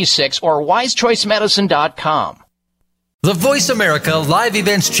 800-861-4936 or wisechoicemedicine.com. The Voice America Live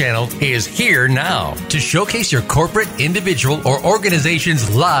Events channel is here now to showcase your corporate, individual, or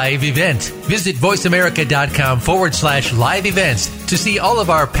organization's live event. Visit voiceamerica.com/live events to see all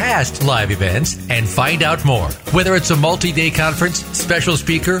of our past live events and find out more. Whether it's a multi-day conference, special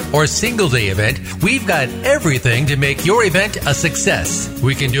speaker, or single-day event, we've got everything to make your event a success.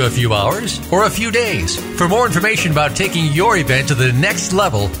 We can do a few hours or a few days. For more information about taking your event to the next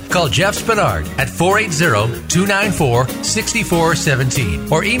level, call Jeff Spinard at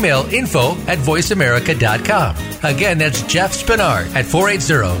 480-294-6417 or email info@voiceamerica.com. Again, that's Jeff Spinard at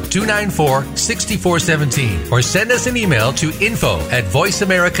 480-294-6417 or send us an email to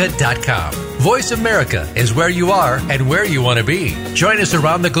info@voiceamerica.com. Voice America is where you are and where you want to be. Join us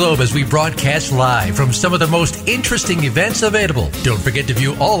around the globe as we broadcast live from some of the most interesting events available. Don't forget to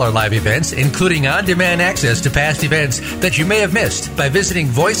view all our live events, including on-demand access to past events that you may have missed by visiting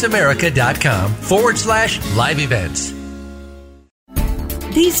voiceamerica.com/live events.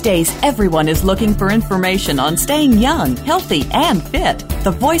 These days, everyone is looking for information on staying young, healthy, and fit.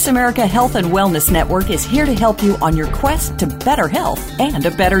 The Voice America Health and Wellness Network is here to help you on your quest to better health and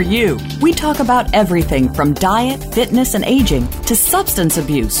a better you. We talk about everything from diet, fitness, and aging to substance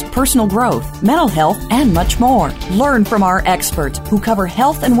abuse, personal growth, mental health, and much more. Learn from our experts who cover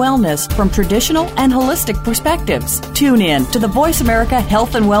health and wellness from traditional and holistic perspectives. Tune in to the Voice America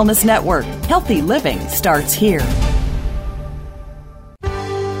Health and Wellness Network. Healthy living starts here.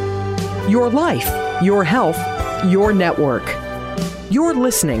 Your life, your health, your network. You're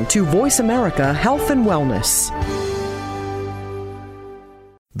listening to Voice America Health and Wellness.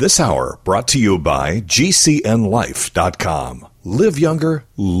 This hour brought to you by GCNlife.com. Live younger,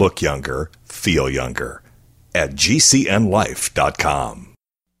 look younger, feel younger. At GCNlife.com.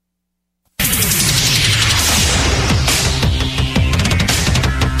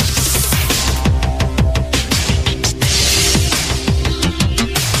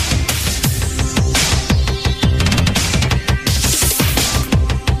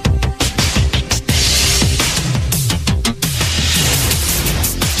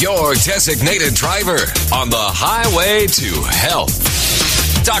 Your designated driver on the highway to health.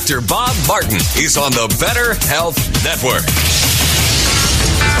 Dr. Bob Martin is on the Better Health Network.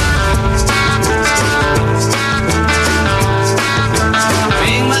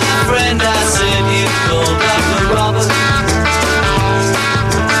 Being my friend, I said you'd call Dr. Robert.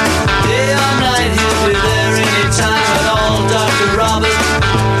 Day or night, he'll be there anytime at all. Dr. Robert,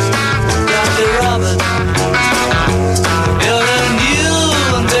 Dr. Robert. You're a new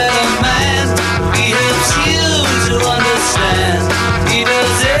and better man. He helps you to understand. He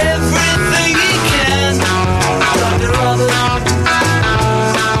does everything he can. Dr. Robert.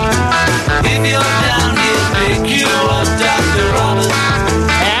 If you're down, he'll pick you up. Dr. Robert.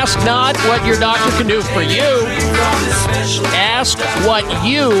 Ask not what your doctor can do for you. Ask what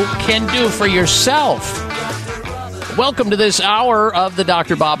you can do for yourself. Welcome to this hour of the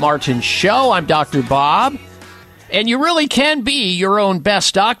Dr. Bob Martin Show. I'm Dr. Bob. And you really can be your own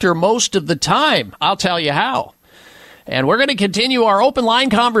best doctor most of the time. I'll tell you how. And we're going to continue our open line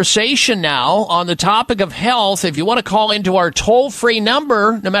conversation now on the topic of health. If you want to call into our toll-free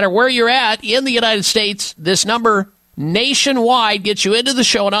number, no matter where you're at in the United States, this number nationwide gets you into the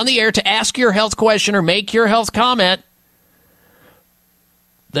show and on the air to ask your health question or make your health comment.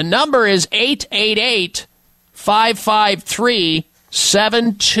 The number is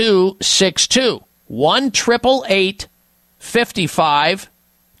 888-553-7262. 1-888-55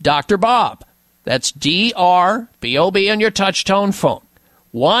 Dr. Bob. That's D-R-B-O-B on your touch tone phone.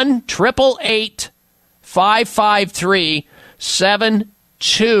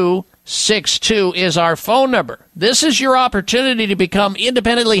 1-888-553-7262 is our phone number. This is your opportunity to become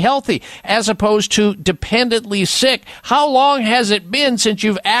independently healthy as opposed to dependently sick. How long has it been since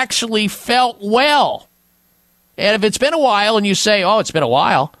you've actually felt well? And if it's been a while and you say, oh, it's been a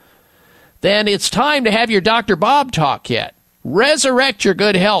while, then it's time to have your Dr. Bob talk yet. Resurrect your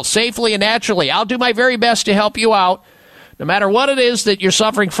good health safely and naturally. I'll do my very best to help you out, no matter what it is that you're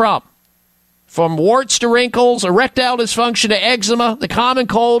suffering from. From warts to wrinkles, erectile dysfunction to eczema, the common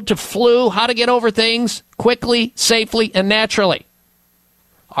cold to flu, how to get over things quickly, safely, and naturally.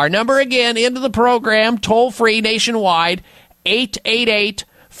 Our number again into the program, toll-free nationwide,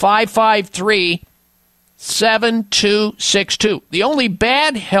 888-553-7262. The only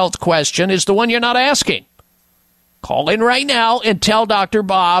bad health question is the one you're not asking. Call in right now and tell Dr.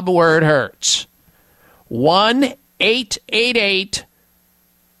 Bob where it hurts.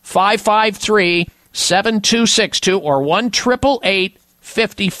 1-888-553-7262 or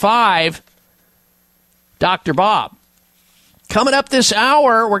 1-888-55 Dr. Bob. Coming up this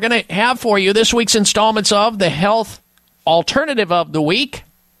hour, we're going to have for you this week's installments of the Health Alternative of the Week,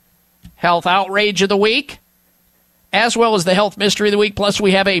 Health Outrage of the Week, as well as the Health Mystery of the Week. Plus,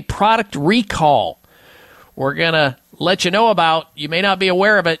 we have a product recall we're going to let you know about. You may not be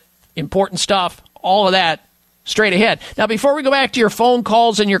aware of it. Important stuff. All of that straight ahead. Now, before we go back to your phone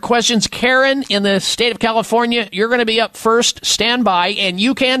calls and your questions, Karen in the state of California, you're going to be up first. Stand by, and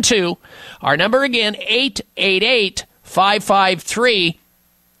you can too. Our number again,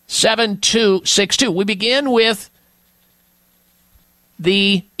 888-553-7262. We begin with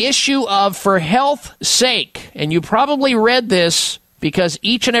the issue of for health's sake. And you probably read this because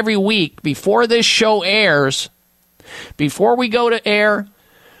each and every week before this show airs, before we go to air,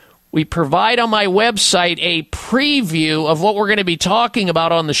 we provide on my website a preview of what we're going to be talking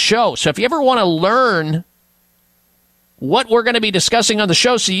about on the show. So if you ever want to learn what we're going to be discussing on the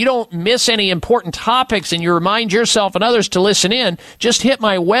show so you don't miss any important topics and you remind yourself and others to listen in, just hit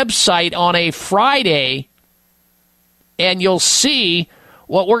my website on a Friday and you'll see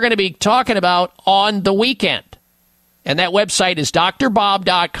what we're going to be talking about on the weekend. And that website is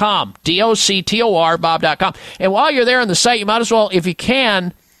drbob.com, D-O-C-T-O-R, bob.com. And while you're there on the site, you might as well, if you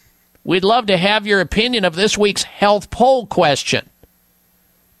can, we'd love to have your opinion of this week's health poll question.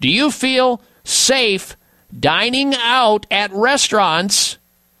 Do you feel safe dining out at restaurants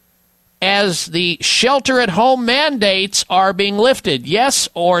as the shelter-at-home mandates are being lifted? Yes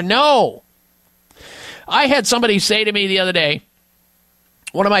or no? I had somebody say to me the other day,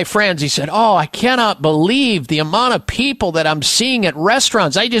 one of my friends, he said, "Oh, I cannot believe the amount of people that I'm seeing at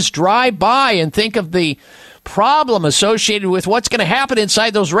restaurants. I just drive by and think of the problem associated with what's going to happen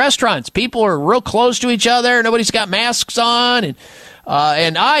inside those restaurants. People are real close to each other. Nobody's got masks on,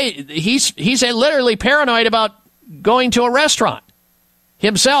 he's literally paranoid about going to a restaurant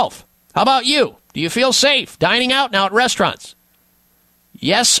himself. How about you? Do you feel safe dining out now at restaurants?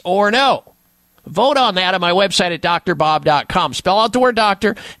 Yes or no? Vote on that on my website at drbob.com. Spell out the word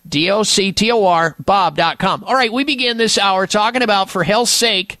doctor, D-O-C-T-O-R, bob.com. All right, we begin this hour talking about, for health's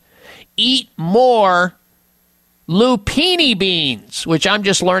sake, eat more lupini beans, which I'm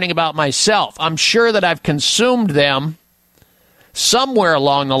just learning about myself. I'm sure that I've consumed them somewhere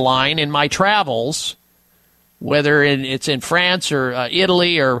along the line in my travels, whether it's in France or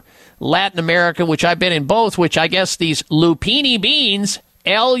Italy or Latin America, which I've been in both, which I guess these lupini beans,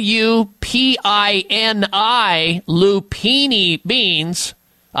 L-U-P-I-N-I, lupini beans.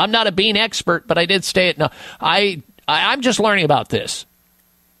 I'm not a bean expert, but I did stay at... No, I'm just learning about this.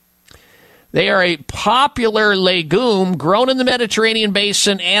 They are a popular legume grown in the Mediterranean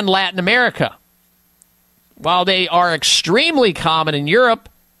basin and Latin America. While they are extremely common in Europe,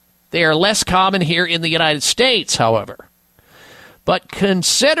 they are less common here in the United States, however. But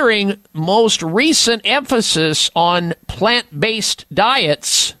considering most recent emphasis on plant-based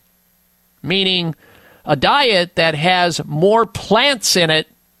diets, meaning a diet that has more plants in it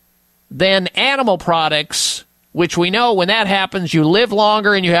than animal products, which we know when that happens, you live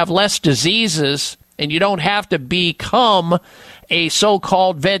longer and you have less diseases, and you don't have to become a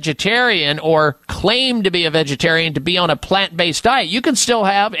so-called vegetarian or claim to be a vegetarian to be on a plant-based diet. You can still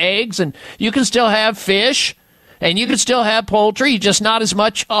have eggs, and you can still have fish, and you can still have poultry, just not as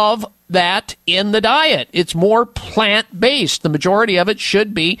much of that in the diet. It's more plant-based. The majority of it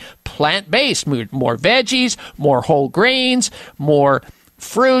should be plant-based. More veggies, more whole grains, more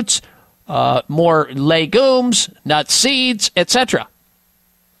fruits, more legumes, nuts, seeds, etc.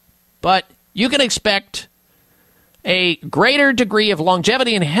 But you can expect a greater degree of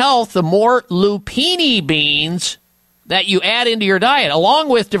longevity and health the more lupini beans that you add into your diet. Along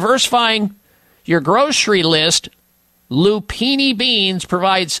with diversifying your grocery list, lupini beans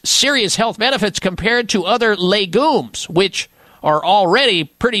provides serious health benefits compared to other legumes, which are already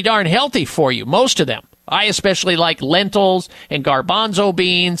pretty darn healthy for you, most of them. I especially like lentils and garbanzo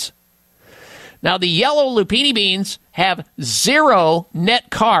beans. Now, the yellow lupini beans have 0 net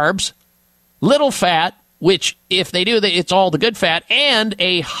carbs, little fat, which if they do, it's all the good fat, and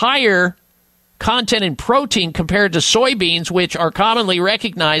a higher content in protein compared to soybeans, which are commonly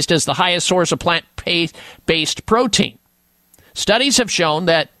recognized as the highest source of plant-based protein. Studies have shown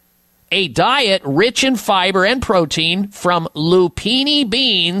that A diet rich in fiber and protein from lupini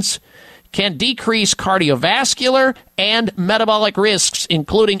beans can decrease cardiovascular and metabolic risks,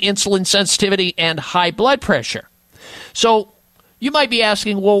 including insulin sensitivity and high blood pressure. So you might be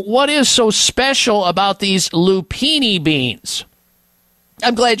asking, well, what is so special about these lupini beans?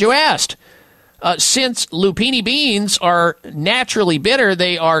 I'm glad you asked. Since lupini beans are naturally bitter,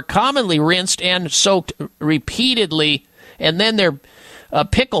 they are commonly rinsed and soaked repeatedly, and then they're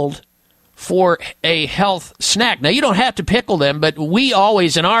pickled for a health snack. Now, you don't have to pickle them, but we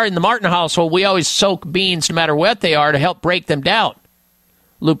always, in the Martin household, we always soak beans no matter what they are to help break them down.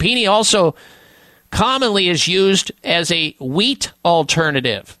 Lupini also commonly is used as a wheat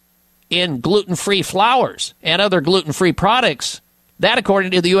alternative in gluten-free flours and other gluten-free products. That, according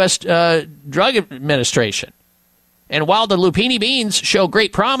to the U.S. Drug Administration. And while the lupini beans show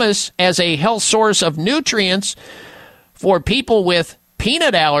great promise as a health source of nutrients for people with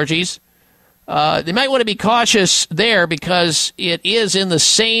peanut allergies, they might want to be cautious there because it is in the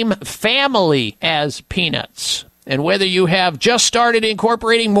same family as peanuts. And whether you have just started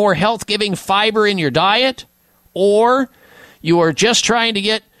incorporating more health-giving fiber in your diet, or you are just trying to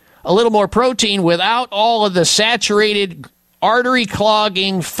get a little more protein without all of the saturated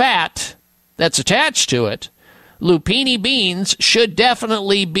artery-clogging fat that's attached to it, lupini beans should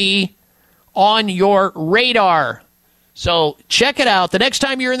definitely be on your radar. So check it out. The next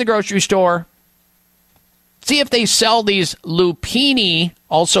time you're in the grocery store, see if they sell these lupini,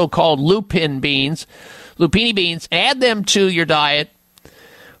 also called lupin beans, lupini beans. Add them to your diet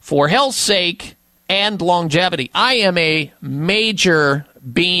for health's sake and longevity. I am a major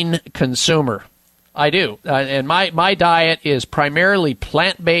bean consumer. I do. And my diet is primarily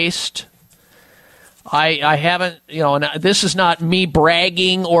plant-based. I haven't, and this is not me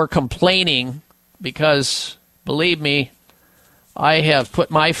bragging or complaining because, believe me, I have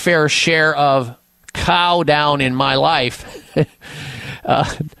put my fair share of cow down in my life.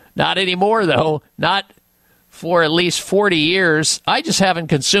 Not anymore, though. Not for at least 40 years. I just haven't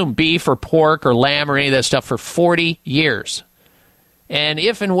consumed beef or pork or lamb or any of that stuff for 40 years. And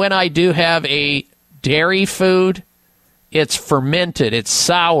if and when I do have a dairy food, it's fermented, it's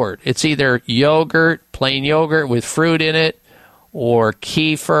soured. It's either yogurt, plain yogurt with fruit in it, or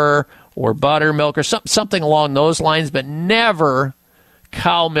kefir, or buttermilk, or something along those lines, but never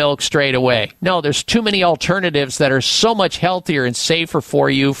cow milk straight away. No, there's too many alternatives that are so much healthier and safer for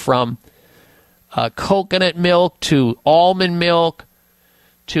you, from coconut milk to almond milk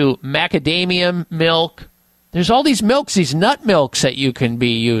to macadamia milk. There's all these milks, these nut milks that you can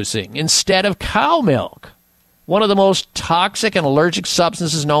be using instead of cow milk. One of the most toxic and allergic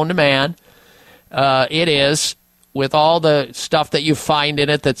substances known to man. It is, with all the stuff that you find in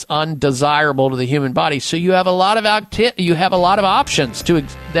it that's undesirable to the human body. So you have a lot of options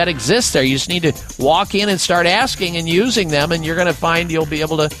that exist there. You just need to walk in and start asking and using them, and you're going to find you'll be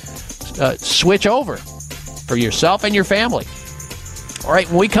able to switch over for yourself and your family. All right,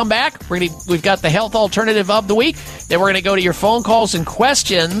 when we come back, we've got the health alternative of the week. Then we're going to go to your phone calls and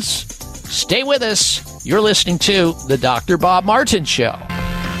questions. Stay with us. You're listening to The Dr. Bob Martin Show.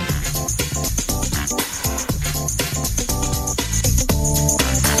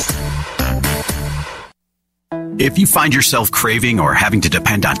 If you find yourself craving or having to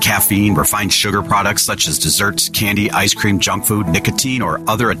depend on caffeine, refined sugar products such as desserts, candy, ice cream, junk food, nicotine, or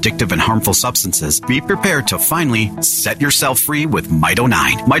other addictive and harmful substances, be prepared to finally set yourself free with Mito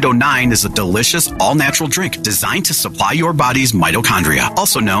 9. Mito 9 is a delicious, all-natural drink designed to supply your body's mitochondria,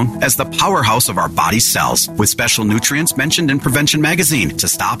 also known as the powerhouse of our body's cells, with special nutrients mentioned in Prevention Magazine to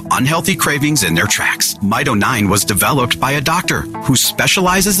stop unhealthy cravings in their tracks. Mito 9 was developed by a doctor who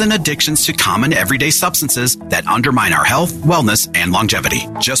specializes in addictions to common everyday substances that undermine our health, wellness, and longevity.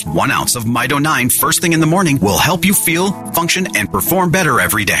 Just 1 ounce of Mito 9 first thing in the morning will help you feel, function, and perform better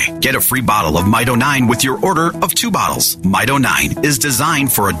every day. Get a free bottle of Mito 9 with your order of 2 bottles. Mito 9 is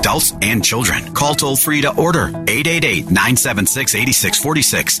designed for adults and children. Call toll-free to order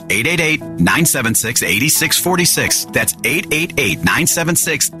 888-976-8646. 888-976-8646. That's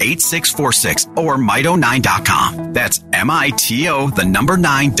 888-976-8646 or Mito9.com. That's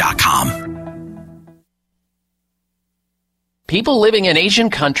MITO9.com. People living in Asian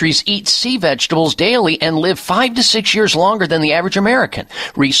countries eat sea vegetables daily and live 5 to 6 years longer than the average American.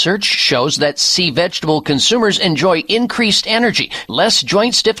 Research shows that sea vegetable consumers enjoy increased energy, less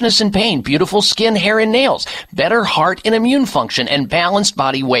joint stiffness and pain, beautiful skin, hair, and nails, better heart and immune function, and balanced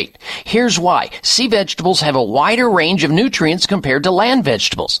body weight. Here's why. Sea vegetables have a wider range of nutrients compared to land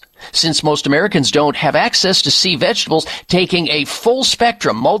vegetables. Since most Americans don't have access to C vegetables, taking a full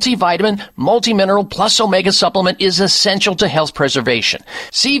spectrum multivitamin, multimineral plus omega supplement is essential to health preservation.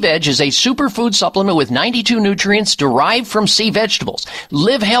 C Veg is a superfood supplement with 92 nutrients derived from C vegetables.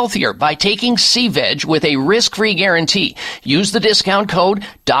 Live healthier by taking C Veg with a risk-free guarantee. Use the discount code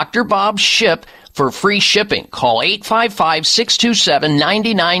Dr. Bob SHIP for free shipping. Call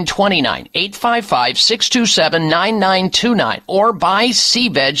 855-627-9929, 855-627-9929, or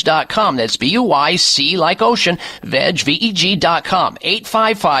buycveg.com. That's B-U-Y-C like ocean, veg, V-E-G.com,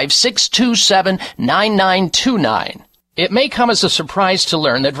 855-627-9929. It may come as a surprise to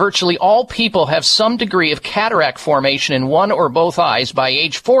learn that virtually all people have some degree of cataract formation in one or both eyes by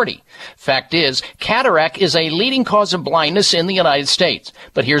age 40. Fact is, cataract is a leading cause of blindness in the United States.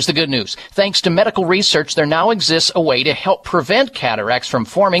 But here's the good news. Thanks to medical research, there now exists a way to help prevent cataracts from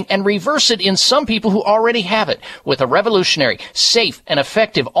forming and reverse it in some people who already have it with a revolutionary, safe, and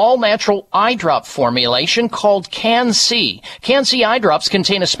effective all-natural eye drop formulation called Can-C. Can-C eye drops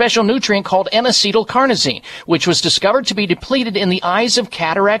contain a special nutrient called N-acetylcarnosine, which was discovered to be depleted in the eyes of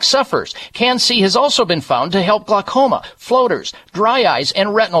cataract sufferers. Can-C has also been found to help glaucoma, floaters, dry eyes,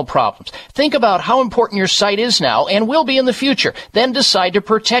 and retinal problems. Think about how important your sight is now and will be in the future. Then decide to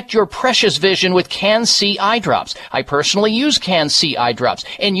protect your precious vision with Can-C eye drops. I personally use Can-C eye drops,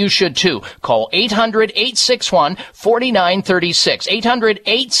 and you should too. Call 800-861-4936.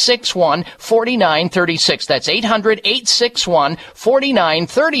 800-861-4936. That's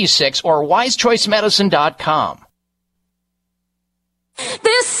 800-861-4936 or wisechoicemedicine.com.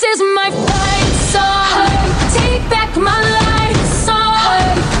 This is my fight song. Take back my life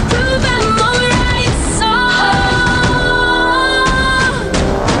song. Prove I'm alright song.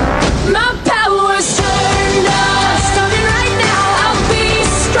 My power's turned on. Starting right now, I'll be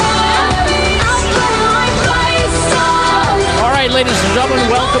strong. I'll play my fight song. All right, ladies and gentlemen,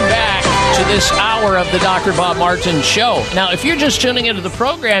 welcome back to this hour of the Dr. Bob Martin Show. Now, if you're just tuning into the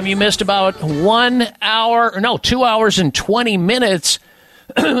program, you missed about 2 hours and 20 minutes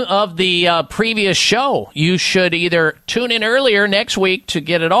of the previous show. You should either tune in earlier next week to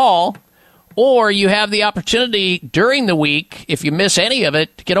get it all, or you have the opportunity during the week, if you miss any of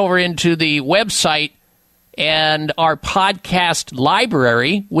it, to get over into the website and our podcast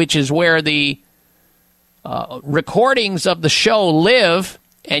library, which is where the recordings of the show live,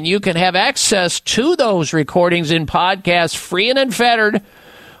 and you can have access to those recordings in podcasts free and unfettered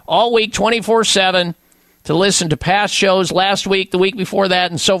all week, 24/7. To listen to past shows last week, the week before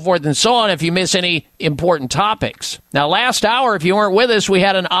that, and so forth and so on if you miss any important topics. Now, last hour, if you weren't with us, we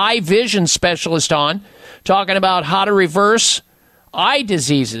had an eye vision specialist on talking about how to reverse eye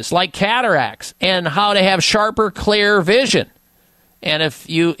diseases like cataracts and how to have sharper, clear vision. And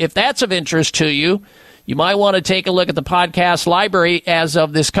if that's of interest to you, you might want to take a look at the podcast library as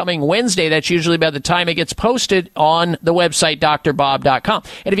of this coming Wednesday. That's usually by the time it gets posted on the website, drbob.com.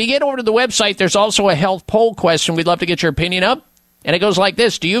 And if you get over to the website, there's also a health poll question. We'd love to get your opinion up. And it goes like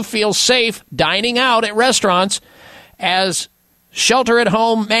this. Do you feel safe dining out at restaurants as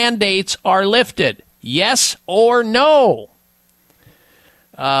shelter-at-home mandates are lifted? Yes or no?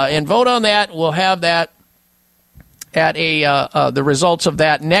 And vote on that. We'll have that at the results of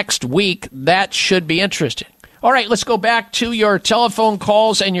that next week. That should be interesting. All right, let's go back to your telephone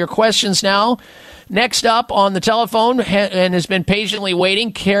calls and your questions now. Next up on the telephone and has been patiently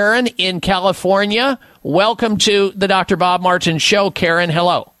waiting, Karen in California. Welcome to the Dr. Bob Martin Show. Karen,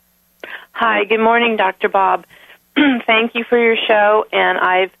 hello. Hi, good morning, Dr. Bob. Thank you for your show, and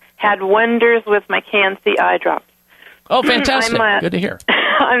I've had wonders with my Can-C eye drops. Oh, fantastic. Good to hear.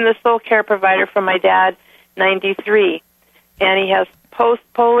 I'm the sole care provider for my dad, 93, and he has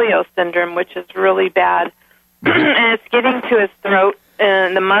post-polio syndrome, which is really bad, and it's getting to his throat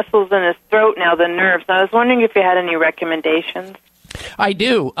and the muscles in his throat now, the nerves. And I was wondering if you had any recommendations. I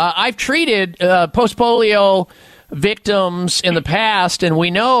do. I've treated post-polio victims in the past, and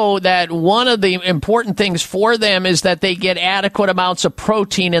we know that one of the important things for them is that they get adequate amounts of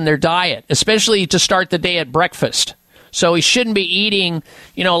protein in their diet, especially to start the day at breakfast. So he shouldn't be eating,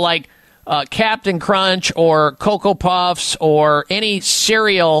 like Captain Crunch or Cocoa Puffs or any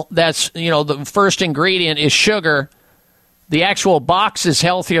cereal that's, the first ingredient is sugar. The actual box is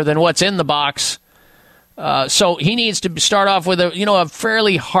healthier than what's in the box. So he needs to start off with a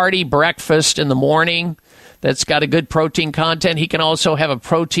fairly hearty breakfast in the morning that's got a good protein content. He can also have a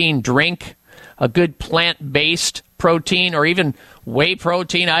protein drink, a good plant-based protein, or even whey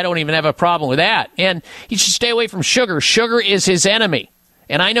protein. I don't even have a problem with that. And he should stay away from sugar. Sugar is his enemy.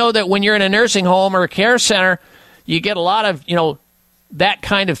 And I know that when you're in a nursing home or a care center, you get a lot of, that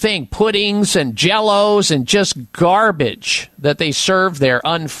kind of thing, puddings and jellos and just garbage that they serve there,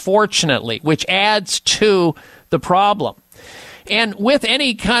 unfortunately, which adds to the problem. And with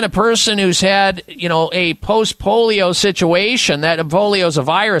any kind of person who's had, a post-polio situation, that polio is a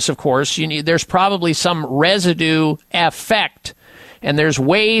virus, of course, there's probably some residue effect. And there's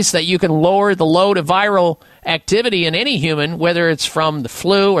ways that you can lower the load of viral activity in any human, whether it's from the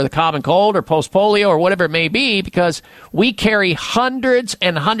flu or the common cold or post-polio or whatever it may be, because we carry hundreds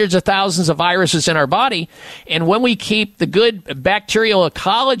and hundreds of thousands of viruses in our body. And when we keep the good bacterial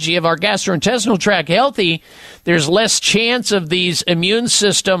ecology of our gastrointestinal tract healthy, there's less chance of these immune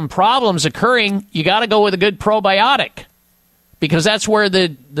system problems occurring. You got to go with a good probiotic, because that's where the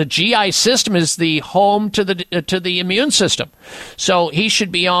GI system is the home to the immune system. So he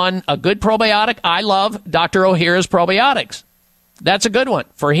should be on a good probiotic. I love Dr. Ohhira's probiotics. That's a good one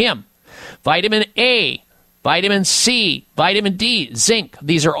for him. Vitamin A, vitamin C, vitamin D, zinc.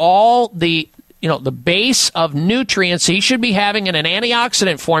 These are all the base of nutrients he should be having in an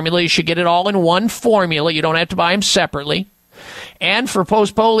antioxidant formula. You should get it all in one formula. You don't have to buy them separately. And for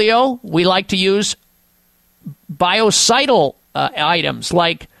post-polio, we like to use biocidal items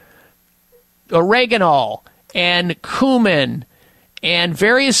like oregano and cumin and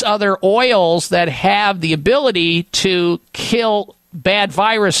various other oils that have the ability to kill bad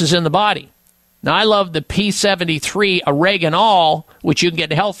viruses in the body. Now, I love the P73 oregano, which you can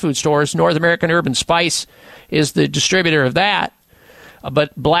get in health food stores. North American Herb and Spice is the distributor of that.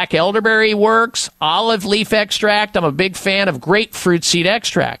 But black elderberry works, olive leaf extract. I'm a big fan of grapefruit seed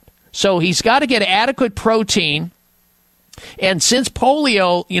extract. So he's got to get adequate protein. And since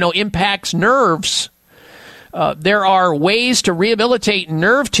polio, impacts nerves, there are ways to rehabilitate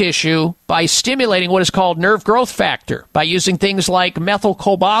nerve tissue by stimulating what is called nerve growth factor, by using things like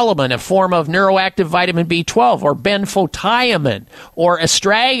methylcobalamin, a form of neuroactive vitamin B12, or benfotiamine, or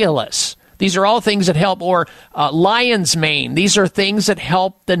astragalus. These are all things that help, or lion's mane. These are things that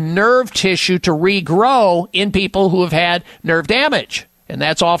help the nerve tissue to regrow in people who have had nerve damage. And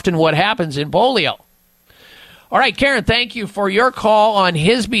that's often what happens in polio. All right, Karen, thank you for your call on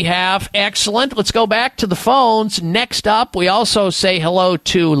his behalf. Excellent. Let's go back to the phones. Next up, we also say hello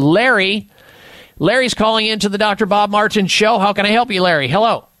to Larry. Larry's calling into the Dr. Bob Martin Show. How can I help you, Larry?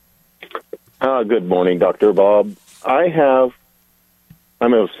 Hello. Good morning, Dr. Bob. I'm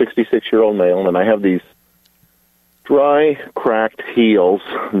a 66-year-old male, and I have these dry, cracked heels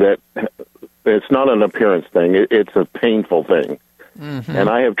that it's not an appearance thing. It's a painful thing. Mm-hmm. And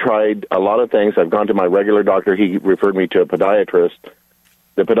I have tried a lot of things. I've gone to my regular doctor. He referred me to a podiatrist.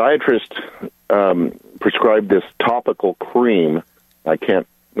 The podiatrist prescribed this topical cream.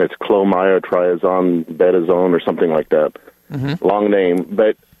 It's clomiotriazone, betazone, or something like that. Mm-hmm. Long name.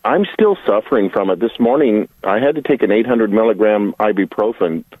 But I'm still suffering from it. This morning, I had to take an 800 milligram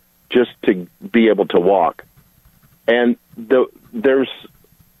ibuprofen just to be able to walk. And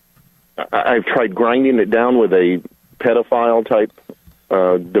I've tried grinding it down with a pedophile type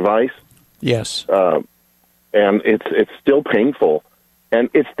device. Yes. And it's still painful. And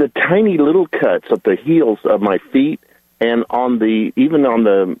it's the tiny little cuts at the heels of my feet and even on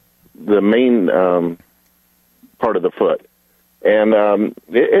the main part of the foot. And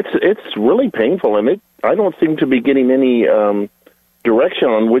it's really painful, and I don't seem to be getting any direction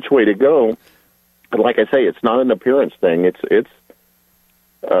on which way to go. But like I say, it's not an appearance thing. It's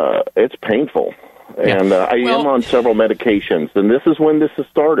painful. Yeah. And I am on several medications, and this is when this has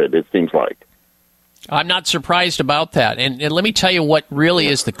started, it seems like. I'm not surprised about that. And let me tell you what really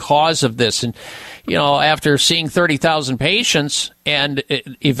is the cause of this. And, after seeing 30,000 patients and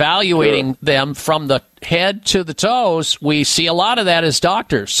evaluating them from the head to the toes, we see a lot of that as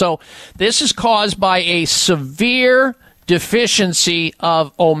doctors. So this is caused by a severe deficiency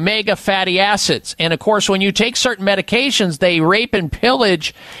of omega fatty acids. And of course, when you take certain medications, they rape and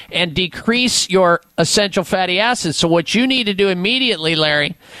pillage and decrease your essential fatty acids. So what you need to do immediately,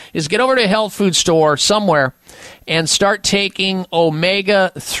 Larry, is get over to a health food store somewhere and start taking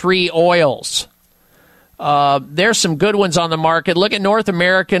omega-3 oils. There's some good ones on the market. Look at North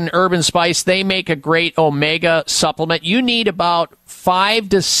American Herb and Spice. They make a great omega supplement. You need about 5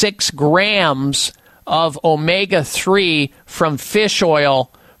 to 6 grams of omega-3 from fish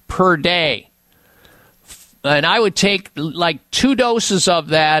oil per day. And I would take like 2 doses of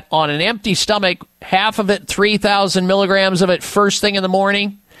that on an empty stomach, half of it, 3,000 milligrams of it first thing in the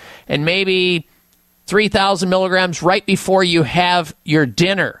morning, and maybe 3,000 milligrams right before you have your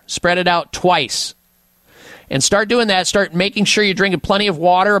dinner. Spread it out twice. And start doing that. Start making sure you're drinking plenty of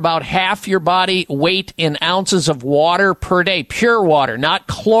water, about half your body weight in ounces of water per day. Pure water, not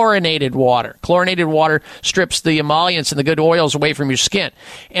chlorinated water. Chlorinated water strips the emollients and the good oils away from your skin.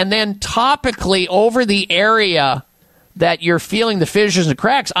 And then topically over the area that you're feeling the fissures and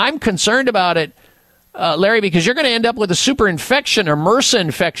cracks, I'm concerned about it, Larry, because you're going to end up with a super infection or MRSA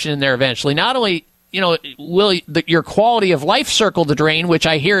infection in there eventually. Not only, will your quality of life circle the drain, which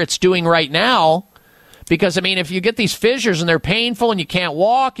I hear it's doing right now, because, if you get these fissures and they're painful and you can't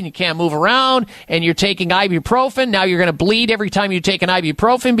walk and you can't move around and you're taking ibuprofen, now you're going to bleed every time you take an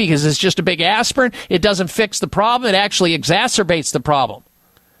ibuprofen because it's just a big aspirin. It doesn't fix the problem. It actually exacerbates the problem.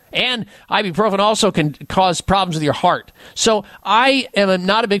 And ibuprofen also can cause problems with your heart. So I am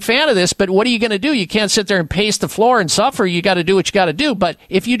not a big fan of this, but what are you going to do? You can't sit there and pace the floor and suffer. You got to do what you got to do. But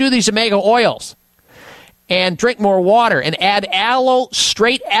if you do these omega oils and drink more water and add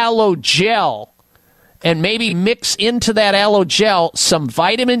straight aloe gel, and maybe mix into that aloe gel some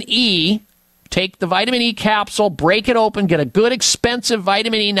vitamin E. Take the vitamin E capsule, break it open, get a good expensive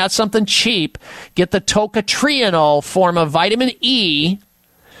vitamin E, not something cheap. Get the tocotrienol form of vitamin E,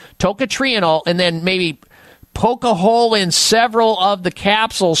 tocotrienol, and then maybe poke a hole in several of the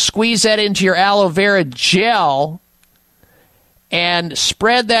capsules, squeeze that into your aloe vera gel, and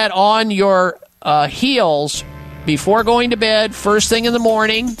spread that on your heels before going to bed, first thing in the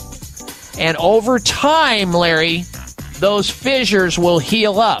morning. And over time, Larry, those fissures will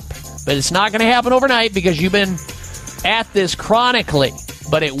heal up. But it's not going to happen overnight because you've been at this chronically.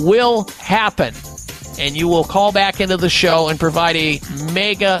 But it will happen. And you will call back into the show and provide a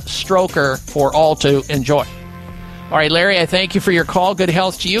mega stroker for all to enjoy. All right, Larry, I thank you for your call. Good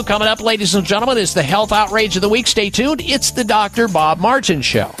health to you. Coming up, ladies and gentlemen, is the Health Outrage of the Week. Stay tuned. It's the Dr. Bob Martin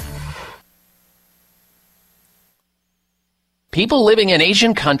Show. People living in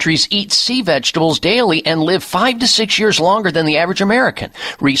Asian countries eat sea vegetables daily and live 5 to 6 years longer than the average American.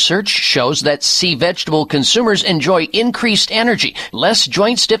 Research shows that sea vegetable consumers enjoy increased energy, less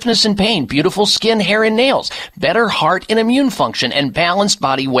joint stiffness and pain, beautiful skin, hair, and nails, better heart and immune function, and balanced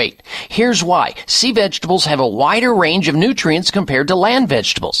body weight. Here's why. Sea vegetables have a wider range of nutrients compared to land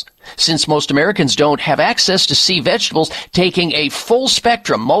vegetables. Since most Americans don't have access to sea vegetables, taking a full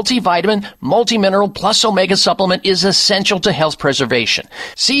spectrum multivitamin, multimineral plus omega supplement is essential to health preservation.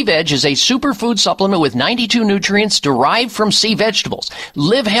 Sea Veg is a superfood supplement with 92 nutrients derived from sea vegetables.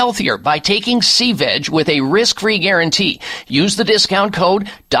 Live healthier by taking Sea Veg with a risk-free guarantee. Use the discount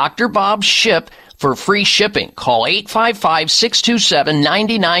code DRBOBSHIP for free shipping. Call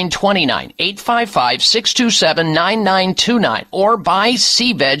 855-627-9929, 855-627-9929, or buy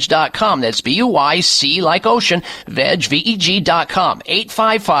seaveg.com. That's B-U-Y-C like ocean, veg, V-E-G.com,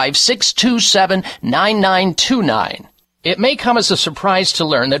 855-627-9929. It may come as a surprise to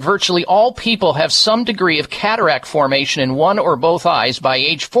learn that virtually all people have some degree of cataract formation in one or both eyes by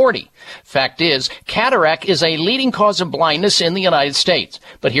age 40. Fact is, cataract is a leading cause of blindness in the United States.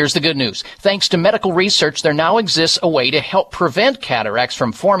 But here's the good news. Thanks to medical research, there now exists a way to help prevent cataracts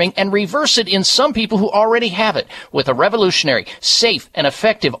from forming and reverse it in some people who already have it with a revolutionary, safe, and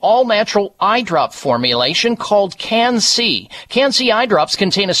effective all-natural eye drop formulation called Can-C. Can-C eye drops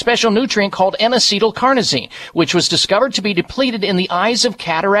contain a special nutrient called N-acetylcarnosine, which was discovered to be depleted in the eyes of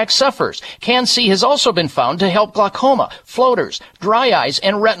cataract sufferers. Can-C has also been found to help glaucoma, floaters, dry eyes,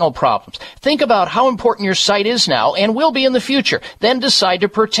 and retinal problems. Think about how important your sight is now and will be in the future. Then decide to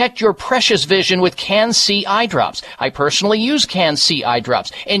protect your precious vision with Can-C eye drops. I personally use Can-C eye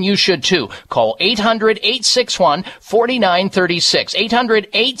drops, and you should too. Call 800-861-4936.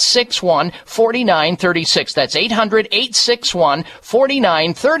 800-861-4936. That's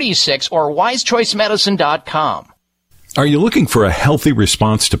 800-861-4936 or wisechoicemedicine.com. Are you looking for a healthy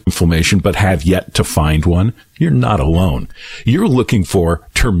response to inflammation but have yet to find one? You're not alone. You're looking for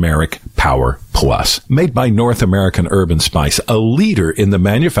Turmeric Power Plus, made by North American Herb & Spice, a leader in the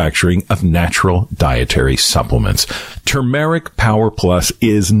manufacturing of natural dietary supplements. Turmeric Power Plus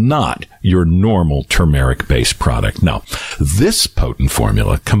is not your normal turmeric-based product. No, this potent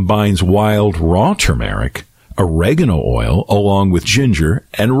formula combines wild raw turmeric, oregano oil, along with ginger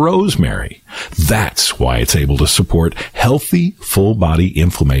and rosemary. That's why it's able to support healthy, full-body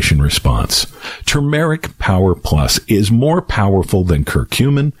inflammation response. Turmeric Power Plus is more powerful than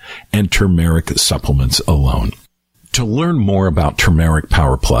curcumin and turmeric supplements alone. To learn more about Turmeric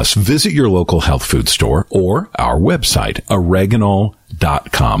Power Plus, visit your local health food store or our website,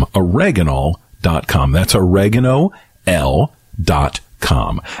 oreganol.com. Oreganol.com. That's oregano.com.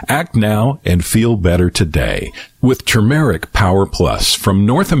 Act now and feel better today with Turmeric Power Plus from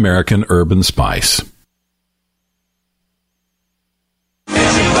North American Herb & Spice.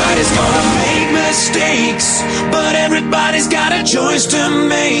 Everybody's gonna make me. mistakes, but everybody's got a choice to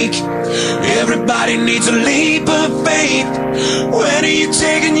make. Everybody needs a leap of faith. When are you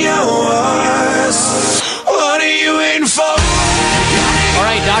taking yours? What are you waiting for? All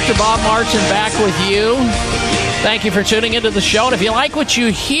right, Dr. Bob Martin back with you. Thank you for tuning into the show. And if you like what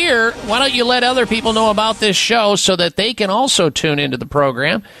you hear, why don't you let other people know about this show so that they can also tune into the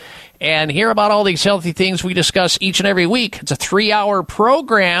program and hear about all these healthy things we discuss each and every week. It's a 3-hour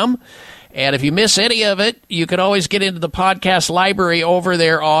program. And if you miss any of it, you can always get into the podcast library over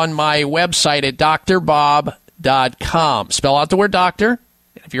there on my website at drbob.com. Spell out the word doctor.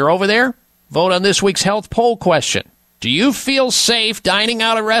 If you're over there, vote on this week's health poll question. Do you feel safe dining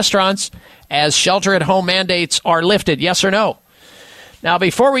out at restaurants as shelter-at-home mandates are lifted? Yes or no? Now,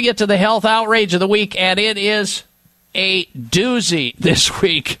 before we get to the health outrage of the week, and it is a doozy this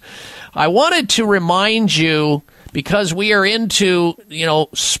week, I wanted to remind you, because we are into,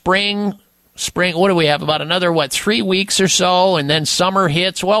 spring, what do we have? About another, 3 weeks or so, and then summer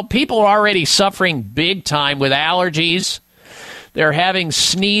hits. Well, people are already suffering big time with allergies. They're having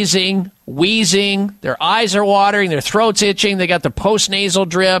sneezing, wheezing, their eyes are watering, their throat's itching, they got the postnasal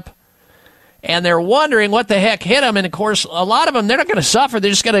drip, and they're wondering what the heck hit them. And, of course, a lot of them, they're not going to suffer. They're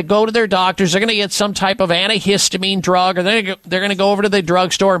just going to go to their doctors. They're going to get some type of antihistamine drug, or they're going to go over to the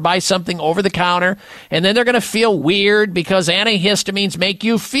drugstore and buy something over the counter, and then they're going to feel weird because antihistamines make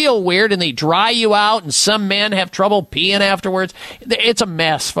you feel weird, and they dry you out, and some men have trouble peeing afterwards. It's a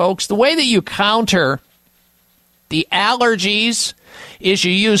mess, folks. The way that you counter the allergies is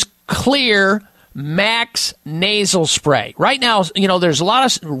you use Clear Max nasal spray. Right now, there's a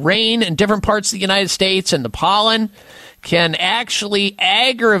lot of rain in different parts of the United States, and the pollen can actually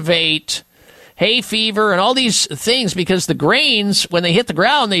aggravate hay fever and all these things because the grains, when they hit the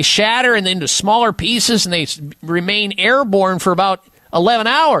ground, they shatter and into smaller pieces, and they remain airborne for about 11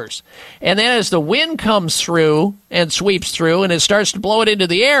 hours. And then as the wind comes through and sweeps through and it starts to blow it into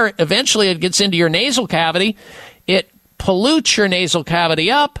the air, eventually it gets into your nasal cavity. It pollutes your nasal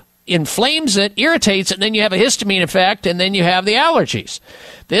cavity up, inflames it, irritates it, and then you have a histamine effect, and then you have the allergies.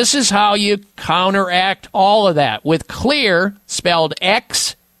 This is how you counteract all of that with Clear, spelled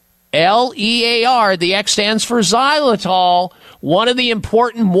X-L-E-A-R. The X stands for xylitol, one of the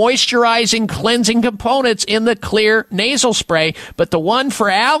important moisturizing, cleansing components in the Clear nasal spray. But the one for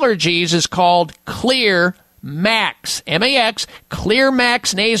allergies is called Clear Max, M-A-X, Clear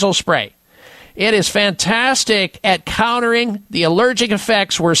Max nasal spray. It is fantastic at countering the allergic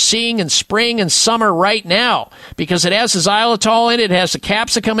effects we're seeing in spring and summer right now because it has the xylitol in it, it has the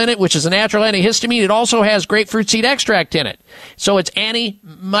capsicum in it, which is a natural antihistamine. It also has grapefruit seed extract in it. So it's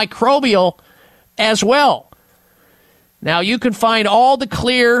antimicrobial as well. Now, you can find all the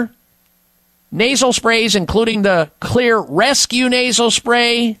Clear nasal sprays, including the Clear Rescue nasal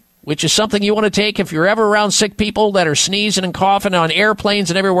spray, which is something you want to take if you're ever around sick people that are sneezing and coughing on airplanes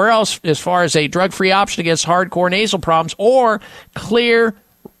and everywhere else as far as a drug-free option against hardcore nasal problems, or Clear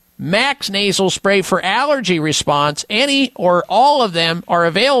Max nasal spray for allergy response. Any or all of them are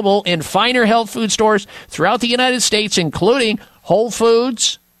available in finer health food stores throughout the United States, including Whole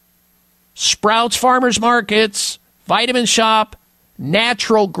Foods, Sprouts Farmers Markets, Vitamin Shop,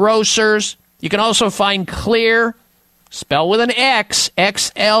 Natural Grocers. You can also find Clear, spell with an X,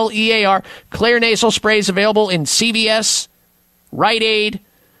 X-L-E-A-R, Clear nasal sprays available in CVS, Rite Aid,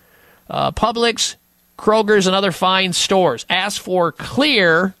 Publix, Kroger's, and other fine stores. Ask for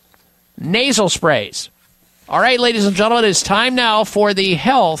Clear nasal sprays. All right, ladies and gentlemen, it's time now for the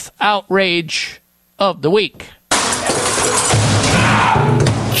health outrage of the week.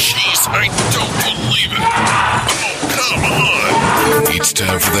 Jeez, I don't believe it. Oh, come on. It's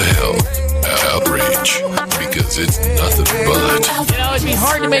time for the health outrage, because it's nothing but. It'd be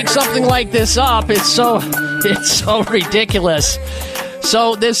hard to make something like this up. It's so ridiculous.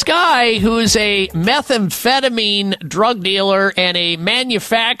 So this guy who's a methamphetamine drug dealer and a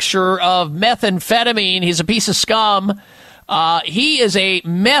manufacturer of methamphetamine, he's a piece of scum. He is a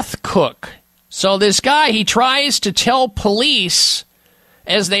meth cook. So this guy, he tries to tell police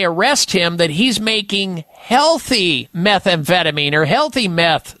as they arrest him that he's making healthy methamphetamine or healthy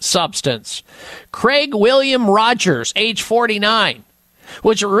meth substance. Craig William Rogers, age 49,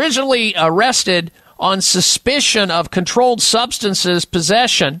 was originally arrested on suspicion of controlled substances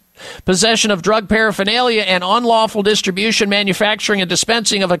possession of drug paraphernalia, and unlawful distribution, manufacturing, and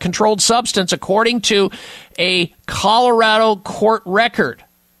dispensing of a controlled substance, according to a Colorado court record.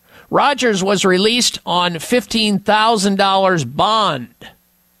 Rogers was released on $15,000 bond.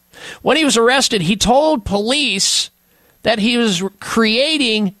 When he was arrested, he told police that he was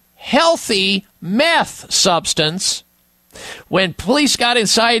creating healthy meth substance. When police got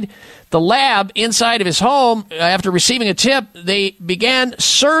inside the lab inside of his home, after receiving a tip, they began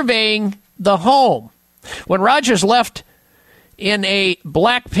surveying the home. When Rogers left in a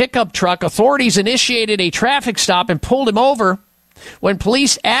black pickup truck, authorities initiated a traffic stop and pulled him over. When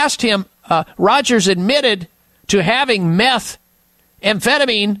police asked him, Rogers admitted to having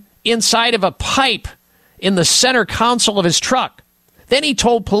methamphetamine inside of a pipe in the center console of his truck. Then he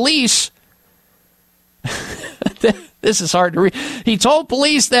told police, this is hard to read, he told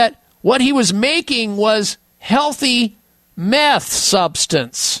police that what he was making was healthy meth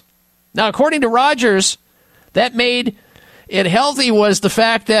substance. Now, according to Rogers, that made it healthy was the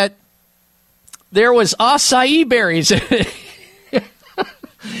fact that there was acai berries in it.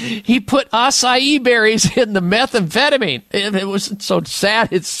 He put acai berries in the methamphetamine. It was so sad.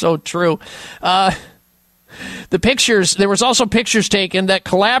 It's so true. The pictures, there was also pictures taken that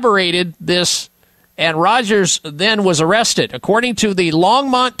collaborated this, and Rogers then was arrested. According to the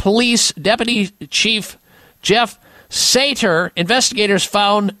Longmont Police Deputy Chief Jeff Sater, investigators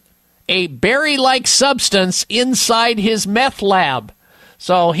found a berry-like substance inside his meth lab.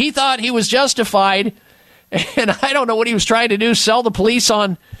 So he thought he was justified, and I don't know what he was trying to do, sell the police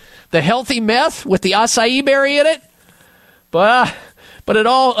on the healthy meth with the acai berry in it? But it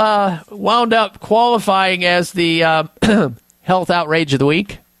all wound up qualifying as the health outrage of the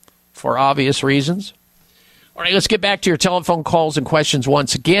week for obvious reasons. All right, let's get back to your telephone calls and questions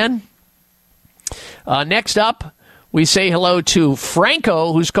once again. Next up, we say hello to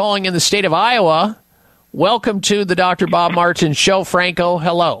Franco, who's calling in the state of Iowa. Welcome to the Dr. Bob Martin Show, Franco.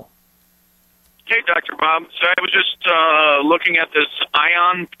 Hello. Hey, Dr. Bob. So I was just looking at this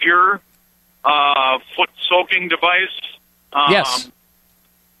Ion Pure foot soaking device. Yes.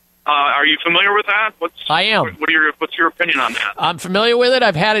 Are you familiar with that? I am. What's your opinion on that? I'm familiar with it.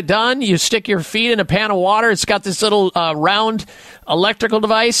 I've had it done. You stick your feet in a pan of water. It's got this little round electrical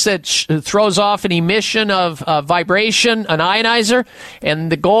device that throws off an emission of vibration, an ionizer,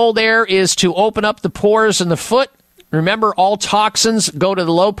 and the goal there is to open up the pores in the foot. Remember, all toxins go to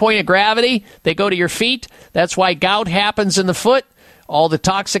the low point of gravity. They go to your feet. That's why gout happens in the foot. All the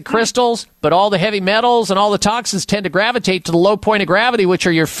toxic crystals, but all the heavy metals and all the toxins tend to gravitate to the low point of gravity, which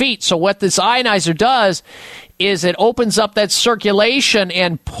are your feet. So what this ionizer does is it opens up that circulation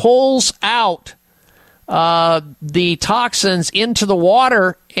and pulls out the toxins into the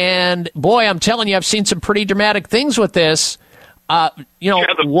water. And boy, I'm telling you, I've seen some pretty dramatic things with this. The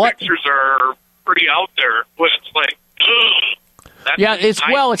pictures are pretty out there. But it's like, ugh. It's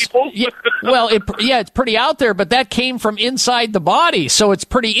pretty out there, but that came from inside the body, so it's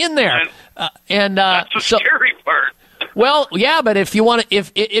pretty in there. That's the scary part. Well, yeah, but if you want to,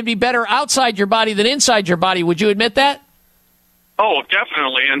 if it'd be better outside your body than inside your body, would you admit that? Oh,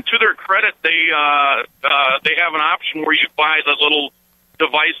 definitely. And to their credit, they have an option where you buy the little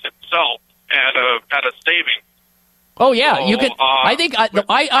device itself at a savings. Oh yeah, you could. I think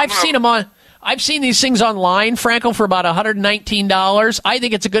I've seen them on. I've seen these things online, Franco, for about $119. I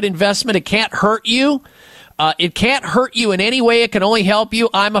think it's a good investment. It can't hurt you. It can't hurt you in any way. It can only help you.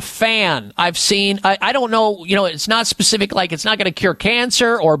 I'm a fan. I've seen, I don't know, it's not specific, like it's not going to cure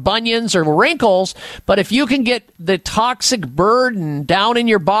cancer or bunions or wrinkles, but if you can get the toxic burden down in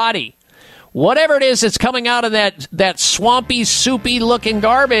your body, whatever it is that's coming out of that swampy, soupy looking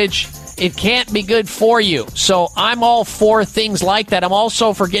garbage, it can't be good for you. So I'm all for things like that. I'm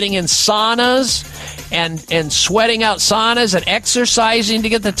also for getting in saunas and sweating out saunas and exercising to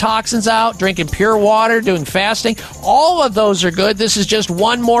get the toxins out, drinking pure water, doing fasting. All of those are good. This is just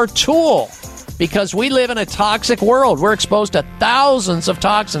one more tool because we live in a toxic world. We're exposed to thousands of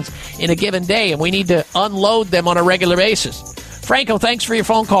toxins in a given day, and we need to unload them on a regular basis. Franco, thanks for your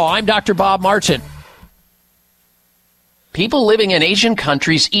phone call. I'm Dr. Bob Martin. People living in Asian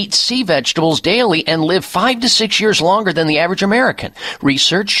countries eat sea vegetables daily and live 5 to 6 years longer than the average American.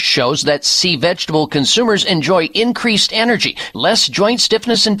 Research shows that sea vegetable consumers enjoy increased energy, less joint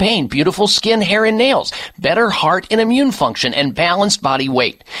stiffness and pain, beautiful skin, hair, and nails, better heart and immune function, and balanced body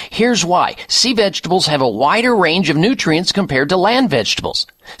weight. Here's why. Sea vegetables have a wider range of nutrients compared to land vegetables.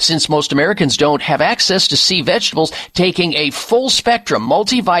 Since most Americans don't have access to sea vegetables, taking a full-spectrum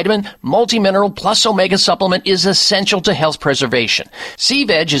multivitamin, multimineral plus omega supplement is essential to health preservation. Sea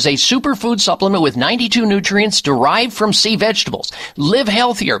Veg is a superfood supplement with 92 nutrients derived from sea vegetables. Live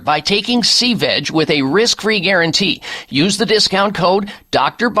healthier by taking Sea Veg with a risk-free guarantee. Use the discount code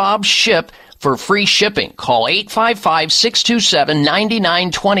DrBobShip for free shipping. Call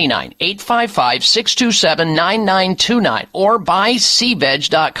 855-627-9929, 855-627-9929, or buy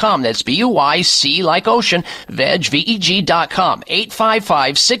SeaVeg.com. That's B-U-Y-C like ocean, veg, V-E-G.com,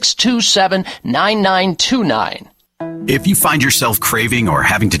 855-627-9929. If you find yourself craving or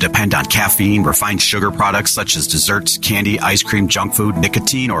having to depend on caffeine, refined sugar products such as desserts, candy, ice cream, junk food,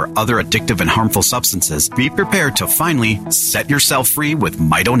 nicotine, or other addictive and harmful substances, be prepared to finally set yourself free with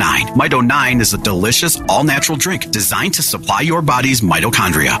Mito 9. Mito 9 is a delicious, all-natural drink designed to supply your body's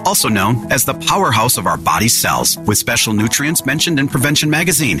mitochondria, also known as the powerhouse of our body's cells, with special nutrients mentioned in Prevention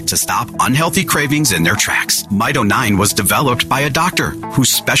Magazine to stop unhealthy cravings in their tracks. Mito 9 was developed by a doctor who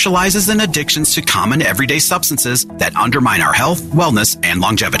specializes in addictions to common everyday substances that undermine our health, wellness, and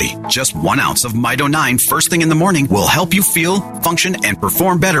longevity. Just 1 ounce of Mito 9 first thing in the morning will help you feel, function, and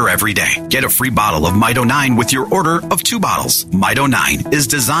perform better every day. Get a free bottle of Mito 9 with your order of 2 bottles. Mito 9 is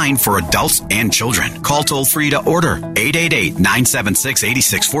designed for adults and children. Call toll-free to order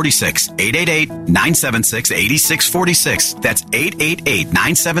 888-976-8646. 888-976-8646. That's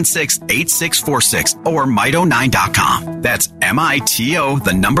 888-976-8646 or Mito9.com. That's MITO,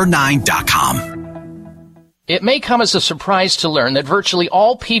 the number 9.com. It may come as a surprise to learn that virtually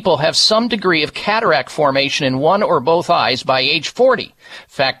all people have some degree of cataract formation in one or both eyes by age 40.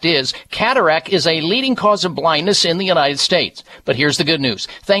 Fact is, cataract is a leading cause of blindness in the United States. But here's the good news.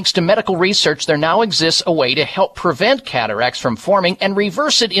 Thanks to medical research, there now exists a way to help prevent cataracts from forming and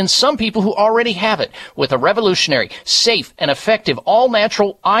reverse it in some people who already have it with a revolutionary, safe, and effective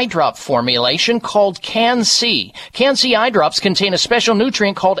all-natural eye drop formulation called Can-C. Can-C eye drops contain a special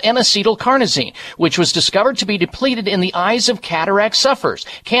nutrient called N-acetylcarnosine, which was discovered to be depleted in the eyes of cataract sufferers.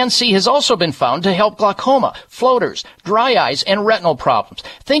 Can-C has also been found to help glaucoma, floaters, dry eyes, and retinal problems.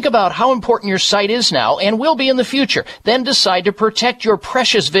 Think about how important your sight is now and will be in the future. Then decide to protect your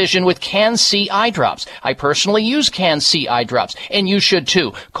precious vision with Can-C eye drops. I personally use Can-C eye drops, and you should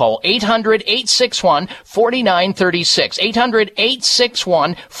too. Call 800-861-4936.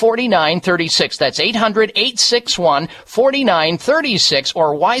 800-861-4936. That's 800-861-4936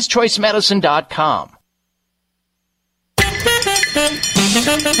 or wisechoicemedicine.com.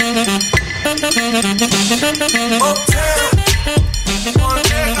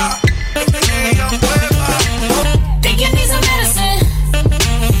 Think you need some medicine?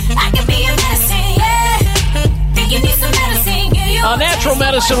 I can be your medicine, yeah. Think you need some medicine? Natural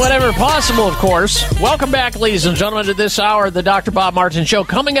medicine, whenever possible, of course. Welcome back, ladies and gentlemen, to this hour of the Dr. Bob Martin Show.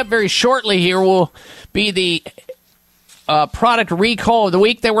 Coming up very shortly here will be the product recall of the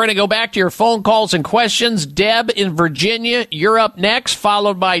week. Then we're going to go back to your phone calls and questions. Deb in Virginia, you're up next,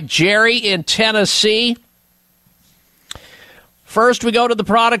 followed by Jerry in Tennessee. First, we go to the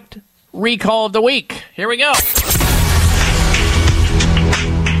product recall of the week. Here we go.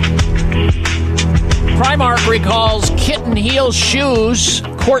 Primark recalls kitten heel shoes,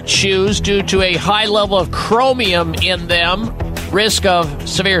 court shoes, due to a high level of chromium in them. Risk of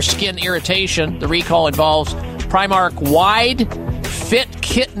severe skin irritation. The recall involves Primark wide fit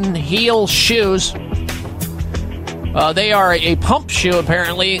kitten heel shoes. They are a pump shoe,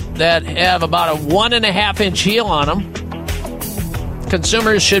 apparently, that have about a 1.5-inch heel on them.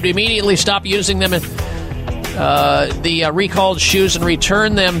 Consumers should immediately stop using them in the recalled shoes and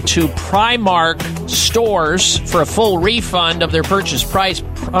return them to Primark stores for a full refund of their purchase price.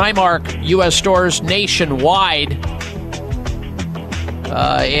 Primark U.S. stores nationwide.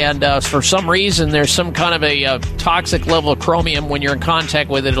 And for some reason, there's some kind of a toxic level of chromium. When you're in contact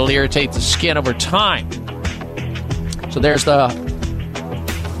with it, it'll irritate the skin over time. So there's the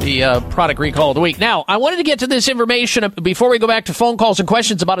product recall of the week. Now, I wanted to get to this information before we go back to phone calls and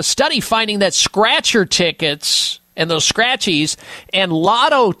questions about a study finding that scratcher tickets and those scratchies and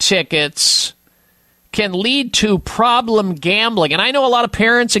lotto tickets can lead to problem gambling. And I know a lot of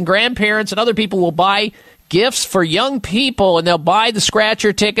parents and grandparents and other people will buy gifts for young people, and they'll buy the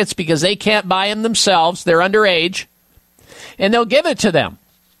scratcher tickets because they can't buy them themselves. They're underage, and they'll give it to them.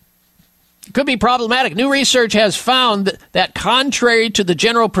 It could be problematic. New research has found that contrary to the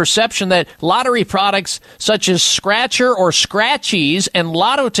general perception that lottery products such as scratcher or scratchies and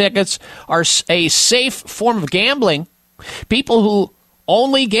lotto tickets are a safe form of gambling, people who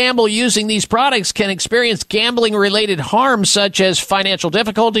only gamble using these products can experience gambling-related harm such as financial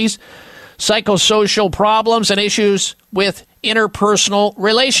difficulties, psychosocial problems, and issues with interpersonal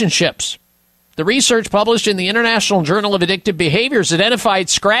relationships. The research published in the International Journal of Addictive Behaviors identified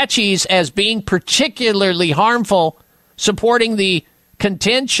scratchies as being particularly harmful, supporting the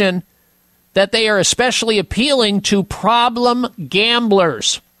contention that they are especially appealing to problem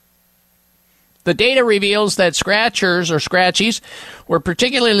gamblers. The data reveals that scratchers or scratchies were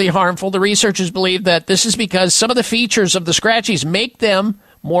particularly harmful. The researchers believe that this is because some of the features of the scratchies make them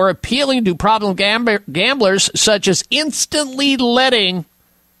more appealing to problem gamblers, such as instantly letting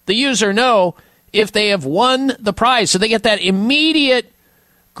the user know if they have won the prize. So they get that immediate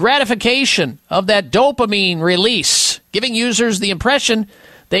gratification of that dopamine release giving users the impression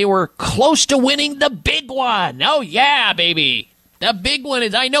they were close to winning the big one. Oh, yeah, baby. The big one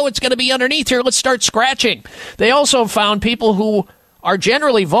is, I know it's going to be underneath here. Let's start scratching. They also found people who are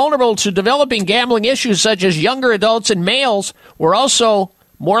generally vulnerable to developing gambling issues, such as younger adults and males, were also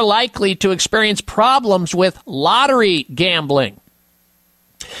more likely to experience problems with lottery gambling.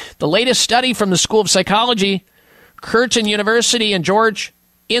 The latest study from the School of Psychology, Curtin University, and George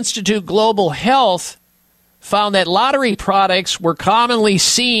Institute Global Health found that lottery products were commonly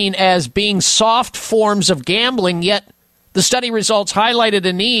seen as being soft forms of gambling, yet the study results highlighted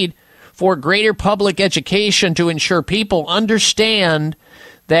a need for greater public education to ensure people understand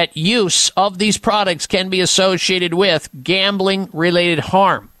that use of these products can be associated with gambling-related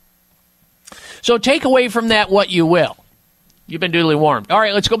harm. So take away from that what you will. You've been duly warned. All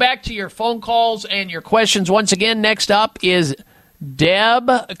right, let's go back to your phone calls and your questions. Once again, next up is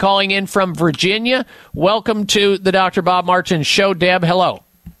Deb calling in from Virginia. Welcome to the Dr. Bob Martin Show. Deb, hello.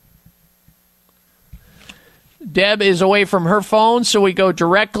 Deb is away from her phone, so we go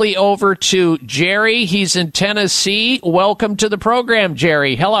directly over to Jerry. He's in Tennessee. Welcome to the program,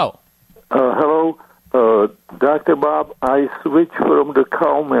 Jerry. Hello. Hello. Dr. Bob, I switched from the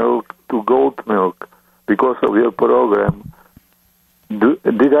cow milk to goat milk because of your program.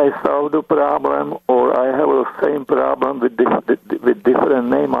 Did I solve the problem, or I have the same problem with different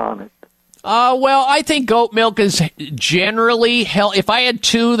name on it? Well, I think goat milk is generally if I had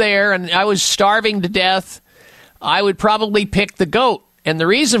two there and I was starving to death, I would probably pick the goat. And the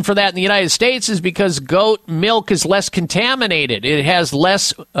reason for that in the United States is because goat milk is less contaminated. It has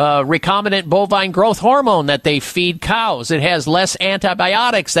less recombinant bovine growth hormone that they feed cows. It has less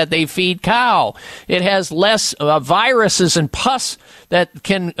antibiotics that they feed cow. It has less viruses and pus that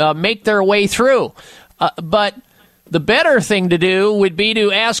can make their way through. But the better thing to do would be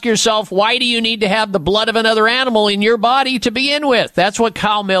to ask yourself, why do you need to have the blood of another animal in your body to begin with? That's what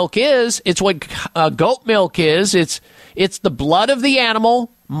cow milk is. It's what goat milk is. It's the blood of the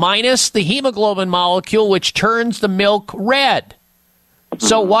animal minus the hemoglobin molecule, which turns the milk red.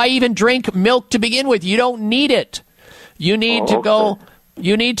 So why even drink milk to begin with? You don't need it. You need to go.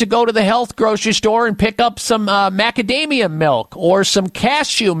 You need to go to the health grocery store and pick up some macadamia milk or some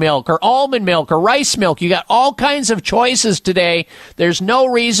cashew milk or almond milk or rice milk. You got all kinds of choices today. There's no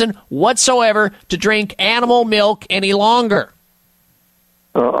reason whatsoever to drink animal milk any longer.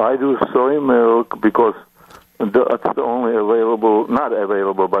 I do soy milk because that's the only not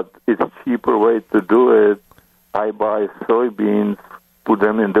available, but it's a cheaper way to do it. I buy soybeans, put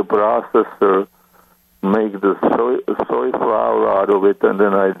them in the processor, make the soy flour out of it, and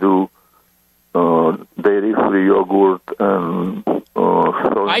then I do dairy-free yogurt and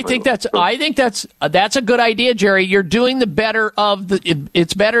soy I think that's a good idea, Jerry. You're doing the better of the.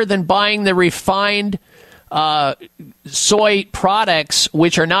 It's better than buying the refined soy products,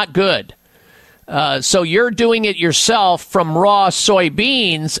 which are not good. So you're doing it yourself from raw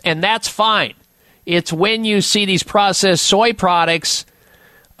soybeans, and that's fine. It's when you see these processed soy products,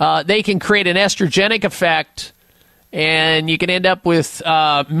 they can create an estrogenic effect, and you can end up with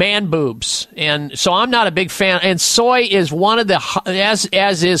man boobs. And so I'm not a big fan. And soy is one of the,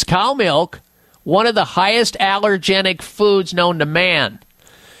 as is cow milk, one of the highest allergenic foods known to man.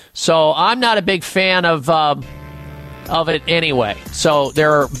 So I'm not a big fan of it anyway. So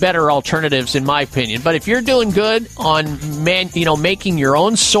there are better alternatives in my opinion. But if you're doing good on making your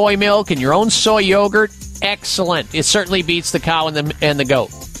own soy milk and your own soy yogurt, excellent. It certainly beats the cow and the goat.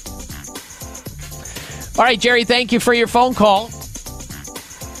 All right, Jerry, thank you for your phone call.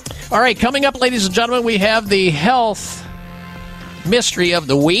 All right, coming up, ladies and gentlemen, we have the health mystery of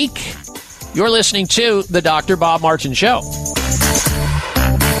the week. You're listening to the Dr. Bob Martin Show.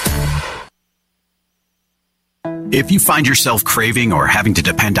 If you find yourself craving or having to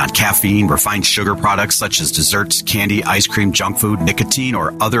depend on caffeine, refined sugar products such as desserts, candy, ice cream, junk food, nicotine,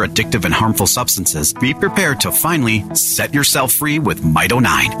 or other addictive and harmful substances, be prepared to finally set yourself free with Mito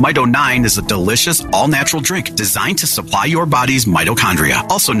 9. Mito 9 is a delicious, all-natural drink designed to supply your body's mitochondria,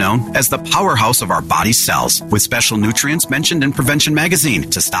 also known as the powerhouse of our body's cells, with special nutrients mentioned in Prevention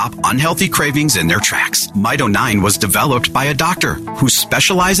Magazine to stop unhealthy cravings in their tracks. Mito 9 was developed by a doctor who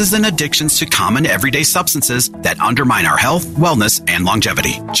specializes in addictions to common everyday substances that undermine our health, wellness, and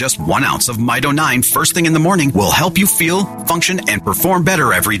longevity. Just 1 ounce of Mito 9 first thing in the morning will help you feel, function, and perform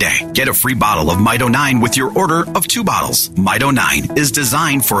better every day. Get a free bottle of Mito 9 with your order of 2 bottles. Mito 9 is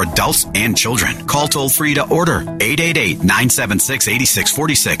designed for adults and children. Call toll-free to order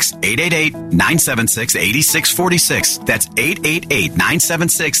 888-976-8646. 888-976-8646. That's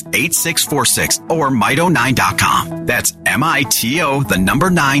 888-976-8646 or Mito9.com. That's MITO, the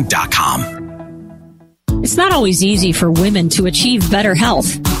number 9.com. It's not always easy for women to achieve better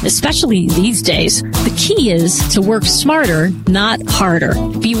health, especially these days. The key is to work smarter, not harder.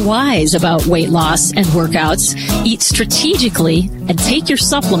 Be wise about weight loss and workouts. Eat strategically and take your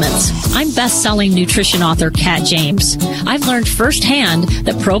supplements. I'm best-selling nutrition author Kat James. I've learned firsthand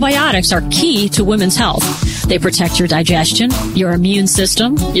that probiotics are key to women's health. They protect your digestion, your immune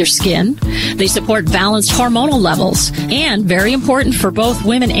system, your skin. They support balanced hormonal levels. And very important for both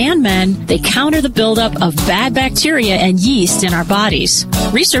women and men, they counter the buildup of bad bacteria and yeast in our bodies.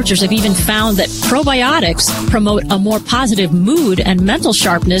 Researchers have even found that probiotics promote a more positive mood and mental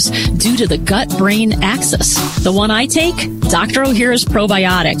sharpness due to the gut-brain axis. The one I take, Dr. Ohhira's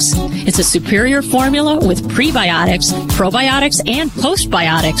Probiotics. It's a superior formula with prebiotics, probiotics, and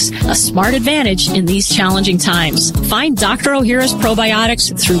postbiotics, a smart advantage in these challenging times. Find Dr. Ohhira's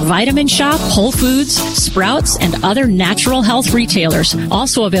Probiotics through Vitamin Shop, Whole Foods, Sprouts, and other natural health retailers.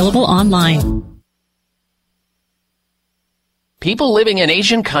 Also available online. People living in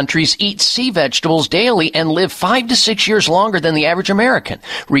Asian countries eat sea vegetables daily and live 5 to 6 years longer than the average American.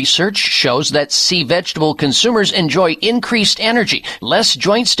 Research shows that sea vegetable consumers enjoy increased energy, less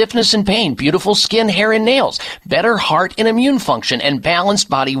joint stiffness and pain, beautiful skin, hair, and nails, better heart and immune function, and balanced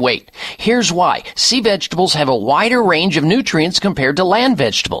body weight. Here's why. Sea vegetables have a wider range of nutrients compared to land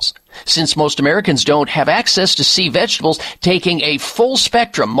vegetables. Since most Americans don't have access to sea vegetables, taking a full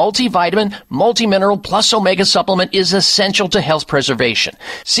spectrum multivitamin, multimineral plus omega supplement is essential to health preservation.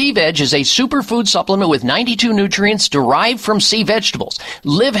 Sea Veg is a superfood supplement with 92 nutrients derived from sea vegetables.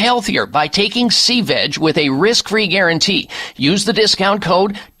 Live healthier by taking Sea Veg with a risk-free guarantee. Use the discount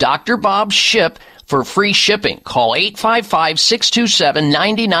code Dr. Bob SHIP for free shipping. Call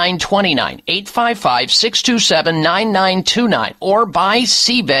 855-627-9929, 855-627-9929, or buy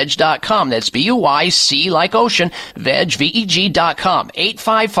seaveg.com. That's B-U-Y-C like ocean, veg, V-E-G.com,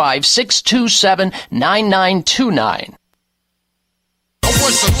 855-627-9929.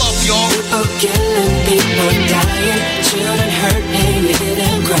 What's the love, y'all? People killing, people dying, children hurt and you hear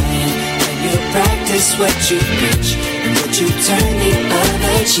them crying. When you practice what you preach and what you turn the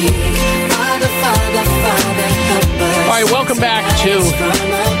other cheek. Father, Father, Father, help us. All right, welcome back to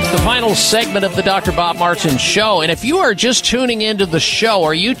the final segment of the Dr. Bob Martin Show. And if you are just tuning into the show,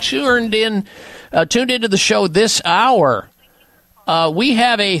 or you tuned into the show this hour, we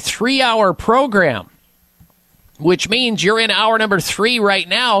have a 3-hour program, which means you're in hour number 3 right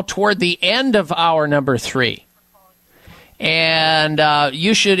now, toward the end of hour number 3. And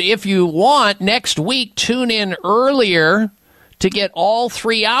you should, if you want, next week, tune in earlier to get all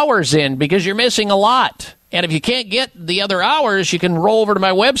 3 hours in, because you're missing a lot. And if you can't get the other hours, you can roll over to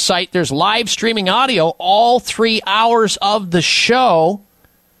my website. There's live streaming audio, all 3 hours of the show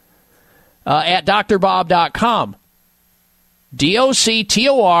at drbob.com.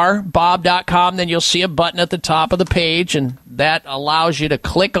 DOCTOR, Bob.com. Then you'll see a button at the top of the page, and that allows you to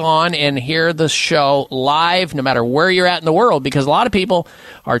click on and hear the show live no matter where you're at in the world, because a lot of people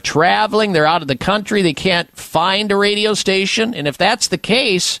are traveling, they're out of the country, they can't find a radio station. And if that's the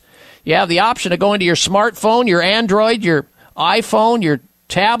case, you have the option of going to your smartphone, your Android, your iPhone, your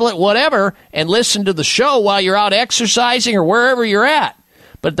tablet, whatever, and listen to the show while you're out exercising or wherever you're at.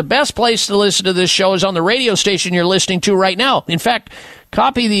 But the best place to listen to this show is on the radio station you're listening to right now. In fact,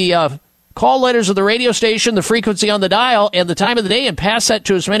 copy the call letters of the radio station, the frequency on the dial, and the time of the day, and pass that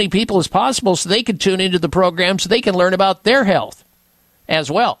to as many people as possible so they can tune into the program, so they can learn about their health as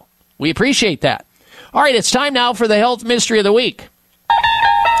well. We appreciate that. All right, it's time now for the Health Mystery of the Week.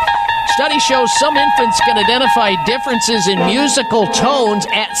 Study shows some infants can identify differences in musical tones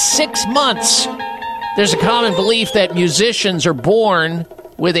at 6 months. There's a common belief that musicians are born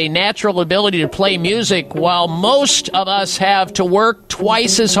with a natural ability to play music, while most of us have to work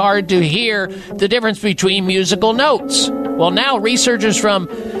twice as hard to hear the difference between musical notes. Well, now researchers from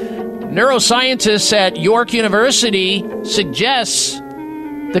neuroscientists at York University suggests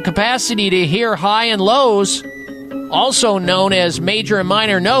the capacity to hear high and lows, also known as major and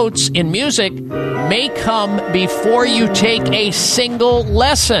minor notes in music, may come before you take a single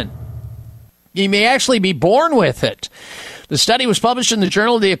lesson. You may actually be born with it. The study was published in the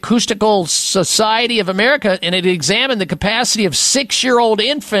Journal of the Acoustical Society of America, and it examined the capacity of 6-year-old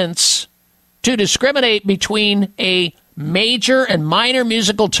infants to discriminate between a major and minor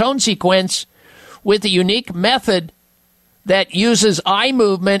musical tone sequence with a unique method that uses eye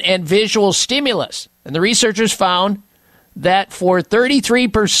movement and visual stimulus. And the researchers found that for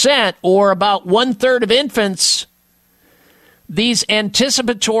 33%, or about 1/3 of infants, these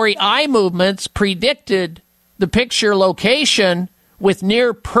anticipatory eye movements predicted the picture location with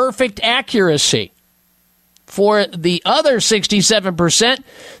near perfect accuracy. For the other 67%,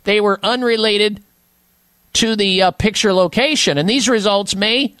 they were unrelated to the picture location. And these results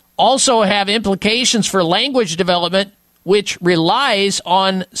may also have implications for language development, which relies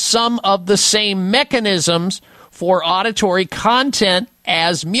on some of the same mechanisms for auditory content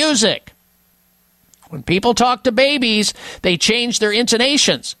as music. When people talk to babies, they change their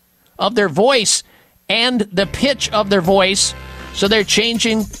intonations of their voice and the pitch of their voice, so they're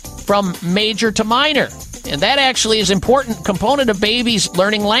changing from major to minor. And that actually is an important component of babies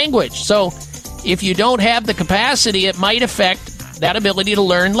learning language. So if you don't have the capacity, it might affect that ability to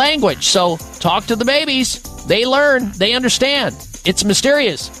learn language. So talk to the babies. They learn. They understand. It's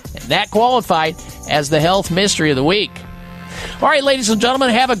mysterious. And that qualified as the health mystery of the week. All right, ladies and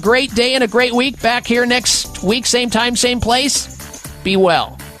gentlemen, have a great day and a great week. Back here next week, same time, same place. Be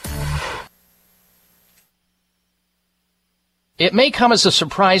well. It may come as a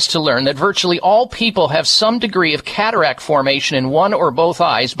surprise to learn that virtually all people have some degree of cataract formation in one or both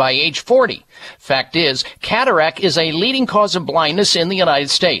eyes by age 40. Fact is, cataract is a leading cause of blindness in the United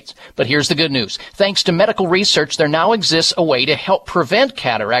States. But here's the good news. Thanks to medical research, there now exists a way to help prevent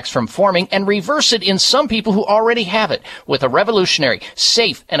cataracts from forming and reverse it in some people who already have it with a revolutionary,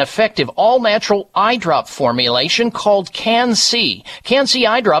 safe, and effective all-natural eye drop formulation called Can-C. Can-C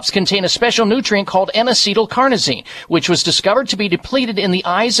eye drops contain a special nutrient called N-acetylcarnosine, which was discovered to be depleted in the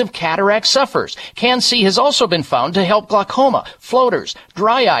eyes of cataract sufferers. Can-C has also been found to help glaucoma, floaters,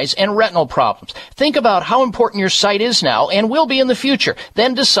 dry eyes, and retinal problems. Think about how important your sight is now and will be in the future.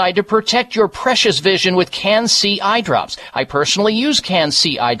 Then decide to protect your precious vision with Can-C eye drops. I personally use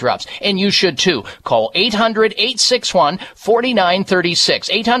Can-C eye drops, and you should too. Call 800-861-4936.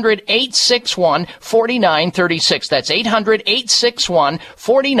 800-861-4936. That's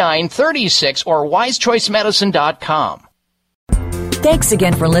 800-861-4936 or wisechoicemedicine.com. Thanks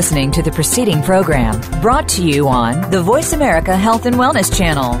again for listening to the preceding program, brought to you on the Voice America Health and Wellness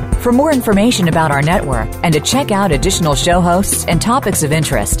Channel. For more information about our network and to check out additional show hosts and topics of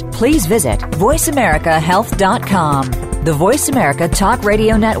interest, please visit voiceamericahealth.com. The Voice America Talk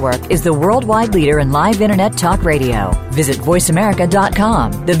Radio Network is the worldwide leader in live Internet talk radio. Visit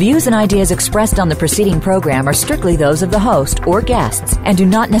voiceamerica.com. The views and ideas expressed on the preceding program are strictly those of the host or guests and do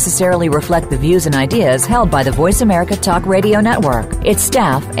not necessarily reflect the views and ideas held by the Voice America Talk Radio Network, its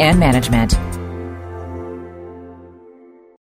staff, and management.